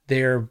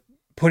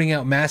putting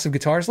out massive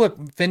guitars.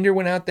 Look, Fender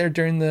went out there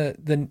during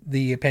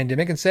the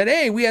pandemic and said,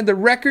 hey, we had the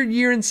record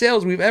year in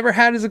sales we've ever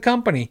had as a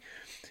company.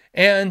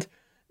 And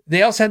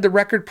they also had the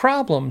record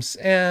problems,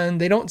 and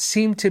they don't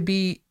seem to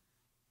be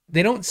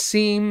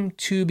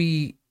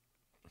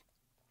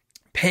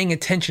paying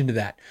attention to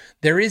that.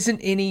 There isn't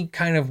any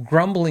kind of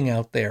grumbling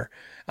out there.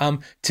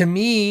 To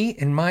me,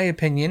 in my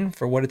opinion,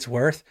 for what it's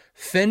worth,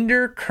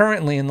 Fender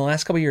currently in the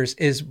last couple of years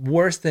is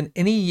worse than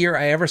any year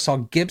I ever saw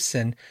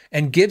Gibson.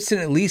 And Gibson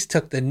at least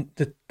took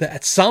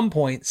at some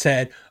point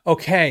said,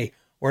 okay,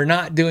 we're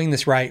not doing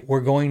this right. We're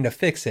going to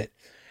fix it.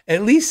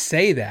 At least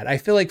say that. I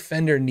feel like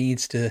Fender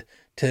needs to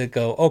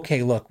go,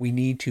 okay, look, we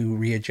need to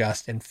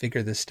readjust and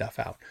figure this stuff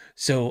out.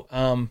 So,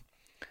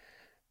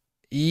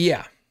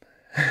 yeah.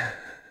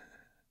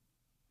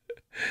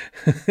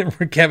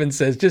 Kevin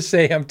says, just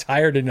say I'm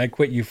tired and I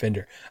quit you,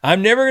 Fender.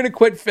 I'm never going to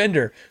quit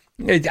Fender.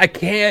 I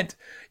can't.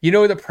 You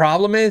know what the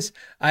problem is?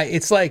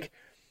 It's like,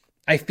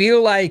 I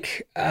feel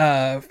like,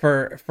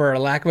 for a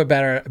lack of a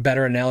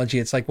better analogy,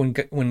 it's like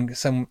when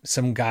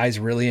some guy's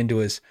really into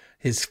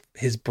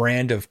his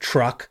brand of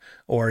truck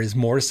or his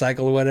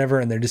motorcycle or whatever,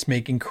 and they're just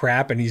making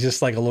crap, and he's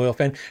just like a loyal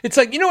fan. It's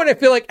like, you know what I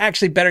feel like?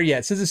 Actually, better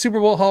yet, since the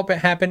Super Bowl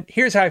happened,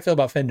 here's how I feel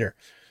about Fender.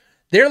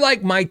 They're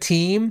like my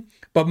team,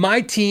 but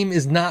my team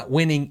is not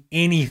winning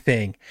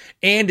anything.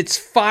 And it's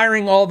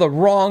firing all the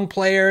wrong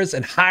players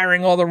and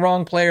hiring all the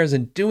wrong players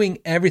and doing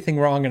everything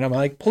wrong. And I'm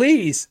like,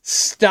 please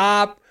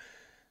stop.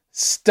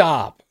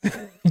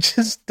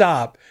 Just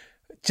stop.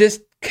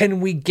 Just,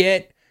 can we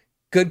get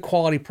good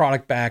quality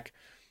product back?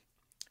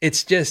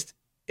 It's just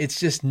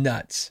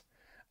nuts.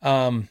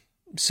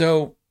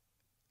 So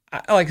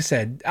like I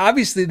said,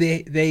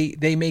 obviously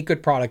they make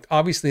good product.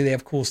 Obviously they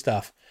have cool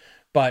stuff,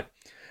 but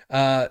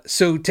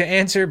so to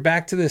answer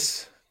back to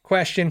this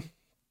question,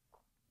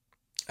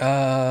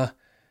 yes.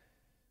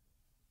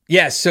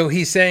 So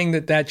he's saying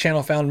that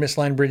channel found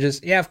misaligned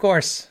bridges. Yeah, of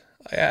course.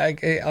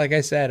 Like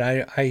I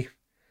said,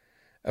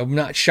 I'm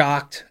not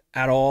shocked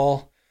at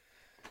all.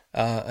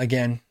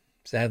 Again,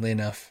 sadly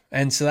enough.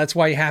 And so that's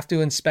why you have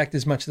to inspect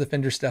as much of the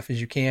Fender stuff as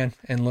you can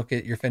and look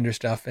at your Fender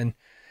stuff, and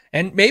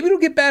maybe it'll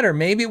get better.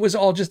 Maybe it was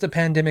all just a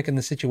pandemic in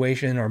the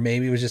situation, or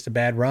maybe it was just a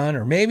bad run,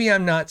 or maybe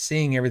I'm not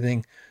seeing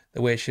everything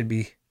the way it should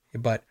be.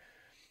 But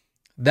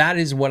that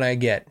is what I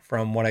get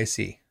from what I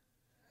see,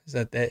 is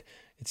that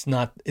it's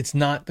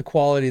not the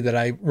quality that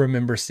I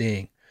remember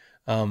seeing.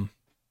 And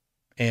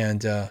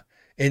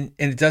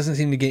it doesn't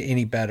seem to get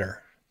any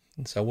better.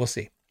 And so we'll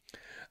see.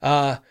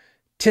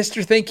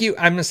 Tister, thank you.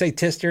 I'm going to say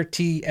Tister,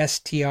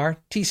 T-S-T-R,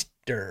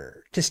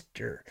 Tister,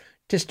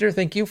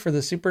 thank you for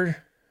the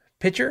super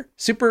picture.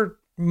 Super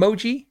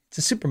emoji. It's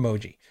a super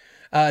emoji.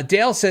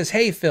 Dale says,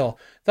 hey, Phil,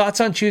 thoughts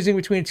on choosing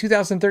between a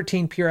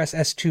 2013 PRS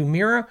S2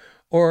 Mira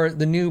or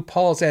the new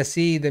Paul's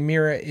SE? The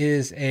Mira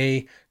is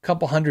a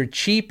couple hundred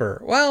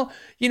cheaper. Well,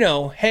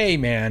 hey,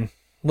 man,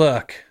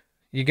 look,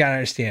 you got to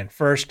understand.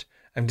 First,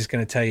 I'm just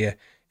going to tell you,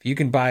 if you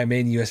can buy a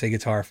made in USA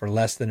guitar for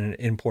less than an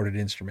imported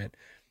instrument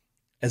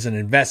as an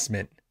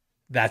investment,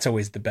 that's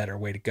always the better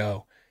way to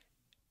go.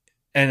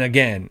 And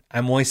again,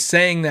 I'm always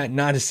saying that,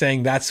 not as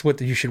saying that's what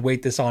you should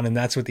weight this on and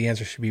that's what the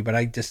answer should be. But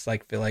I just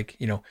feel like,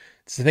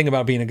 it's the thing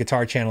about being a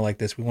guitar channel like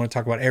this. We want to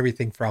talk about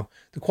everything from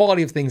the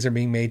quality of things that are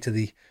being made to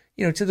the,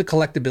 to the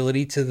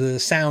collectability, to the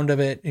sound of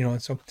it,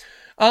 and so,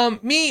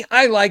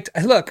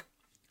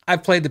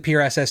 I've played the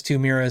PRS S2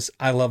 Miras.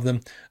 I love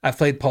them. I've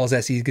played Paul's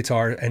SE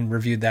guitar and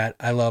reviewed that.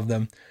 I love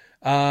them.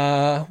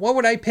 What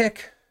would I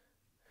pick?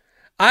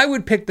 I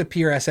would pick the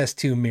PRS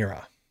S2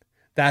 Mira.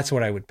 That's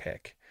what I would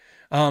pick.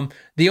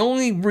 The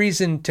only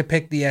reason to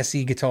pick the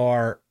SE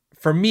guitar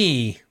for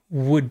me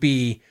would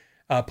be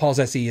Paul's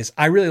SE is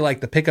I really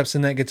like the pickups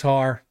in that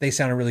guitar. They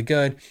sounded really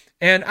good.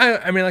 And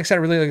I mean, like I said, I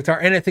really like the guitar,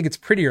 and I think it's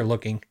prettier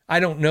looking.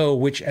 I don't know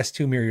which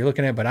S2 Mira you're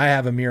looking at, but I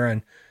have a Mira,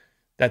 and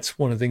that's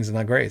one of the things that's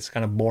not great. It's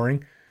kind of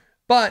boring.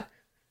 But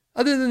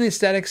other than the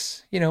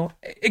aesthetics,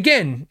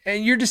 again,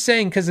 and you're just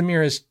saying because the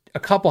Mira is a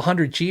couple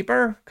hundred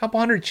cheaper.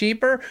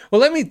 Well,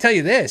 let me tell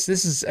you this.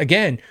 This is,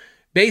 again,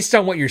 based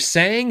on what you're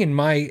saying and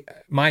my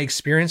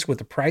experience with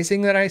the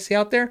pricing that I see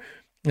out there,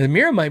 the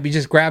Mira might be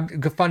just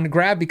fun to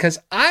grab, because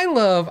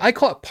I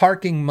call it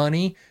parking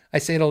money. I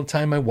say it all the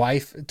time. My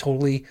wife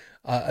totally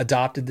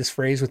adopted this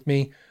phrase with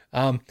me.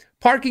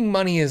 Parking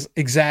money is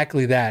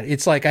exactly that.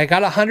 It's like I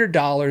got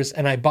 $100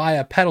 and I buy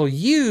a pedal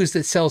used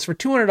that sells for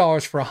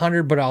 $200 for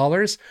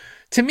 $100.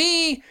 To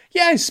me,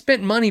 yeah, I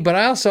spent money, but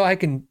I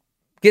can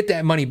get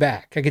that money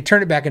back. I could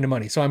turn it back into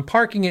money. So I'm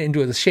parking it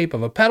into the shape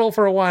of a pedal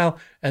for a while,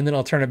 and then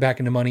I'll turn it back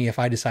into money if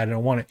I decide I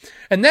don't want it.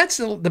 And that's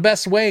the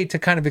best way to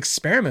kind of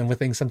experiment with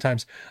things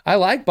sometimes. I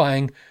like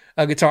buying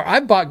a guitar. I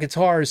bought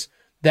guitars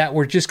that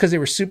were just because they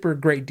were super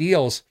great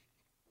deals,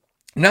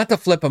 not to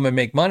flip them and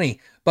make money,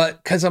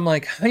 but because I'm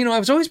like, I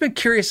was always been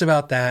curious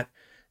about that.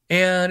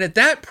 And at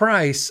that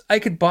price, I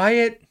could buy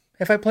it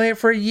if I play it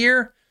for a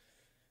year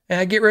and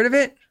I get rid of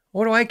it.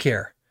 What do I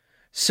care?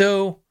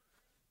 So,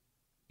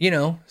 I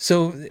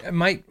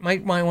might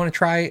want to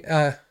try,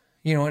 an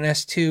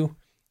S2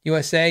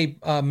 USA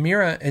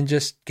Mira and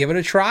just give it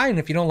a try. And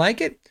if you don't like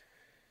it,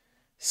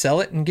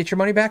 sell it and get your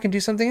money back and do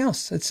something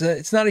else.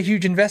 It's not a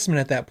huge investment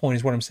at that point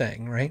is what I'm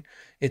saying, right?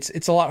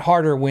 It's a lot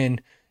harder when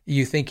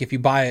you think if you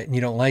buy it and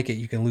you don't like it,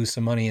 you can lose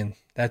some money, and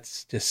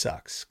that's just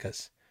sucks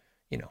because,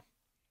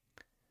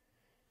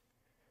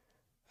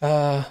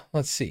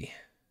 let's see.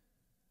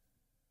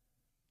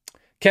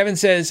 Kevin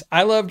says,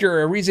 I loved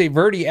your Arize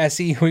Verde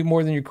SE way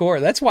more than your Core.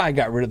 That's why I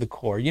got rid of the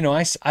Core.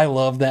 I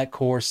love that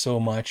Core so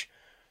much.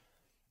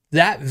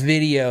 That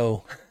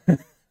video,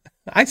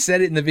 I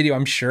said it in the video,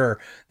 I'm sure,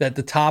 that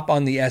the top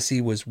on the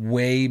SE was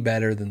way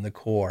better than the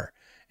Core.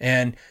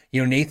 And,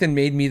 Nathan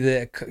made me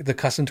the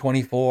custom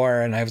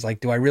 24, and I was like,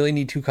 do I really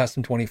need 2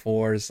 custom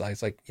 24s? I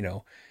was like,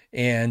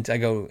 and I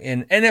go,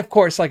 and of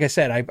course, like I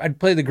said, I'd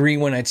play the green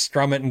one, I'd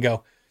strum it and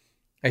go,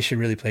 I should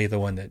really play the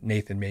one that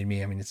Nathan made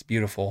me. I mean, it's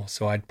beautiful.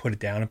 So I'd put it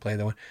down and play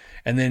the one.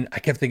 And then I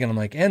kept thinking, I'm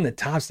like, and the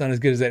top's not as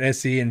good as that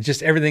SE. And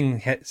just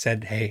everything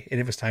said, hey,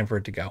 it was time for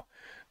it to go.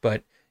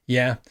 But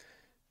yeah.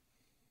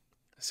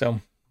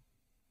 So,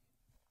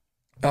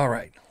 all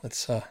right,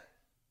 let's,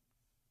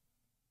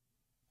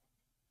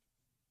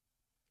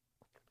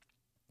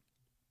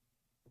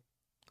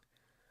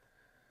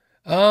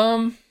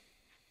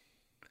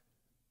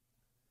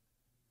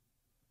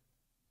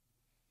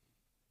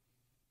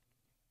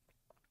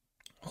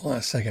 hold on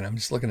a second. I'm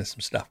just looking at some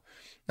stuff.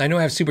 I know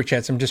I have super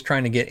chats. I'm just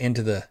trying to get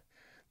into the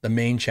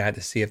main chat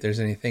to see if there's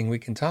anything we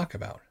can talk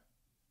about.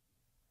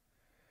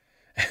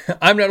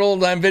 I'm not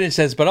old, I'm vintage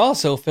says, but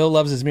also Phil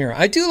loves his Mira.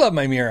 I do love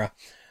my Mira.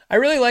 I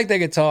really like that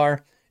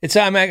guitar.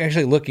 I'm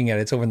actually looking at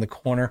it. It's over in the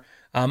corner.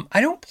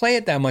 I don't play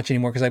it that much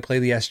anymore because I play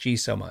the SG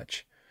so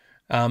much.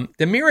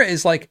 The Mira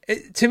is like,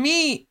 to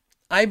me,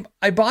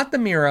 I bought the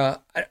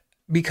Mira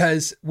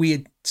because we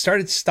had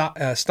started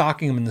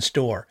stocking them in the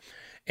store.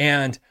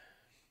 And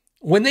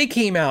when they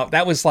came out,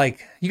 that was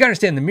like, you got to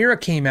understand, the Mira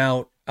came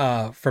out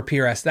for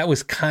PRS. That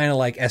was kind of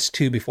like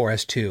S2 before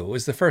S2. It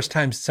was the first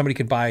time somebody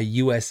could buy a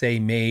USA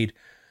made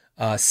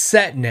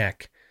set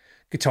neck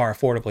guitar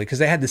affordably, because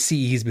they had the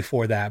CEs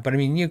before that. But I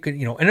mean, you could,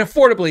 and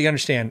affordably, you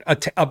understand,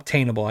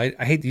 obtainable. I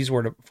hate to use the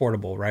word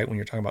affordable, right? When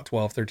you're talking about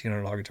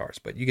 $1,200, $1,300 guitars,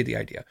 but you get the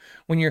idea.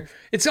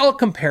 It's all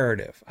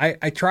comparative.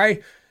 I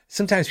try,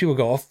 sometimes people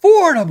go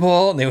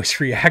affordable and they always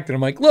react. And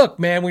I'm like, look,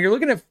 man, when you're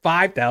looking at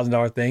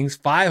 $5,000 things,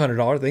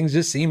 $500 things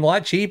just seem a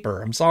lot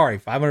cheaper. I'm sorry.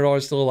 $500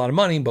 is still a lot of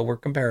money, but we're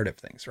comparative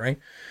things, right?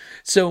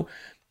 So,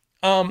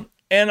 and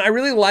I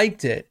really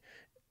liked it.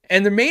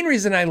 And the main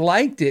reason I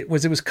liked it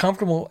was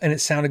comfortable and it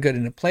sounded good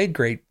and it played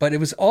great. But it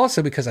was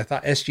also because I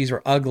thought SGs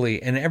were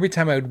ugly. And every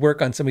time I would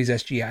work on somebody's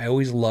SG, I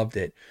always loved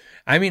it.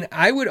 I mean,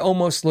 I would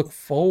almost look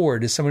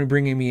forward to someone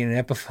bringing me an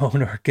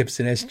Epiphone or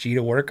Gibson SG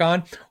to work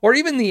on, or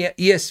even the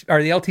ES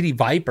or the LTD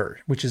Viper,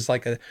 which is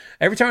like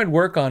every time I'd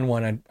work on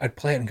one, I'd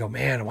play it and go,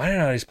 man, why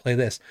didn't I just play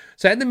this?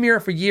 So I had the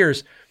Mira for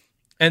years.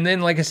 And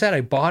then, like I said,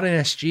 I bought an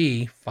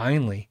SG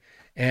finally.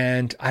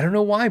 And I don't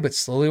know why, but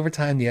slowly over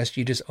time, the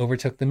SG just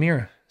overtook the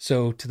Mira.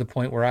 So to the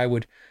point where I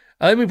would,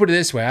 let me put it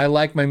this way. I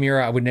like my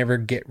Mira. I would never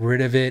get rid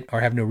of it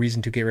or have no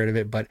reason to get rid of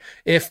it. But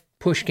if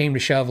push came to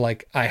shove,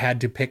 like I had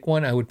to pick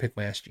one, I would pick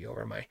my SG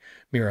over my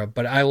Mira.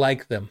 But I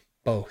like them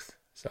both.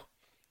 So.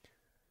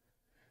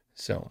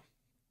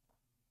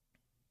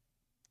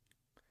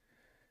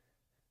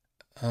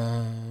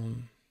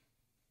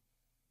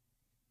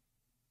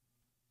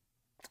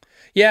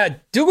 Yeah,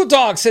 Dougal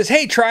Dog says,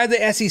 hey, try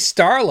the SE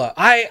Starla.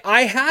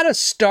 I had a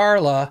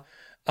Starla.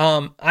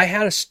 I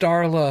had a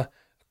Starla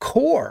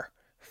Core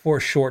for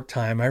a short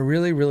time. I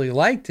really, really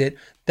liked it.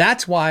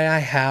 That's why I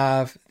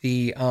have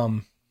the,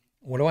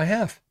 what do I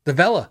have? The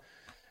Vela.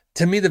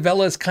 To me, the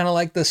Vela is kind of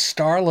like the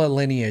Starla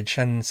lineage,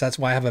 and so that's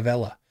why I have a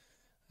Vela.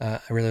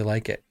 I really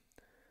like it.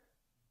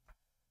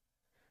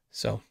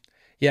 So,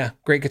 yeah,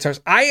 great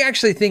guitars. I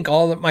actually think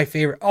all my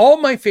favorite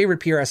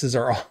PRSs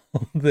are all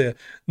the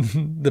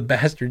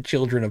bastard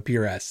children of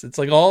PRS. It's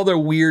like all their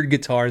weird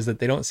guitars that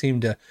they don't seem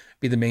to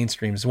be the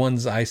mainstreams.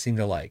 Ones I seem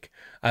to like.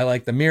 I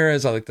like the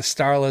Miras. I like the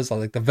Starlas. I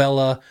like the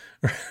Vela.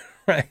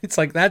 Right? It's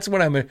like that's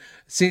what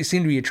seem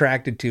to be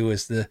attracted to,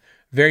 is the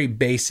very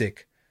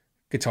basic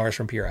guitars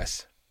from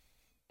PRS.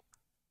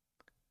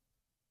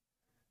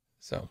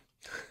 So,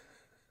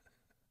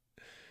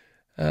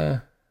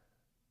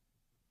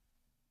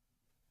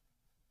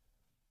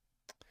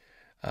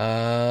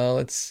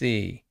 let's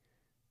see.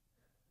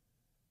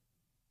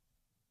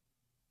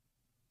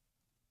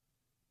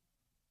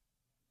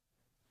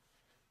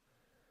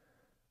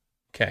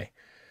 Okay.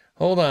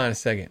 Hold on a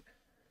second.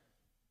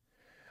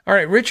 All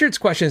right, Richard's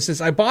question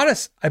says, I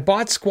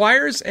bought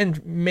Squires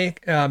and made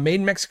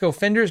in Mexico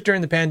fenders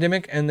during the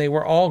pandemic, and they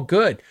were all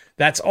good.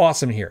 That's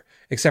awesome here,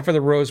 except for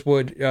the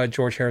Rosewood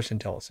George Harrison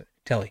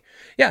Telly.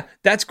 Yeah,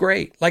 that's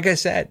great. Like I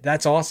said,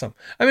 that's awesome.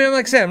 I mean,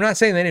 like I said, I'm not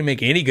saying they didn't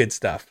make any good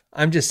stuff.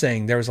 I'm just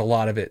saying there was a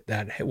lot of it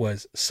that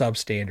was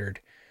substandard,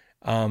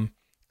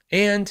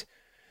 and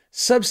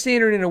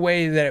substandard in a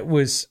way that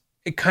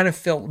it kind of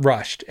felt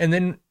rushed.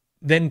 And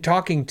then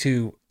talking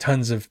to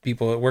tons of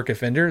people that work at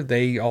Fender,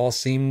 they all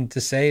seem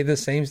to say the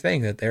same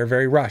thing, that they're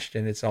very rushed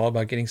and it's all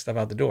about getting stuff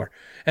out the door.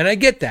 And I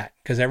get that,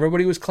 because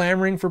everybody was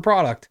clamoring for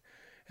product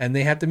and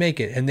they have to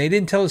make it. And they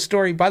didn't tell a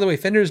story. By the way,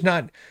 Fender's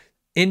not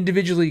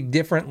individually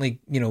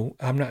differently,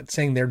 I'm not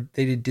saying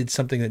they did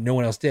something that no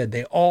one else did.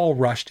 They all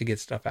rushed to get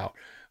stuff out.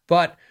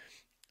 But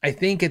I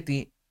think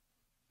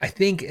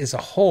as a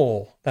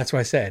whole, that's what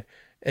I said,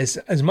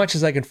 as much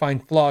as I can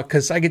find flaw,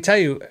 because I could tell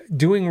you,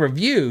 doing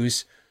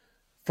reviews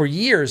for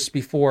years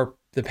before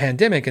the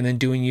pandemic and then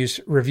doing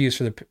reviews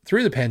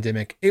through the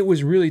pandemic, it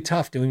was really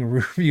tough doing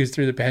reviews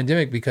through the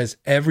pandemic because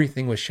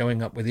everything was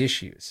showing up with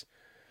issues.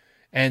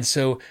 And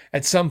so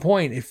at some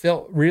point it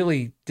felt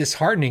really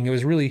disheartening. It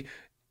was really,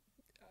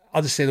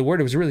 I'll just say the word,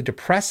 it was really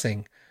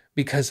depressing,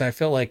 because I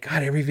felt like,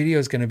 God, every video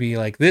is going to be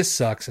like, this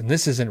sucks and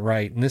this isn't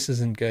right and this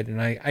isn't good.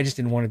 And I just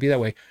didn't want to be that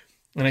way.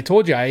 And I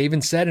told you, I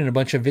even said in a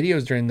bunch of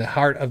videos during the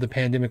heart of the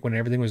pandemic, when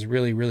everything was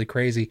really, really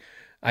crazy,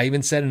 I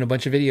even said in a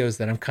bunch of videos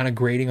that I'm kind of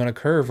grading on a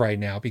curve right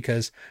now,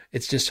 because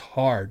it's just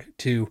hard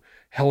to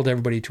hold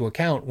everybody to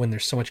account when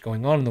there's so much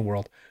going on in the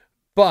world.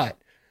 But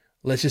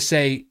let's just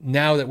say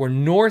now that we're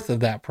north of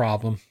that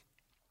problem,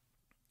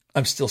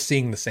 I'm still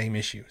seeing the same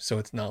issue. So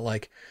it's not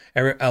like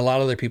a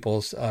lot of other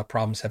people's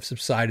problems have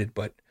subsided,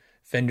 but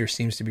Fender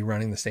seems to be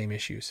running the same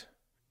issues.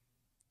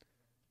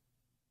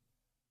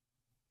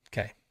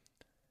 Okay.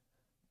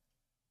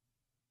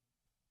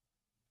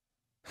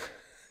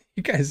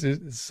 You guys,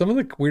 some of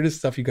the weirdest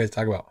stuff you guys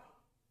talk about.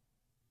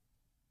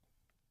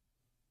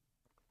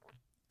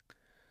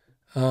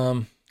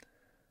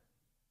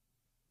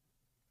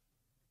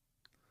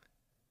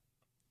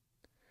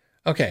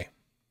 Okay.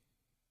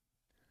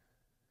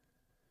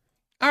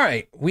 All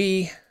right.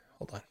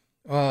 Hold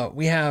on.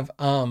 We have,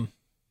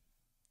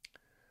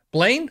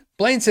 Blaine.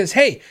 Blaine says,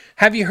 hey,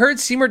 have you heard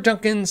Seymour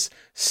Duncan's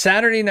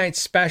Saturday night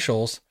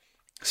special?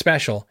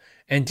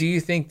 And do you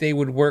think they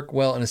would work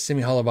well in a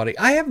semi-hollow body?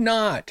 I have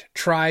not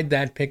tried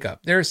that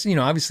pickup. There's,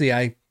 obviously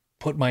I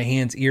put my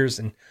ears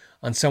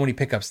on so many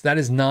pickups. That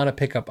is not a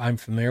pickup I'm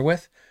familiar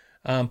with.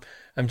 I'm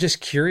just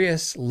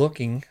curious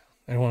looking.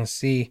 I want to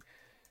see,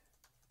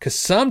 because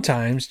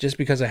sometimes just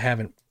because I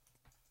haven't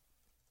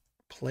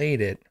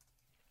played it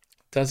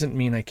doesn't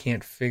mean I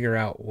can't figure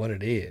out what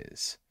it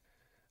is.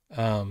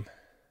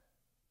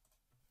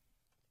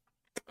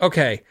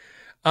 Okay.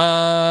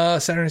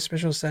 Saturday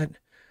special set.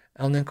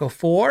 Alnico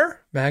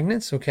 4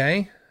 magnets,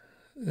 okay.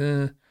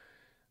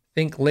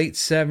 Think late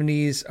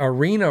 70s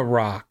arena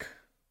rock.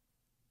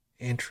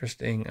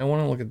 Interesting. I just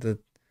want to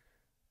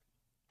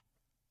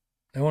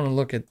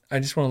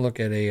look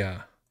at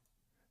a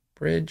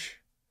bridge.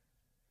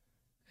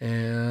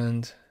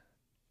 And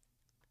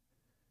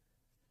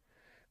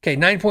okay,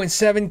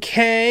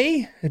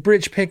 9.7K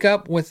bridge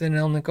pickup with an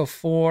Alnico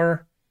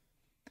 4.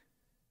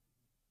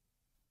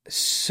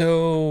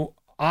 So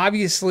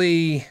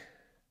obviously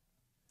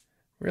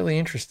really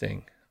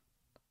interesting.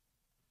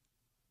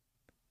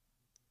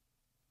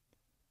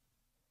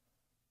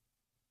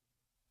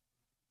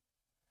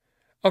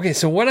 Okay,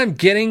 so what I'm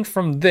getting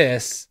from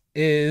this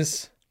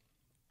is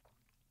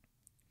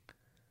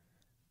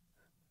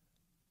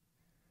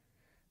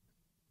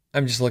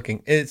I'm just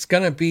looking. It's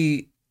going to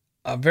be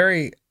a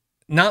very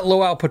not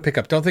low output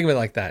pickup. Don't think of it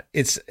like that.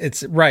 It's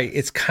right.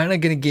 It's kind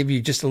of going to give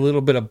you just a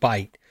little bit of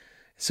bite.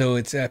 So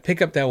it's a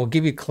pickup that will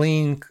give you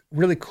clean,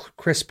 really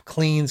crisp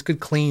cleans, good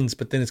cleans,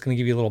 but then it's going to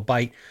give you a little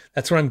bite.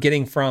 That's what I'm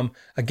getting from,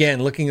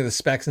 again, looking at the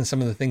specs and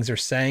some of the things they're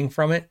saying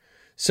from it.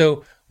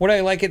 So would I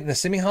like it in a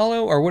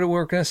semi-hollow, or would it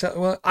work in a,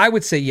 well, I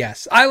would say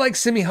yes. I like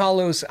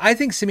semi-hollows. I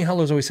think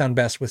semi-hollows always sound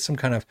best with some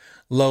kind of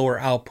lower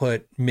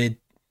output, mid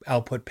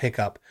output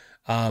pickup.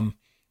 The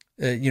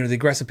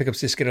aggressive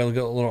pickups just get a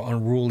little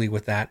unruly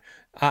with that.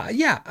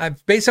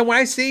 Based on what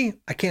I see,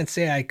 I can't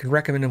say I could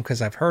recommend them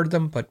because I've heard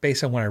them, but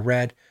based on what I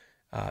read,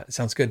 it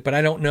sounds good. But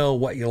I don't know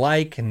what you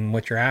like and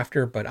what you're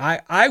after, but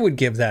I would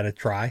give that a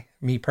try.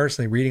 Me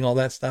personally, reading all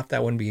that stuff,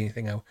 that wouldn't be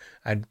anything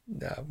I'd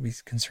be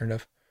concerned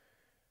of.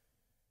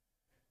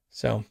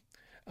 So,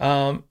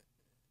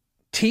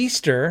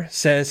 Teaster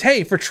says,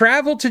 hey, for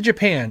travel to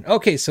Japan.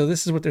 Okay, so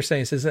this is what they're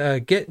saying. It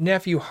says, get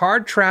nephew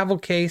hard travel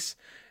case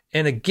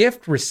and a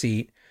gift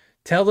receipt.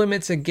 Tell them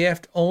it's a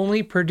gift.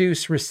 Only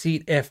produce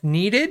receipt if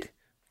needed.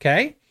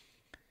 Okay.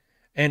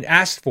 And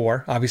asked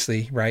for,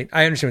 obviously, right?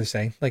 I understand what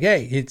they're saying. Like,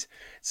 hey, it's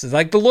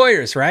like the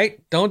lawyers, right?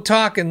 Don't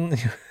talk and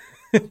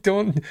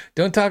don't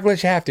talk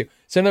unless you have to.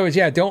 So in other words,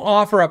 don't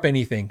offer up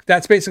anything.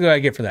 That's basically what I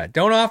get for that.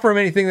 Don't offer them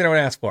anything they don't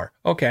ask for.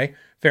 Okay,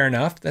 fair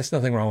enough. That's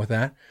nothing wrong with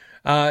that.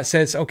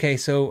 Says, okay,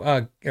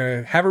 so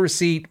have a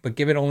receipt, but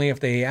give it only if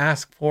they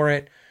ask for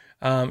it.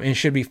 and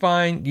should be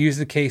fine. Use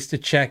the case to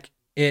check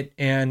it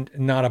and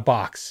not a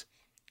box.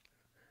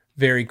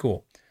 Very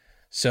cool.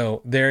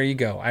 So there you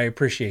go. I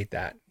appreciate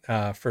that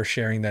for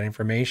sharing that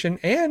information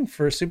and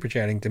for super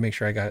chatting to make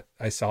sure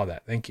I saw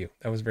that. Thank you.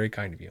 That was very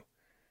kind of you.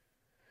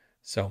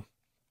 So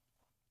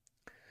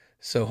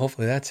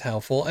hopefully that's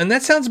helpful. And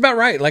that sounds about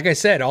right. Like I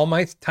said, all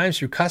my times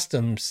through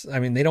customs, I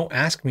mean, they don't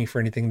ask me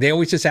for anything. They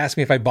always just ask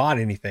me if I bought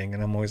anything.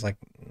 And I'm always like,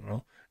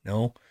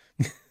 no.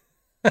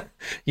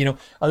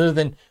 Other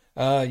than,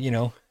 it's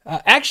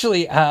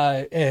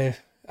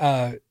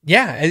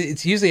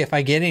usually if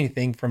I get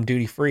anything from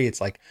duty free,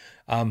 it's like,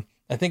 I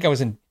think I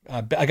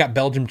got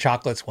Belgium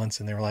chocolates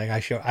once and they were like, I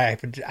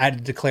had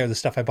to declare the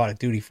stuff I bought at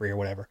duty free or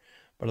whatever.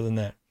 But other than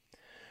that,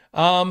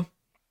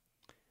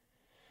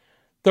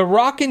 the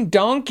Rockin'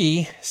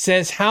 Donkey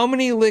says, how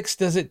many licks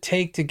does it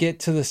take to get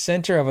to the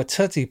center of a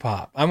Tootsie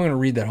Pop? I'm going to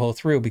read that whole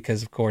through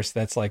because, of course,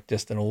 that's like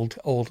just an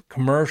old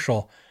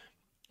commercial.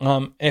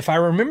 If I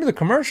remember, the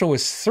commercial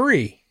was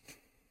 3.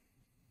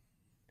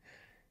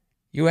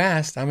 You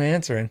asked, I'm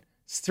answering.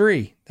 It's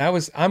 3.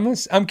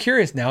 I'm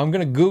curious now. I'm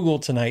going to Google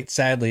tonight,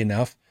 sadly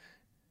enough,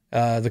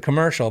 the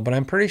commercial, but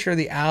I'm pretty sure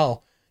the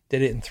owl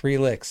did it in 3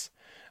 licks.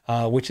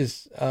 Which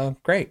is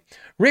great.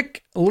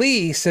 Rick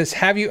Lee says,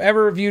 have you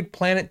ever reviewed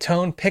Planet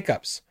Tone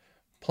pickups?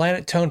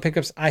 Planet Tone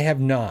pickups, I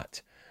have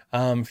not.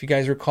 If you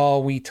guys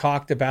recall, we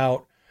talked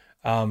about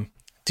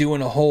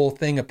doing a whole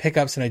thing of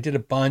pickups, and I did a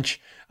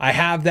bunch. I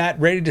have that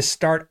ready to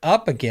start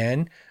up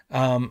again.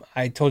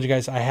 I told you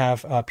guys I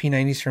have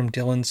P90s from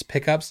Dylan's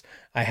pickups.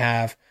 I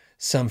have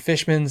some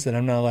Fishmans that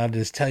I'm not allowed to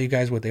just tell you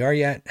guys what they are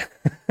yet.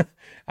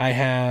 I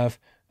have...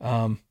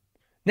 I'm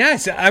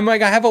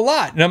like, I have a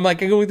lot. And I'm like,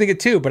 I can only think of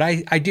 2, but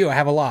I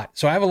have a lot.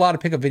 So I have a lot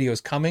of pickup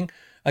videos coming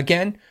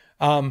again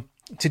to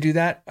do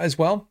that as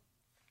well.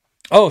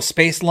 Oh,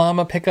 Space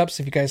Llama pickups.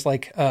 If you guys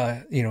like,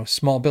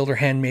 small builder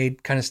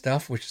handmade kind of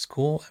stuff, which is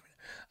cool.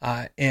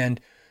 And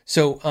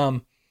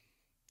so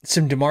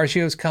some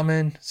DiMarzio's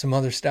coming, some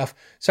other stuff.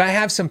 So I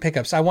have some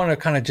pickups. I want to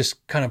kind of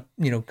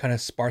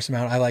sparse them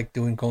out. I like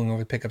going over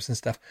the pickups and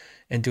stuff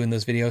and doing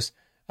those videos.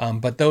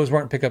 But those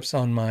weren't pickups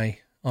on my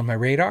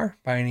radar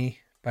by any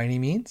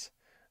means,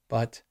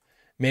 but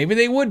maybe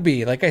they would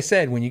be. Like I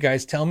said, when you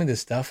guys tell me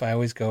this stuff, I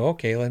always go,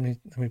 okay, let me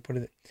put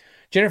it.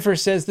 Jennifer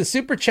says the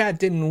super chat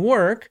didn't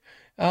work.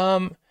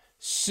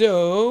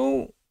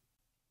 So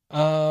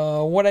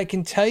what I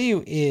can tell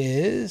you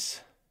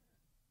is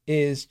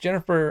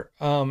Jennifer,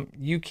 what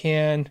you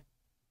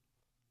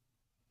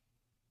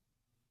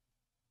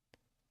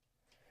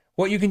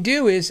can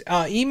do is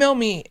email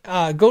me,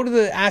 go to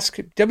the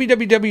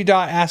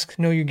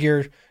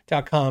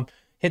www.askknowyourgear.com,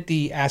 hit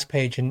the ask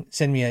page and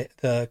send me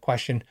the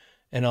question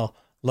and I'll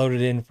load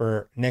it in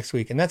for next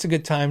week. And that's a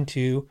good time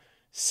to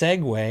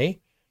segue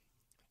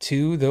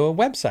to the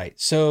website.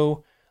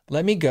 So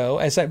let me go.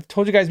 As I've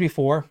told you guys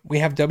before, we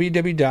have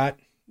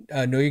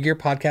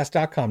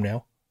www.knowyourgearpodcast.com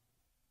now.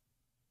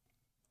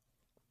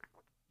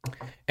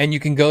 And you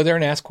can go there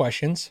and ask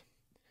questions.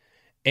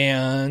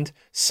 And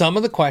some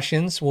of the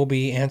questions will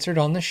be answered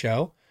on the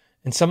show.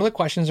 And some of the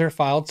questions are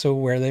filed so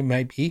where they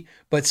might be.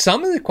 But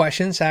some of the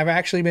questions have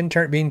actually been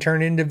being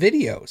turned into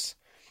videos.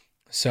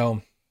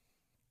 So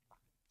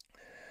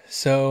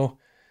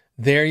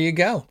there you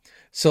go.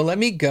 So let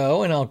me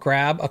go and I'll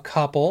grab a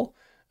couple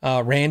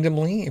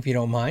randomly, if you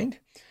don't mind.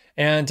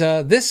 And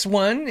this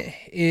one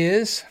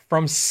is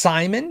from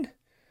Simon.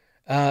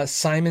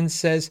 Simon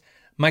says,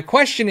 my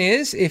question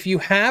is, if you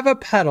have a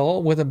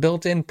pedal with a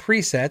built-in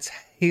presets,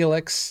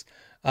 Helix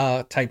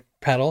type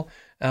pedal,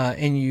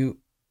 and you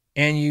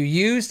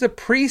use the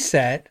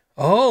preset.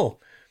 Oh,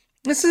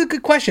 this is a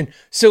good question.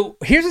 So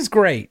here's what's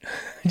great.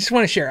 I just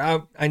want to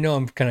share. I know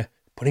I'm kind of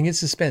putting in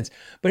suspense,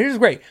 but here's what's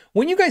great.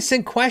 When you guys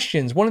send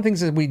questions, one of the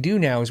things that we do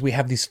now is we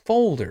have these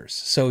folders.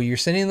 So you're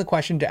sending the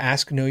question to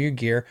Ask Know Your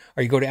Gear,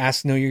 or you go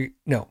to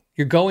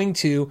you're going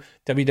to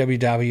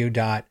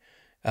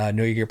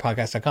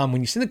www.knowyourgearpodcast.com.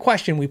 When you send the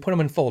question, we put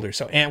them in folders.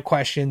 So amp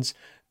questions,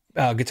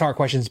 guitar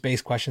questions,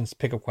 bass questions,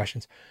 pickup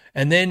questions.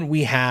 And then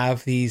we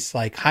have these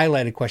like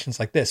highlighted questions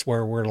like this,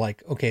 where we're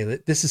like, okay,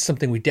 this is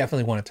something we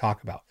definitely want to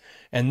talk about.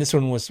 And this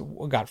one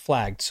got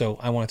flagged. So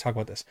I want to talk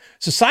about this.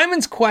 So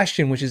Simon's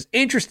question, which is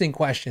interesting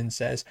question,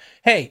 says,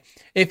 hey,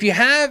 if you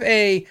have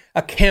a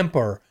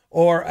Kemper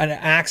or an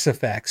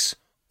Axe-Fx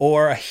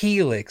or a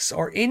Helix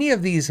or any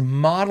of these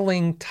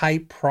modeling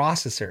type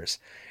processors,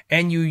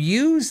 and you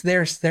use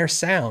their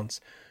sounds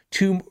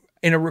in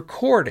a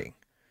recording,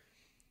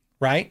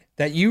 right,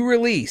 that you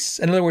release,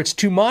 in other words,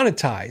 to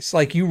monetize,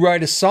 like you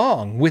write a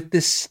song with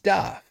this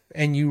stuff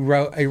and you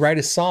write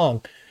a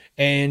song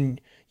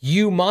and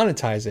you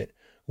monetize it,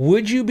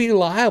 would you be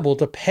liable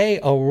to pay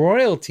a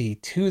royalty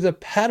to the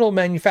pedal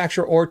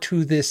manufacturer or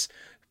to this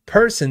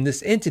person,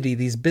 this entity,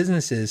 these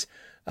businesses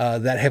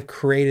that have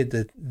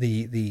created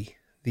the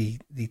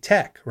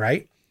tech,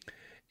 right?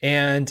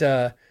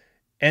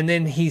 And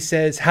then he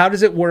says, how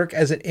does it work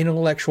as an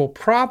intellectual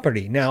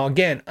property? Now,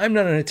 again, I'm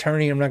not an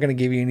attorney. I'm not going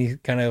to give you any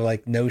kind of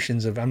like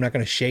notions of, I'm not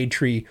going to shade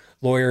tree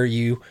lawyer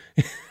you.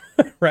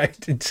 right?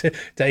 To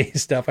tell you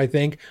stuff, I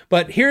think.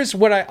 But here's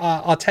what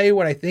I'll tell you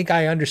what I think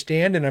I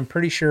understand, and I'm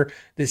pretty sure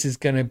this is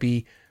going to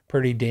be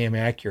pretty damn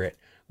accurate,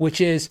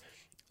 which is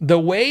the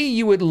way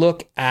you would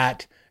look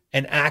at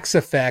an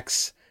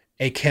Axe-Fx,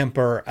 a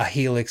Kemper, a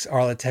Helix,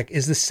 Arlitech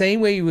is the same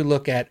way you would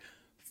look at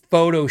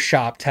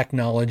Photoshop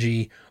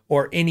technology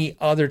or any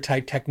other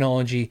type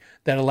technology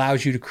that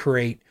allows you to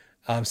create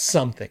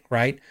something,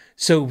 right?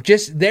 So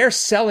just they're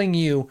selling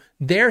you,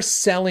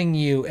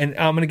 and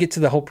I'm going to get to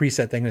the whole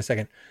preset thing in a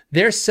second.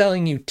 They're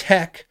selling you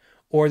tech,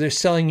 or they're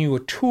selling you a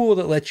tool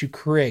that lets you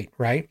create,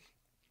 right?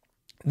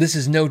 This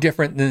is no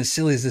different than, as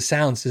silly as it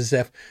sounds, as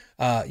if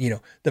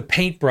the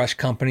paintbrush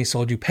company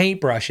sold you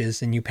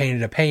paintbrushes and you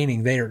painted a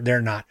painting.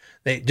 They're not.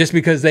 Just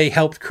because they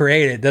helped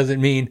create it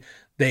doesn't mean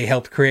they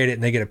helped create it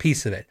and they get a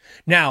piece of it.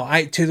 Now,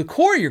 to the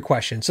core of your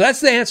question, so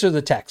that's the answer to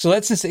the tech. So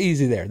that's just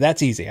easy there.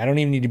 That's easy. I don't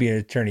even need to be an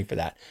attorney for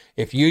that.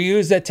 If you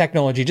use that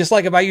technology, just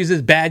like if I use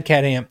this Bad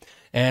Cat amp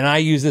and I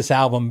use this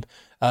album,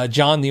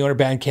 John, the owner of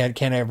Bad Cat,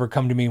 can't ever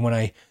come to me when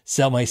I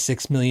sell my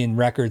 6 million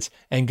records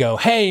and go,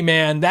 hey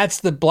man,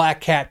 that's the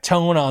Black Cat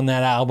tone on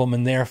that album,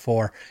 and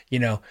therefore,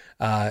 you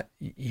owe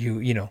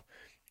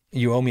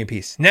me a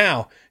piece.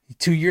 Now,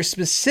 to your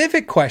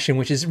specific question,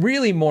 which is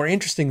really more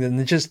interesting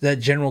than just that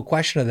general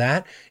question of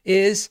that,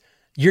 is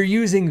you're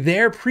using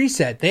their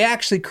preset. They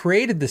actually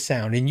created the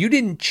sound and you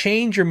didn't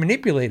change or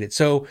manipulate it.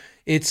 So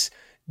it's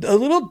a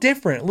little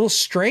different, a little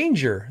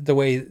stranger the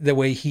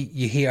way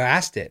he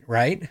asked it,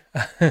 right?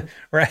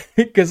 Right?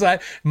 Because I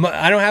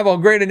don't have a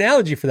great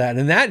analogy for that.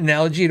 And that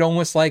analogy, it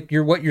almost like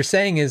what you're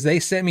saying is they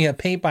sent me a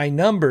paint by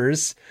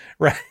numbers,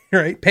 right?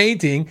 Right?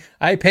 Painting.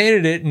 I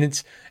painted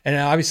it, and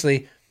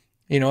obviously,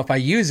 if I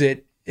use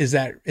it, is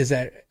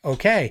that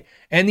okay?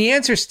 And the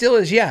answer still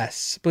is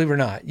yes, believe it or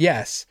not.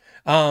 Yes.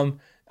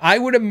 I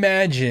would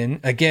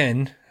imagine,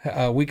 again,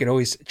 we could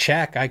always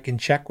check. I can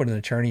check with an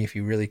attorney if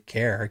you really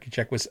care. I can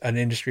check with an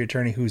industry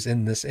attorney who's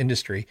in this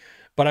industry,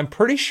 but I'm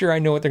pretty sure I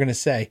know what they're going to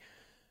say.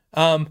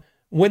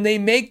 When they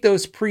make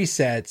those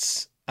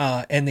presets,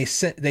 and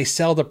they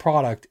sell the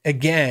product,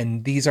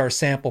 again, these are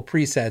sample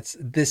presets.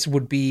 This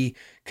would be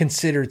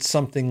considered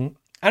something,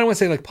 I don't want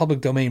to say like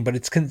public domain, but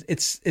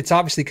it's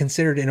obviously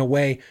considered in a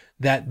way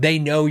that they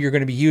know you're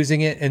going to be using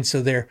it. And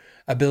so their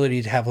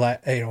ability to have,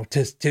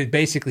 to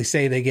basically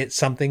say they get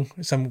some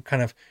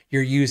kind of,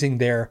 you're using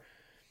their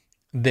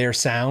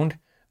sound,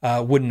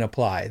 wouldn't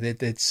apply.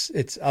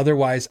 It's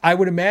otherwise, I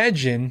would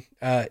imagine,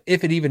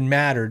 if it even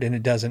mattered, and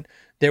it doesn't,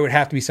 there would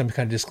have to be some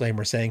kind of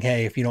disclaimer saying,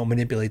 hey, if you don't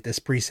manipulate this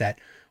preset,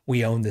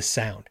 we own this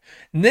sound.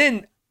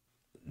 And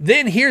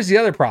then here's the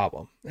other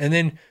problem. And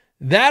then,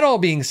 that all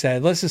being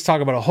said, let's just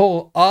talk about a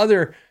whole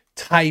other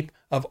type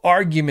of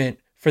argument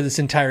for this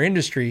entire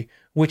industry,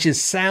 which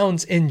is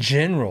sounds in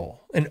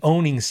general and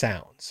owning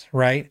sounds,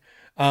 right?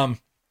 The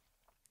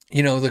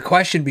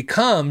question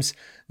becomes,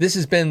 this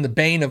has been the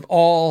bane of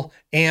all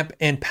amp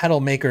and pedal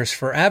makers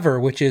forever,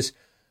 which is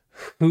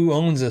who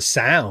owns a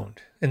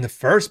sound in the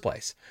first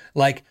place?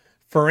 Like,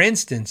 for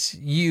instance,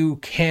 you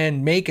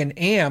can make an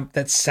amp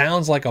that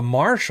sounds like a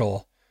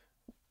Marshall,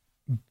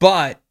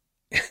 but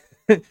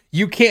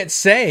you can't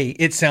say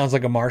it sounds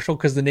like a Marshall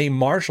because the name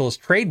Marshall is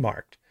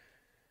trademarked,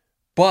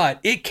 but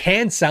it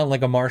can sound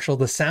like a Marshall.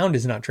 The sound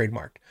is not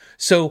trademarked.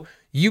 So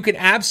you can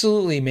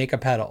absolutely make a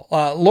pedal.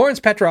 Lawrence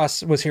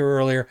Petros was here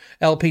earlier,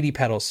 LPD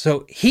pedals.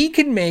 So he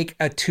can make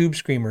a Tube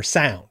Screamer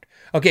sound.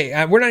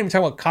 Okay, we're not even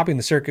talking about copying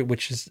the circuit,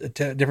 which is a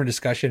different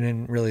discussion,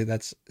 and really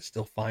that's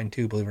still fine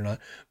too, believe it or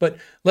not. But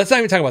let's not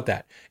even talk about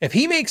that. If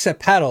he makes a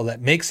pedal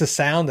that makes a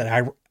sound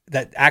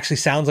that actually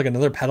sounds like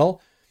another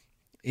pedal,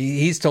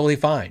 he's totally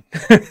fine.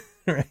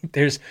 Right?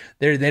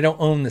 They don't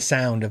own the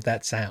sound of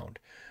that sound.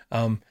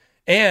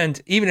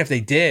 And even if they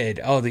did,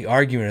 the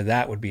argument of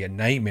that would be a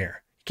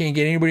nightmare. You can't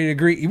get anybody to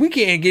agree. We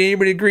can't get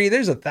anybody to agree.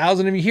 There's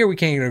 1,000 of you here. We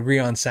can't even agree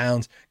on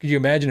sounds. Could you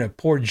imagine a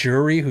poor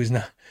jury who's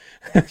not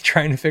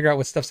trying to figure out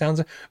what stuff sounds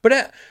like?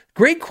 But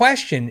great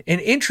question, an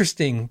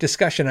interesting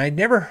discussion. I'd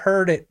never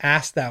heard it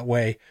asked that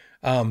way,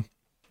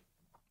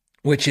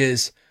 which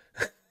is,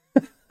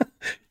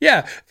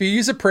 yeah, if you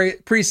use a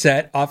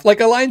preset off like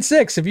a Line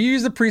 6, if you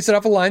use the preset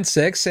off a Line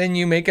 6 and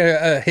you make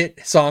a hit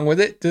song with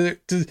it, do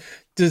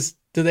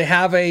they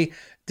have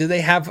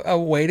a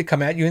way to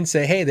come at you and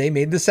say, hey, they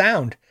made the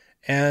sound?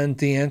 And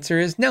the answer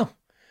is no.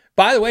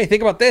 By the way,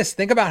 think about this.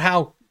 Think about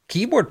how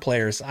keyboard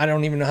players, I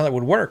don't even know how that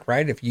would work,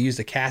 right? If you used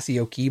a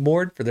Casio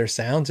keyboard for their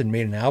sounds and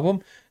made an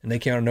album and they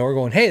came out of nowhere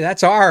going, hey,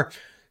 that's our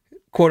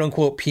quote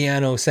unquote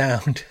piano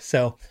sound.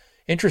 So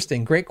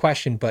interesting. Great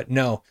question, but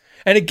no.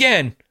 And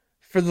again,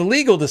 for the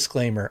legal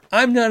disclaimer,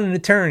 I'm not an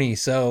attorney,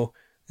 so,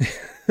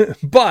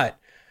 but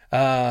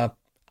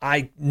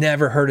I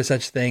never heard of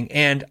such a thing,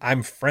 and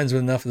I'm friends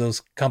with enough of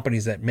those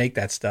companies that make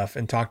that stuff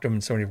and talk to them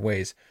in so many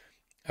ways.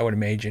 I would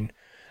imagine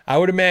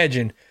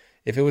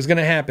if it was going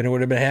to happen, it would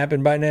have been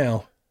happened by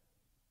now.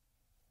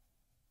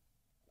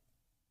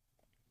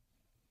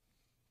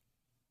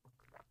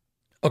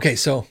 Okay,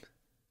 so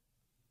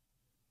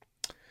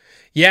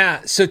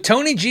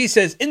Tony G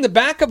says, in the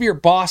back of your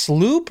Boss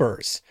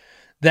loopers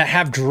that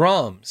have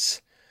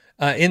drums,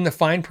 in the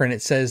fine print,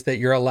 it says that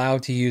you're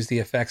allowed to use the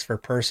effects for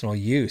personal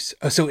use.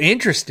 Oh, so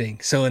interesting.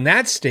 So in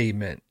that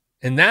statement,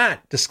 in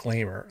that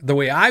disclaimer, the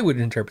way I would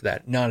interpret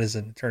that, not as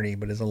an attorney,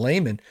 but as a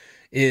layman,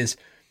 is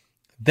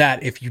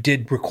that if you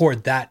did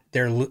record that,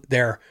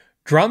 their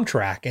drum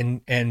track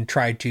and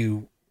tried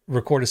to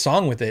record a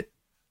song with it,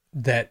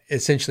 that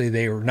essentially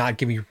they were not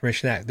giving you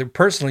permission to that. Their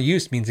personal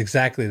use means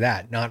exactly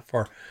that,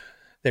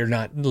 they're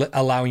not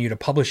allowing you to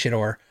publish it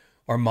or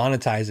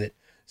monetize it.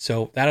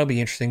 So that'll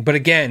be interesting. But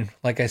again,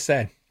 like I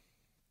said,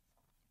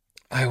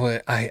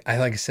 like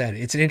I said,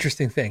 it's an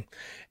interesting thing.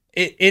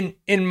 In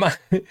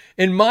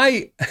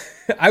my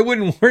I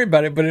wouldn't worry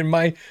about it, but in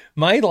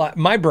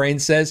my brain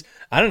says,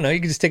 I don't know, you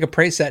can just take a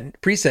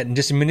preset and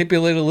just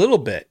manipulate a little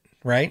bit,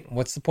 right?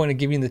 What's the point of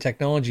giving the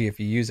technology if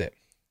you use it?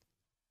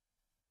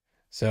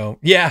 So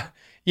yeah,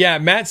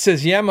 Matt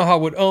says Yamaha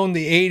would own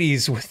the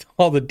 80s with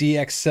all the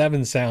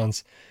DX7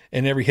 sounds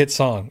in every hit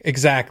song.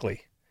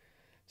 Exactly.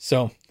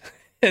 So,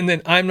 and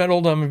then I'm Not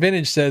Old, I'm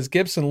Vintage says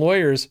Gibson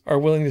lawyers are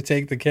willing to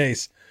take the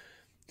case.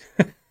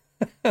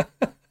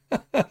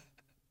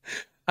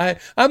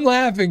 I'm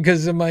laughing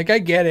because I'm like, I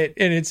get it,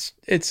 and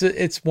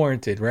it's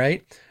warranted,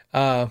 right?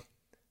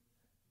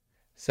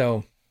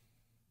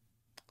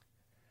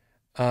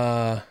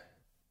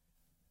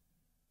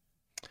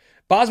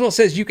 Boswell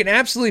says you can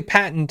absolutely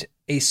patent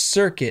a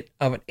circuit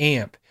of an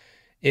amp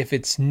if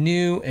it's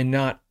new and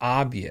not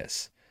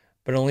obvious,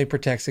 but only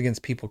protects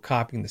against people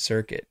copying the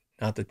circuit,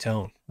 not the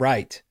tone.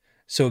 Right.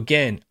 So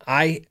again,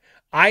 I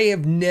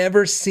have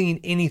never seen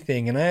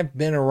anything, and I've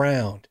been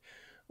around,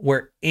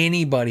 where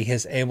anybody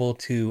has able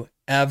to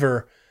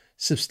ever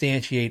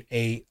substantiate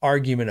a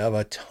argument of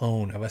a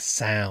tone, of a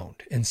sound,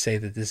 and say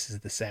that this is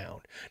the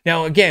sound.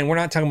 Now, again, we're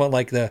not talking about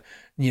like the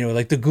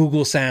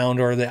Google sound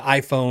or the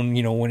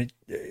iPhone, when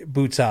it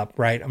boots up,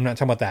 right? I'm not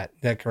talking about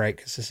that, right?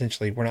 Because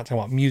essentially we're not talking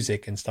about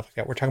music and stuff like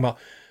that. We're talking about,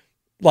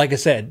 like I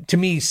said, to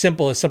me,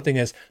 simple as something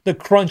as the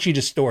crunchy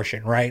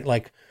distortion, right?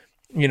 Like,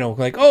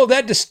 oh,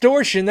 that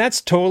distortion,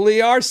 that's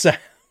totally our sound,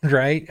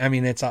 right? I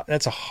mean, that's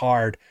a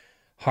hard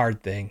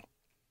thing.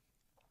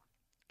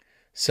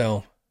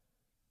 So,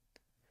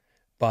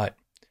 but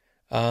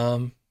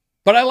I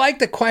like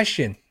the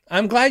question.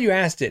 I'm glad you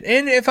asked it.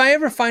 And if I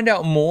ever find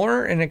out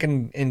more and I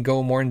can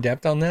go more in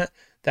depth on that,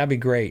 that'd be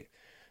great.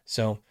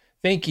 So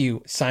thank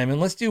you, Simon.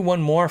 Let's do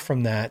one more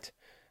from that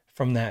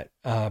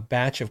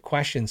batch of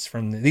questions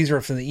these are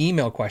from the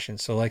email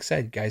questions. So like I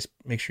said, guys,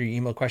 make sure you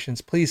email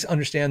questions. Please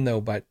understand though,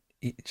 but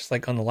just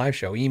like on the live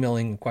show,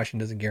 emailing a question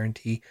doesn't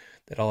guarantee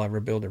that I'll ever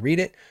be able to read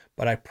it.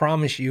 But I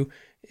promise you,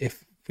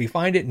 if we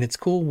find it and it's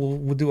cool,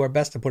 we'll do our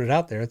best to put it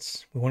out there.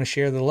 We want to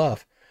share the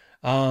love.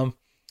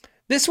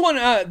 This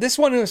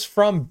one is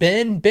from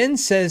Ben. Ben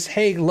says,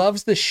 hey,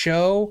 loves the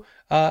show.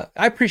 I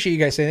appreciate you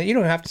guys saying that. You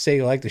don't have to say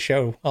you like the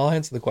show. I'll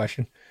answer the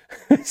question.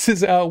 It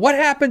says, what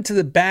happened to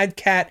the Bad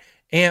Cat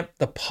amp,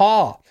 the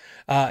Paw,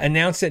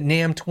 announced at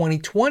NAMM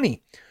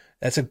 2020?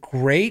 That's a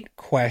great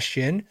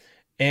question.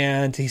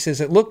 And he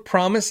says, it looked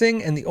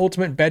promising and the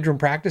ultimate bedroom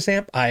practice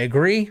amp. I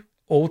agree.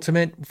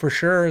 Ultimate for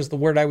sure is the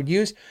word I would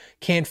use.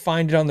 Can't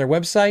find it on their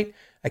website.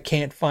 I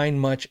can't find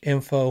much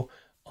info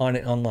on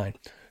it online.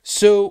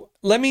 So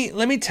let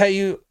me tell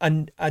you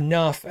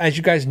enough. As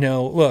you guys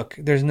know, look,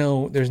 there's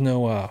no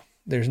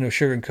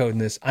sugarcoating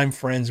this. I'm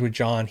friends with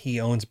John. He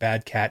owns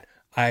Bad Cat.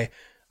 I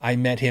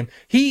met him.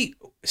 I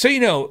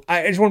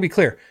just want to be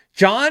clear.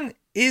 John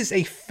is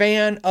a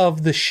fan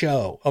of the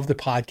show, of the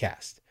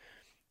podcast.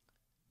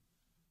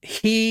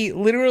 He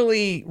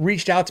literally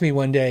reached out to me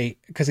one day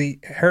because he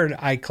heard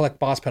I collect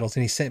Boss pedals,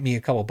 and he sent me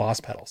a couple Boss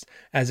pedals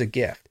as a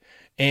gift.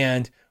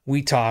 And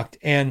we talked,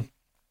 and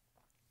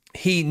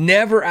he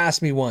never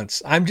asked me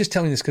once. I'm just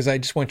telling this because I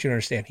just want you to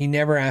understand. He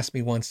never asked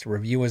me once to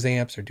review his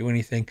amps or do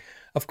anything.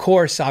 Of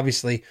course,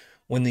 obviously,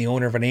 when the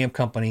owner of an amp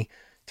company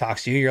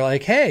talks to you, you're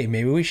like, hey,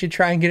 maybe we should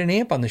try and get an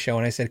amp on the show.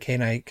 And I said,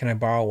 can I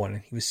borrow one?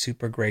 And he was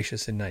super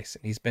gracious and nice.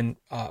 And he's been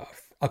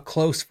a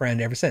close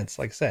friend ever since.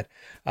 Like I said,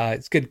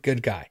 it's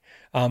good guy.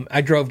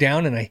 I drove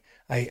down and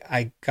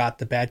I got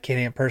the Bad Cat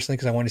amp personally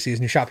because I wanted to see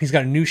his new shop. He's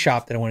got a new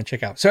shop that I want to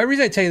check out. So the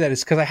reason I tell you that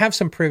is because I have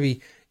some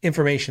privy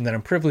information that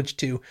I'm privileged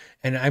to,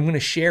 and I'm going to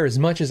share as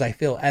much as I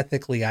feel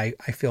ethically I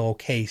feel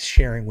okay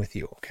sharing with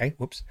you. Okay.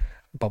 Whoops.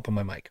 Bumping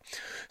my mic.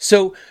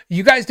 So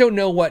you guys don't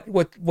know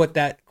what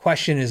that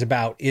question is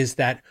about, is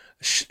that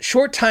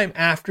short time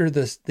after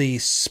the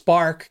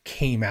Spark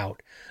came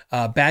out,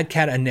 Bad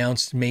Cat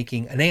announced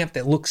making an amp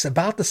that looks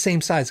about the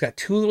same size, got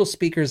two little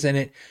speakers in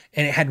it,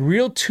 and it had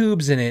real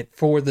tubes in it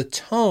for the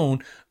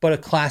tone, but a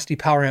Class D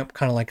power amp,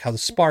 kind of like how the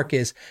Spark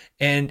is.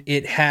 And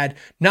it had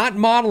not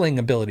modeling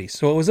ability.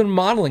 So it wasn't a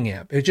modeling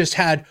amp. It just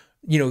had,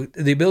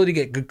 the ability to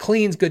get good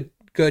cleans,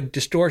 good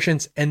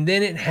distortions. And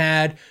then it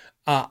had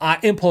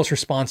impulse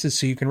responses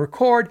so you can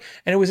record.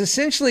 And it was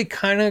essentially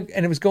and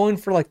it was going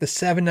for like the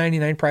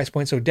 $799 price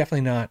point. So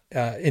definitely not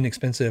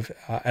inexpensive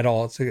at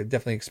all. It's a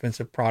definitely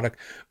expensive product,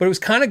 but it was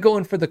kind of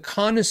going for the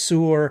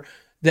connoisseur,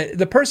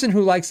 the person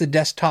who likes a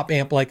desktop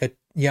amp like a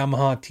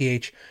Yamaha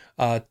TH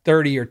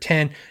 30 or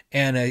 10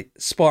 and a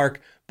Spark,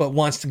 but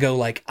wants to go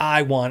like,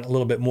 I want a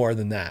little bit more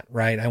than that,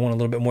 right? I want a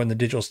little bit more than the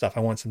digital stuff.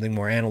 I want something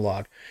more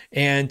analog.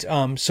 And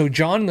so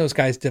John and those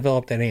guys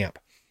developed that amp.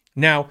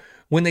 Now,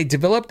 when they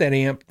developed that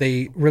amp,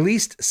 they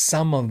released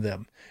some of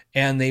them,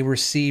 and they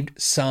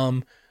received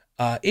some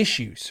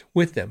issues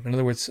with them. In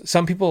other words,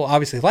 some people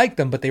obviously liked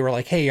them, but they were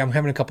like, hey, I'm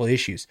having a couple of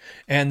issues.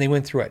 And they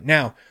went through it.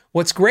 Now,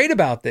 what's great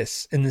about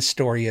this in this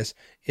story is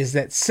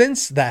that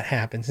since that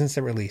happened, since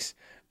the release,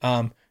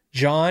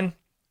 John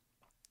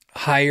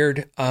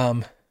hired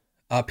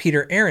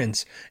Peter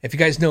Ahrens. If you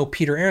guys know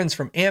Peter Ahrens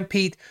from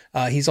Ampete,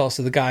 he's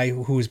also the guy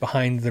who was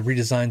behind the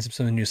redesigns of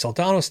some of the new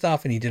Soldano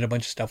stuff, and he did a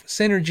bunch of stuff with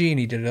Synergy, and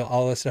he did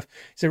all this stuff.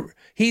 So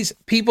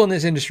people in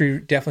this industry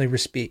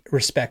definitely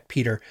respect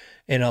Peter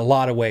in a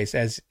lot of ways,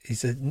 as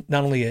he's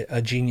not only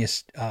a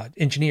genius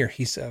engineer,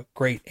 he's a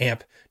great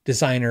amp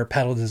designer,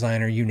 pedal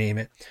designer, you name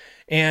it.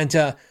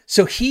 And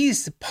so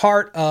he's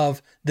part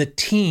of the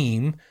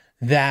team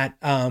that,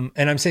 and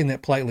I'm saying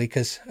that politely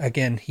because,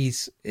 again,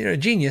 he's a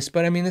genius,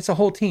 but I mean, it's a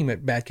whole team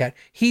at Bad Cat.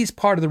 He's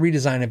part of the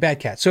redesign of Bad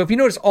Cat. So if you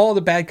notice, all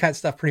the Bad Cat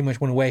stuff pretty much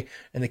went away,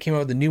 and they came out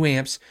with the new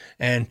amps,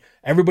 and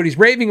everybody's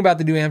raving about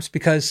the new amps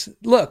because,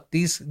 look,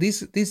 these are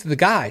the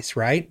guys,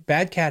 right?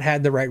 Bad Cat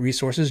had the right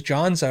resources.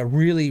 John's a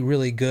really,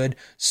 really good,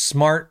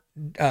 smart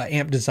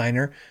amp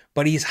designer,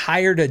 but he's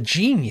hired a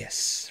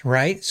genius,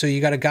 right? So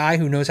you got a guy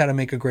who knows how to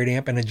make a great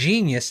amp and a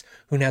genius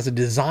who knows how to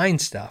design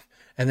stuff.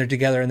 And they're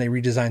together and they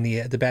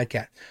redesign the Bad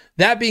Cat.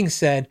 That being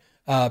said,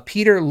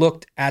 Peter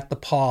looked at the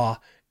paw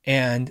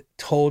and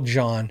told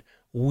John,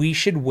 we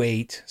should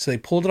wait. So they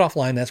pulled it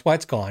offline. That's why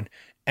it's gone.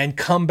 And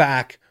come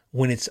back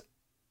when it's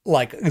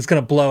like, it's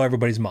going to blow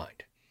everybody's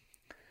mind.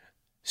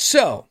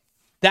 So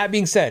that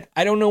being said,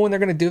 I don't know when they're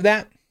going to do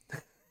that.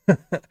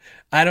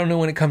 I don't know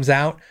when it comes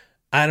out.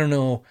 I don't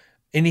know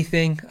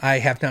anything. I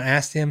have not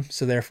asked him.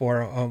 So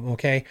therefore,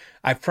 okay.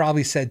 I've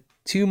probably said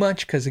too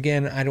much because,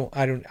 again,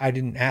 I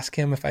didn't ask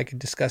him if I could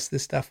discuss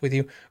this stuff with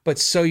you. But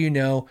so you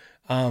know,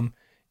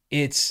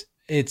 it's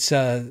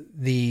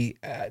the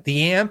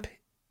amp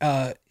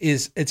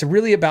it's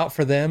really about,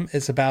 for them,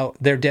 it's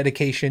about their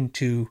dedication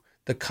to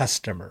the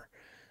customer.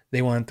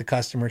 They want the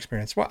customer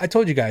experience. Well, I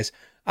told you guys,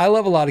 I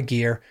love a lot of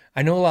gear.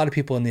 I know a lot of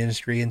people in the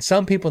industry, and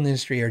some people in the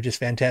industry are just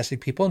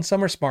fantastic people, and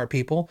some are smart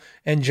people.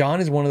 And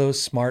John is one of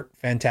those smart,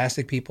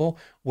 fantastic people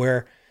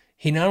where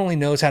he not only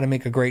knows how to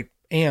make a great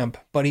amp,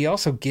 but he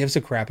also gives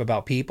a crap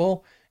about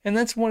people. And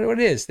that's what it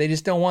is. They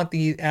just don't want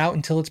the out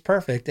until it's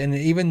perfect. And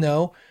even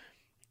though,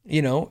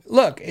 you know,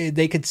 look,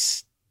 they could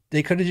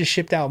have just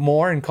shipped out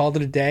more and called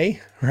it a day,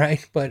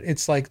 right? But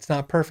it's like, it's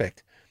not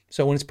perfect.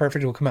 So when it's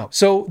perfect, it will come out.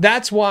 So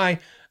that's why,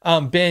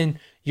 Ben,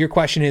 your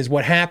question is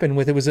what happened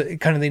with it was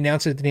kind of, they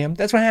announced it at the damn.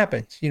 That's what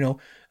happened. You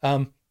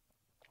know,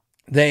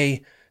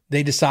 they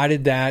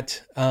decided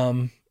that,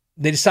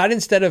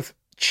 instead of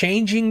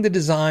changing the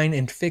design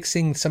and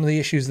fixing some of the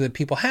issues that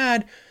people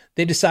had,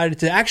 they decided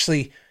to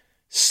actually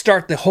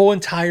start the whole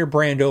entire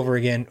brand over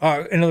again.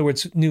 In other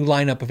words, new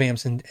lineup of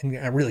amps and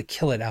really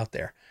kill it out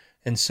there.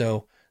 And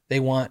so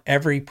they want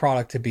every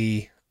product to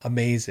be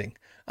amazing.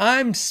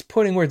 I'm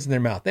putting words in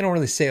their mouth. They don't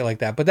really say it like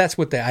that, but that's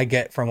what I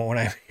get from it when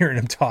I'm hearing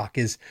them talk,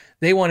 is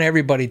they want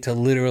everybody to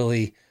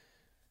literally,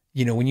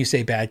 you know, when you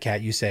say Bad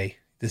Cat, you say,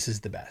 this is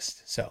the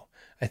best. So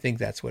I think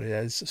that's what it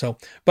is. So,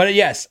 but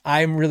yes,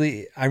 I'm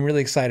really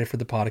excited for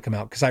the pod to come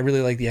out because I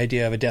really like the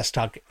idea of a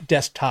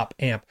desktop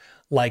amp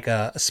like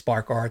a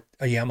Spark or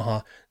a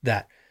Yamaha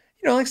that,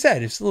 you know, like I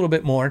said, it's a little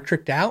bit more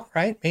tricked out,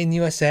 right? Made in the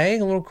USA,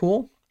 a little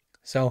cool.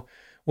 So,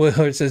 well,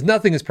 it says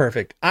nothing is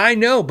perfect. I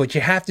know, but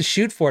you have to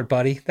shoot for it,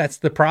 buddy. That's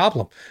the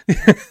problem.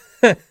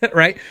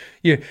 Right?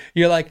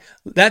 You're like,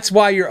 that's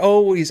why you're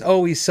always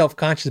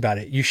self-conscious about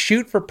it. You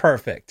shoot for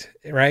perfect,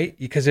 right?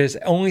 Because there's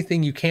the only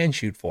thing you can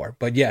shoot for.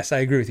 But yes, I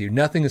agree with you.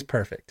 Nothing is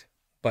perfect,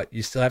 but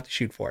you still have to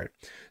shoot for it.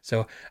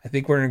 So I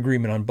think we're in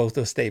agreement on both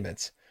those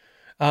statements.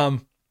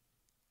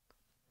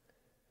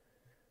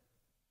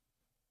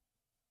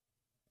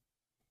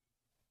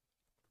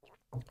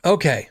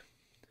 Okay.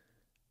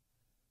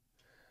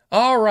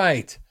 All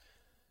right.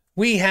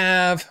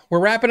 We're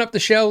wrapping up the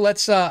show.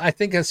 Let's, I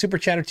think a super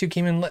chat or two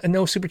came in.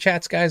 No super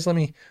chats, guys. Let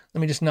me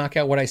just knock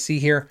out what I see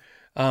here.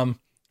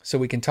 So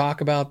we can talk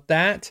about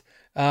that.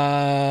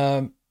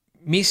 Mr.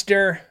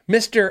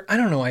 I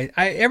don't know. I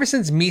ever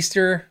since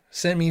Meester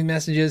sent me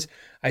messages,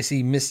 I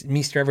see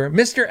Meester everywhere.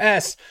 Mr.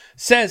 S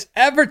says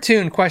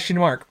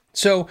Evertune ?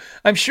 So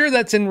I'm sure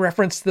that's in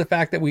reference to the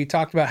fact that we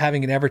talked about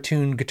having an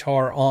Evertune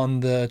guitar on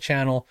the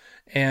channel.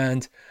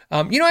 And,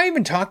 you know, I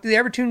even talked to the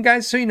Evertune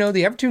guys. So, you know,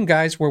 the Evertune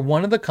guys were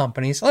one of the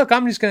companies. Look,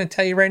 I'm just going to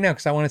tell you right now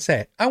because I want to say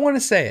it.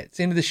 It's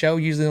the end of the show.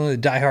 Usually only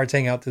the diehards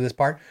hang out to this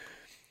part.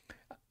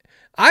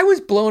 I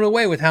was blown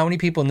away with how many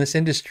people in this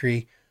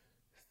industry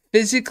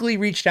physically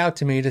reached out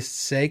to me to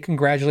say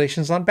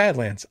congratulations on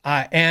Badlands.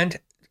 And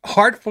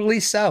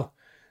heartfully so.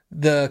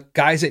 The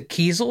guys at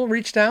Kiesel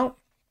reached out.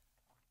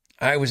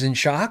 I was in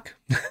shock.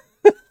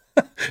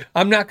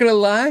 I'm not going to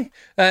lie.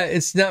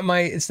 It's not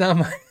my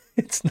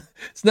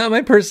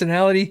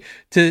personality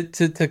to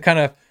kind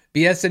of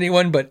BS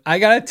anyone, but I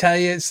gotta tell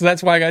you, so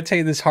that's why I gotta tell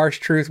you this harsh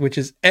truth, which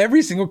is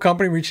every single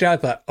company reached out. I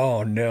thought,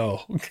 oh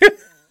no.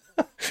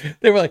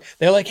 They're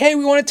like, hey,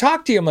 we want to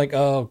talk to you. I'm like,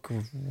 oh,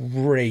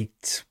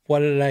 great. What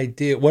did I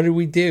do? What did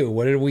we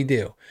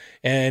do?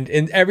 And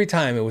every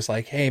time it was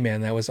like, hey,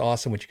 man, that was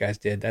awesome what you guys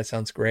did. That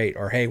sounds great.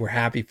 Or, hey, we're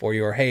happy for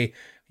you. Or, hey,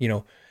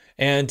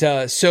 And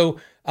so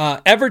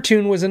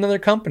Evertune was another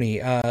company.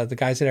 The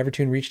guys at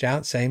Evertune reached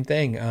out, same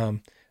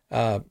thing.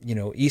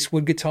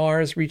 Eastwood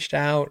Guitars reached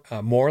out.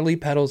 Morley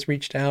Pedals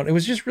reached out. It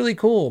was just really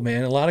cool,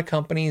 man. A lot of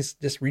companies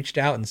just reached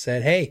out and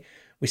said, hey,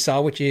 we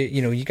saw what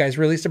you guys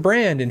released a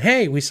brand, and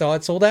hey, we saw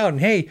it sold out, and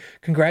hey,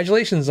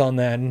 congratulations on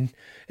that.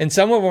 And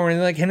some of them were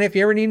like, and if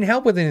you ever need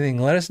help with anything,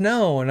 let us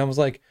know. And I was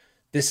like,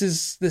 this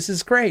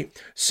is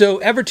great. So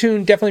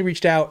Evertune definitely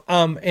reached out.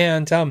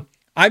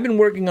 I've been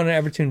working on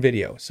an Evertune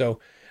video. So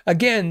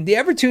again, the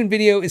Evertune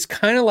video is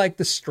kind of like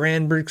the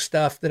Strandberg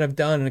stuff that I've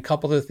done and a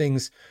couple of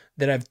things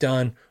that I've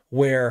done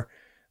where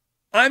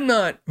I'm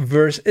not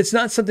versed. It's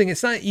not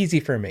easy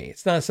for me.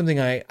 It's not something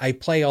I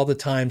play all the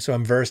time, so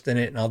I'm versed in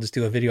it and I'll just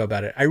do a video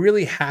about it. I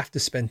really have to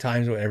spend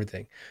time with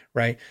everything,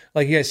 right?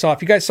 Like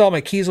if you guys saw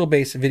my Kiesel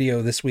bass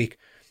video this week,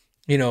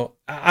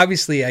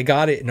 obviously I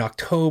got it in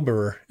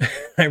October.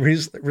 I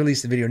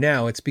released the video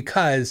now. It's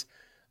because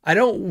I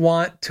don't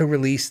want to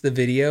release the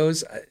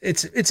videos.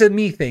 It's a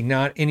me thing,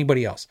 not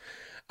anybody else.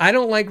 I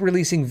don't like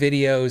releasing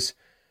videos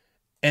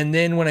and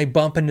then when I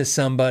bump into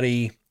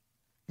somebody,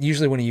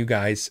 usually one of you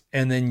guys,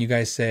 and then you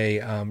guys say,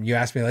 you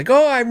ask me like,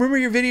 oh, I remember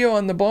your video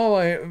on the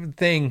ball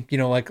thing,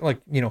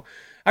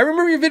 I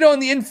remember your video on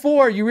the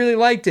N4, you really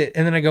liked it.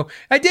 And then I go,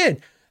 I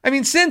did. I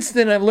mean, since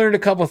then I've learned a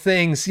couple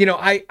things,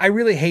 I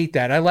really hate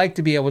that. I like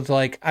to be able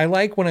to I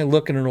like when I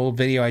look at an old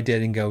video I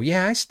did and go,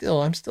 yeah,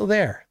 I'm still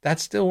there.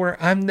 That's still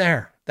where I'm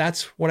there.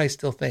 That's what I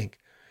still think.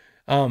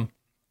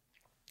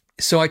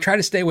 So I try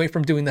to stay away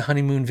from doing the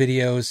honeymoon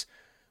videos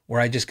where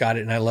I just got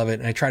it and I love it.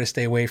 And I try to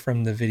stay away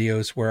from the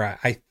videos where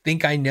I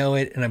think I know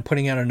it and I'm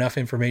putting out enough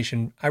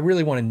information. I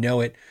really want to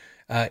know it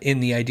in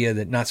the idea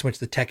that not so much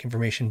the tech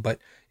information, but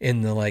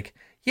in the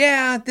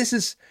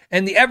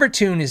and the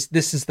Evertune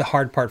this is the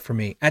hard part for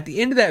me. At the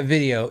end of that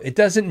video, it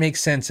doesn't make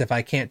sense if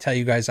I can't tell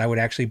you guys I would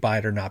actually buy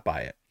it or not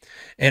buy it.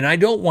 And I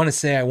don't want to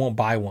say I won't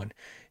buy one.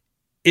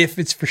 If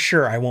it's for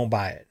sure, I won't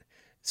buy it.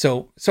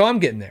 So I'm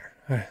getting there.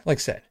 Like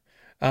I said,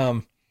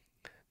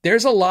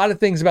 there's a lot of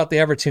things about the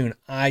Evertune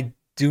I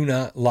do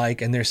not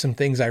like, and there's some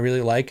things I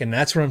really like, and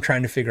that's what I'm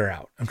trying to figure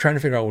out. I'm trying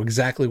to figure out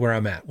exactly where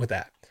I'm at with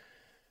that.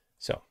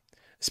 So,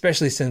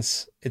 especially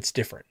since it's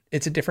different.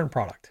 It's a different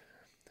product.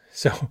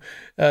 So,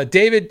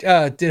 David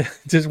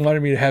just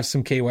wanted me to have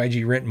some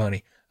KYG rent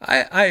money.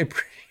 I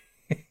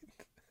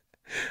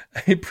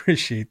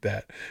appreciate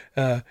that.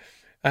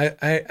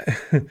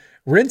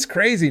 Rent's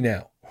crazy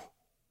now.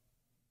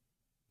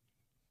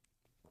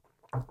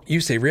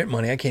 You say rent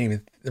money, I can't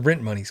even. The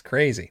rent money's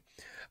crazy.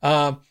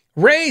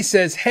 Ray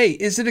says, hey,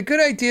 is it a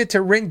good idea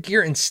to rent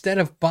gear instead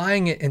of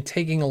buying it and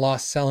taking a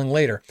loss selling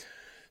later?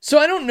 So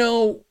I don't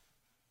know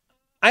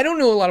a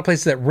lot of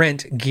places that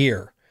rent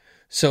gear.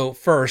 So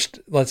first,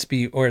 let's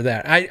be aware of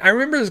that. I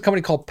remember there's a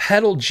company called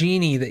Pedal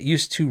Genie that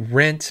used to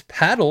rent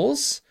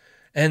pedals,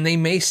 and they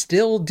may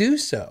still do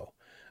so.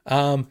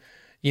 I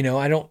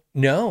don't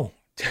know.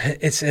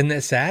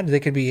 It's sad. They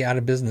could be out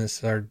of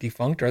business or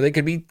defunct, or they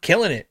could be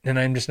killing it. And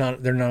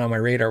they're not on my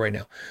radar right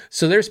now.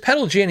 So there's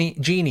Pedal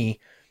Genie.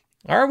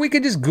 Or we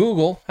could just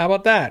Google. How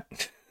about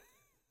that?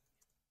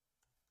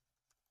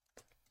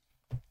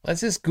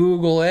 Let's just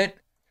Google it.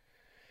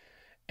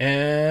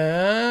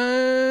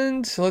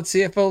 And let's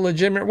see if a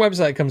legitimate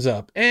website comes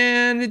up.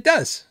 And it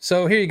does.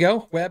 So here you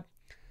go, web.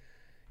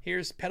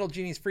 Here's Pedal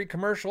Genie's free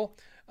commercial.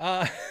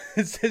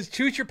 It says,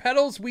 choose your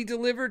pedals. We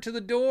deliver to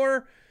the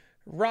door.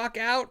 Rock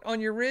out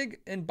on your rig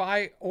and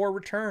buy or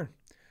return.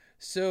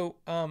 So,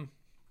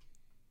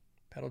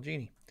 Pedal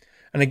Genie.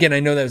 And again, I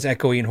know that was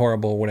echoey and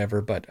horrible or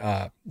whatever, but,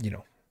 you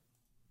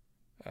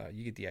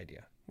get the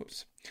idea.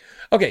 Whoops.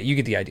 Okay, you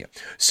get the idea.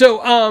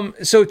 So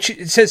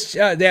it says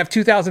they have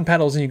 2,000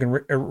 pedals and you can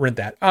rent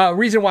that.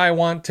 Reason why I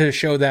want to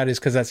show that is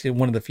because that's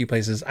one of the few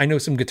places. I know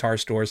some guitar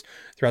stores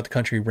throughout the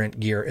country rent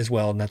gear as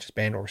well, not just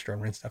band orchestra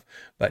and rent stuff.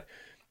 But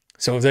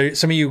so if there's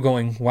some of you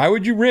going, why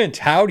would you rent?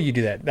 How do you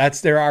do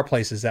that? There are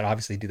places that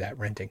obviously do that,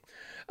 renting.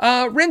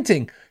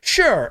 Renting,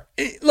 sure.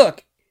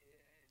 Look,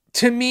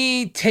 to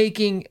me,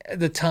 taking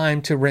the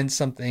time to rent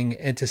something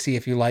and to see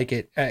if you like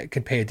it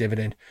could pay a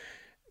dividend.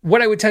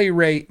 What I would tell you,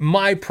 Ray,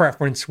 my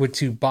preference would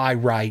to buy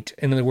right.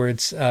 In other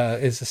words,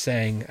 is the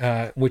saying,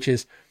 which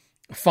is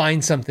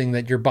find something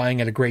that you're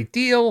buying at a great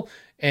deal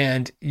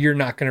and you're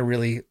not going to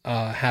really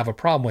have a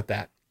problem with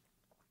that.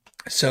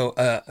 So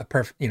a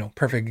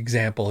perfect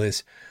example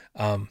is,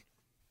 like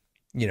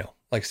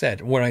I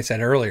said, what I said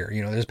earlier,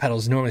 there's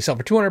pedals normally sell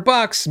for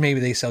 $200. Maybe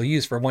they sell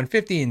used for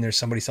 $150 and there's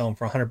somebody selling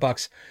for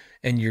 $100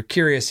 and you're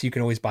curious, you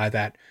can always buy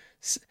that.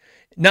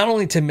 Not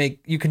only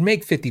you can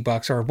make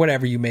 $50 or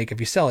whatever you make if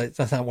you sell it.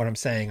 That's not what I'm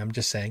saying. I'm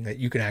just saying that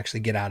you can actually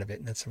get out of it.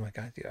 And that's what I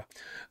got to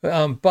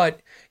do.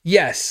 But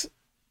yes,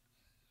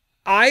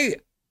 I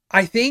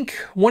I think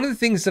one of the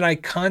things that I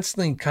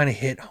constantly kind of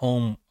hit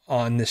home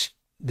on this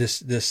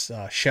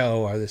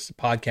show or this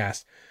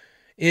podcast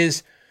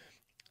is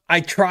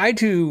I try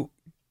to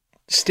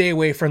stay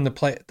away from the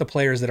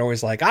players that are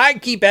always like, I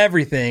keep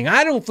everything,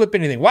 I don't flip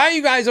anything. Why are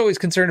you guys always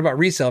concerned about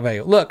resale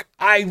value? Look,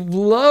 I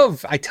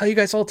tell you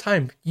guys all the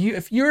time,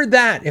 if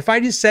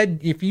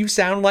you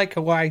sound like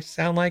who I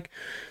sound like,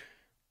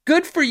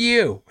 good for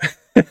you.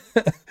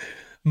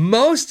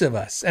 Most of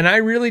us, and I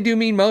really do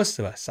mean most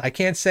of us, I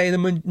can't say the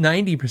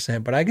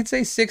 90%, but I could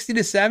say 60 to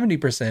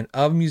 70%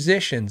 of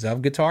musicians,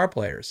 of guitar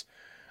players,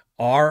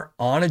 are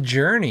on a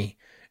journey.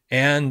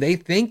 And they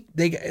think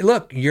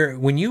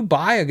when you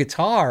buy a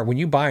guitar, when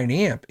you buy an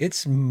amp,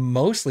 it's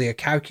mostly a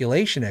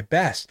calculation at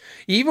best.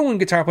 Even when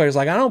guitar players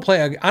I don't buy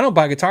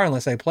a guitar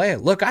unless I play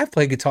it. Look, I've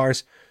played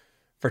guitars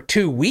for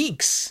 2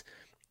 weeks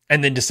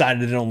and then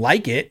decided I don't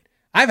like it.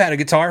 I've had a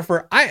guitar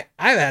I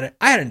had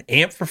an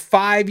amp for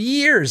 5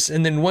 years,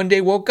 and then one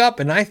day woke up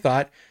and I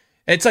thought,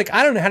 it's like,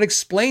 I don't know how to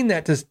explain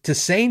that to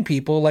sane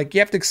people. Like, you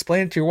have to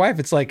explain it to your wife.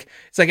 It's like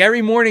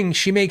every morning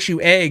she makes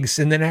you eggs,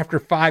 and then after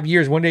 5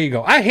 years, one day you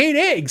go, I hate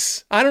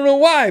eggs. I don't know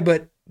why,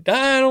 but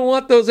I don't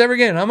want those ever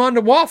again. I'm on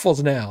to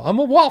waffles now. I'm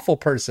a waffle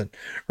person,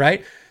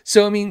 right?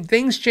 So, I mean,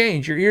 things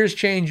change. Your ears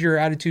change. Your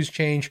attitudes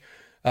change.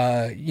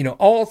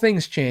 All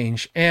things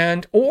change.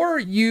 Or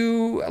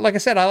you, like I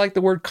said, I like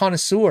the word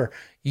connoisseur.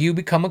 You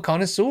become a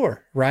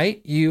connoisseur, right?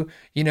 We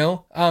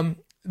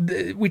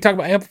talk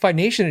about Amplified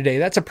Nation today.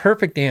 That's a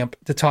perfect amp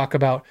to talk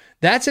about.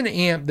 That's an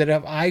amp that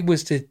if I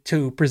was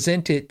to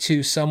present it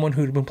to someone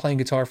who'd been playing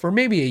guitar for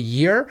maybe a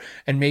year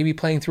and maybe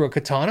playing through a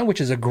Katana,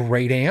 which is a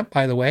great amp,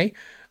 by the way,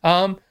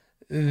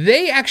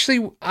 they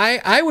actually,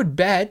 I would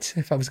bet,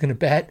 if I was going to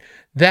bet,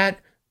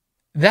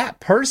 that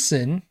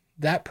person,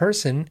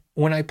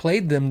 when I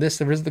played them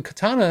the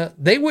Katana,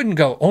 they wouldn't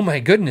go, oh my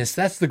goodness,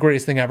 that's the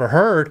greatest thing I ever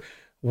heard.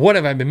 What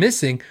have I been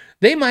missing?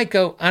 They might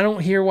go, I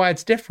don't hear why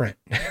it's different.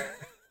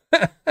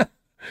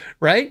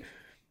 Right?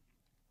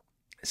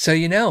 So,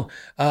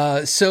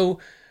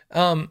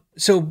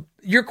 so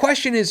your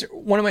question is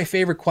one of my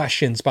favorite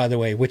questions, by the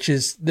way, which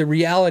is the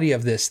reality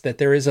of this, that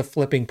there is a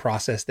flipping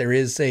process. There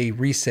is a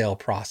resale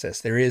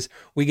process.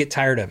 We get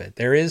tired of it.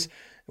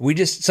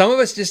 Some of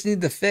us just need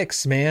the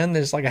fix, man.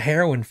 There's like a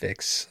heroin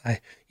fix,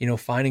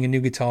 finding a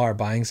new guitar,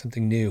 buying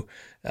something new.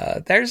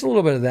 There's a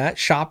little bit of that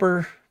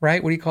shopper,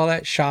 right? What do you call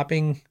that?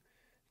 Shopping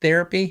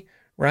therapy,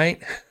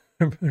 right?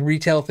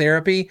 Retail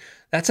therapy.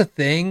 That's a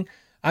thing.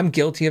 I'm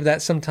guilty of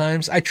that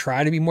sometimes. I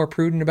try to be more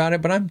prudent about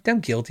it, but I'm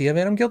guilty of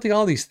it. I'm guilty of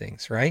all these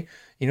things, right?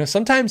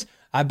 Sometimes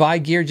I buy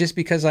gear just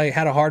because I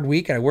had a hard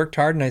week and I worked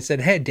hard and I said,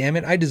 hey, damn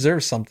it, I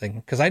deserve something,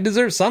 because I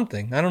deserve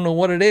something. I don't know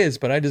what it is,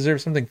 but I deserve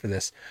something for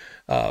this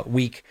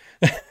week.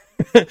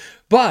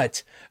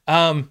 But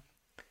to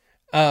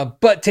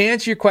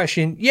answer your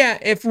question, yeah,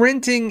 if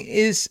renting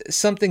is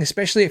something,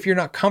 especially if you're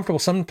not comfortable,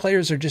 some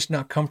players are just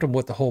not comfortable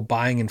with the whole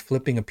buying and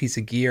flipping a piece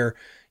of gear.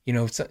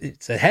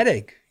 It's a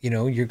headache.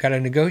 You got to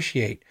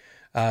negotiate.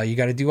 You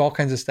got to do all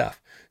kinds of stuff.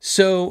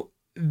 So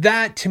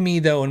that, to me,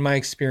 though, in my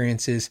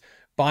experience, is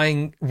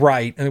buying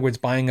right. In other words,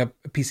 buying a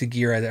piece of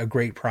gear at a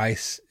great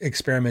price,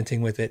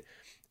 experimenting with it,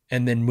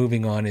 and then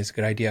moving on is a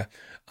good idea.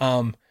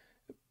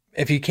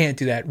 If you can't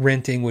do that,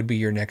 renting would be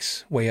your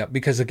next way up,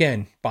 because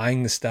again,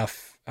 buying the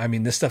stuff,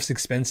 this stuff's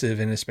expensive,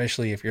 and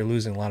especially if you're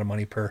losing a lot of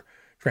money per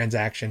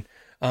transaction.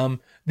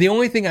 The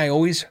only thing I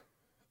always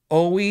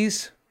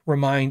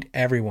remind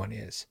everyone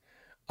is,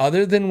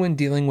 other than when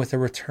dealing with a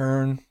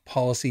return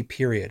policy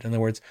period, in other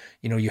words,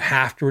 you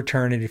have to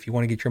return it if you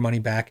want to get your money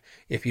back.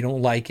 If you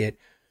don't like it,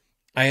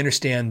 I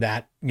understand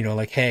that,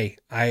 hey,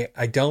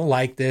 I don't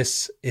like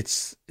this.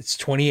 It's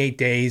 28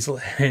 days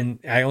and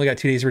I only got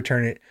 2 days to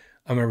return it.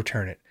 I'm going to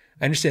return it.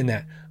 I understand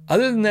that.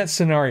 Other than that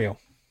scenario,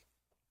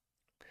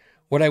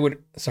 what I would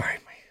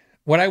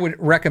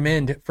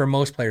recommend for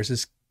most players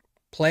is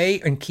play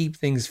and keep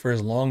things for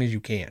as long as you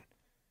can.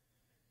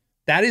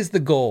 That is the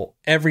goal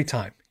every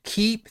time.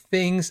 Keep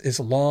things as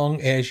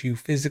long as you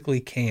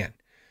physically can.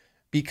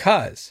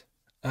 Because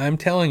I'm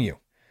telling you,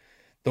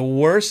 the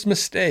worst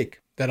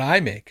mistake that I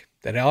make,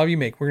 that all of you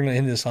make, we're going to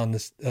end this on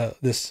this,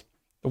 the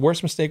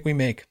worst mistake we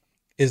make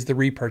is the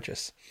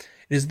repurchase.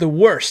 It is the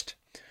worst.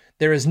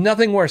 There is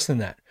nothing worse than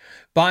that.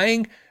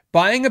 Buying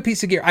a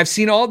piece of gear. I've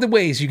seen all the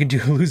ways you can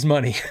lose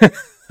money.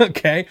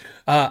 Okay.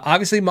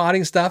 Obviously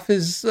modding stuff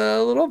is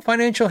a little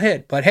financial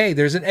hit, but hey,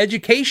 there's an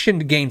education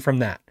to gain from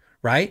that.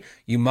 Right?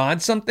 You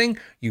mod something,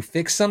 you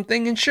fix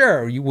something, and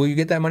sure, will you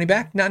get that money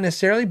back? Not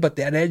necessarily, but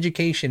that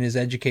education is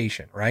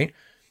education, right?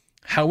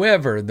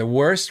 However, the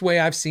worst way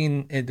I've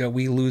seen that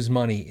we lose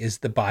money is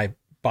the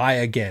buy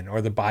again, or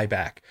the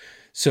buyback.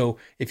 So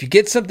if you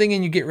get something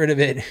and you get rid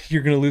of it,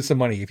 you're going to lose some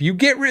money. If you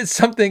get rid of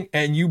something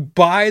and you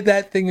buy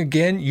that thing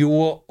again, you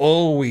will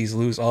always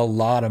lose a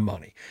lot of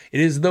money. It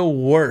is the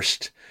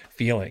worst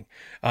feeling.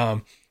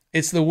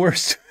 It's the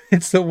worst.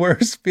 It's the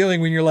worst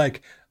feeling when you're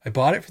like, I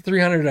bought it for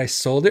 $300, I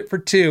sold it for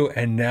 $200,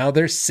 and now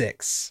there's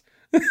 $600.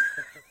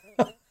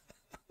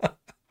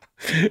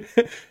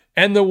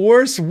 And the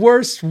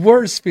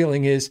worst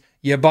feeling is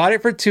You bought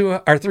it for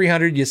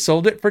 300. You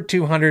sold it for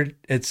 200.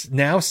 It's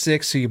now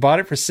 6. So you bought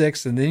it for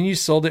 6 and then you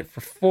sold it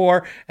for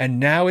 4 and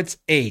now it's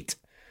 8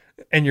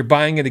 and you're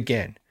buying it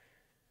again.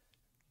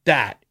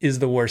 That is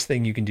the worst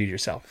thing you can do to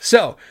yourself.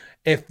 So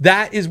if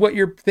that is what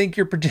you think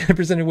you're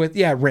presented with,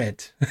 yeah,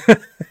 rent.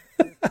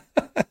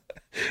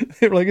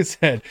 Like I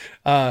said,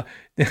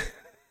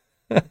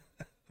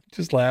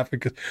 just laughing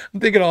because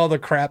I'm thinking all the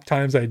crap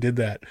times I did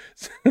that.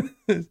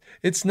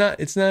 It's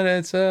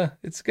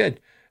good.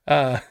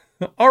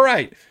 All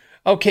right.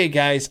 Okay,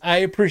 guys, I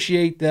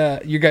appreciate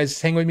you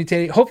guys hanging with me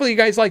today. Hopefully you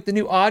guys like the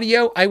new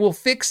audio. I will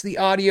fix the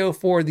audio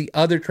for the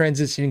other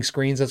transitioning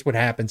screens. That's what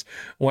happens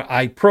when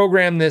I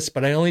program this,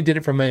 but I only did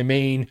it from my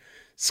main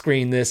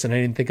screen and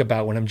I didn't think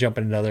about when I'm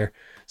jumping into other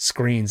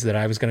screens that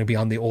I was going to be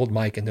on the old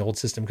mic and the old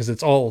system because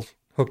it's all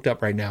hooked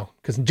up right now.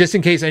 Because just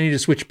in case I need to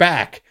switch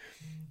back,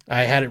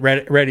 I had it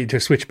ready to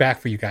switch back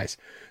for you guys.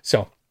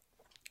 So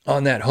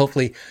on that,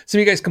 hopefully some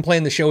of you guys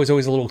complain the show is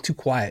always a little too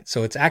quiet.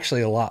 So it's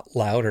actually a lot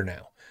louder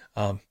now.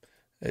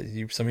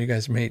 Some of you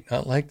guys may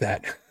not like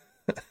that.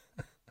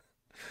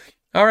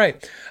 All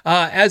right.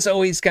 As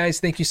always, guys,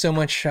 thank you so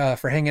much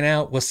for hanging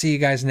out. We'll see you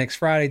guys next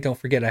Friday. Don't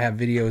forget I have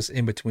videos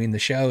in between the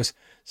shows.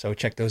 So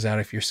check those out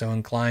if you're so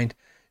inclined.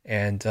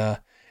 And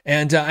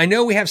I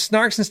know we have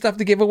snarks and stuff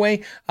to give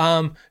away.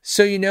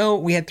 So,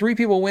 we had 3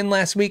 people win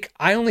last week.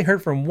 I only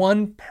heard from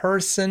one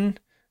person.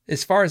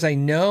 As far as I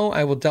know,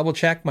 I will double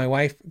check. My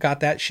wife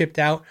got that shipped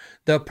out.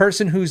 The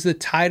person who's the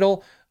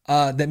title,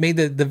 that made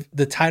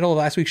the title of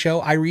last week's show,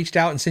 I reached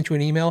out and sent you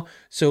an email.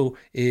 So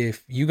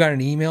if you got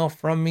an email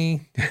from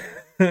me,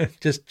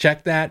 just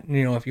check that,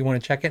 if you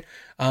want to check it.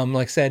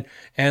 Like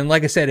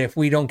I said, if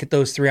we don't get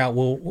those 3 out,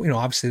 we'll,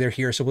 obviously they're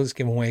here. So we'll just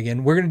give them away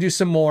again. We're going to do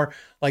some more,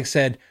 like I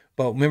said,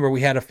 but remember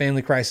we had a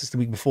family crisis the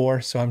week before.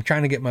 So I'm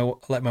trying to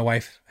let my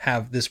wife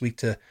have this week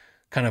to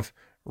kind of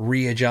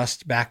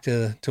readjust back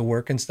to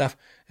work and stuff.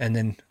 And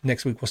then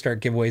next week we'll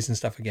start giveaways and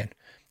stuff again.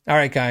 All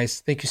right, guys.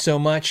 Thank you so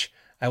much.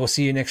 I will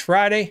see you next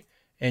Friday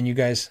and you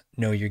guys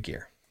know your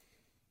gear.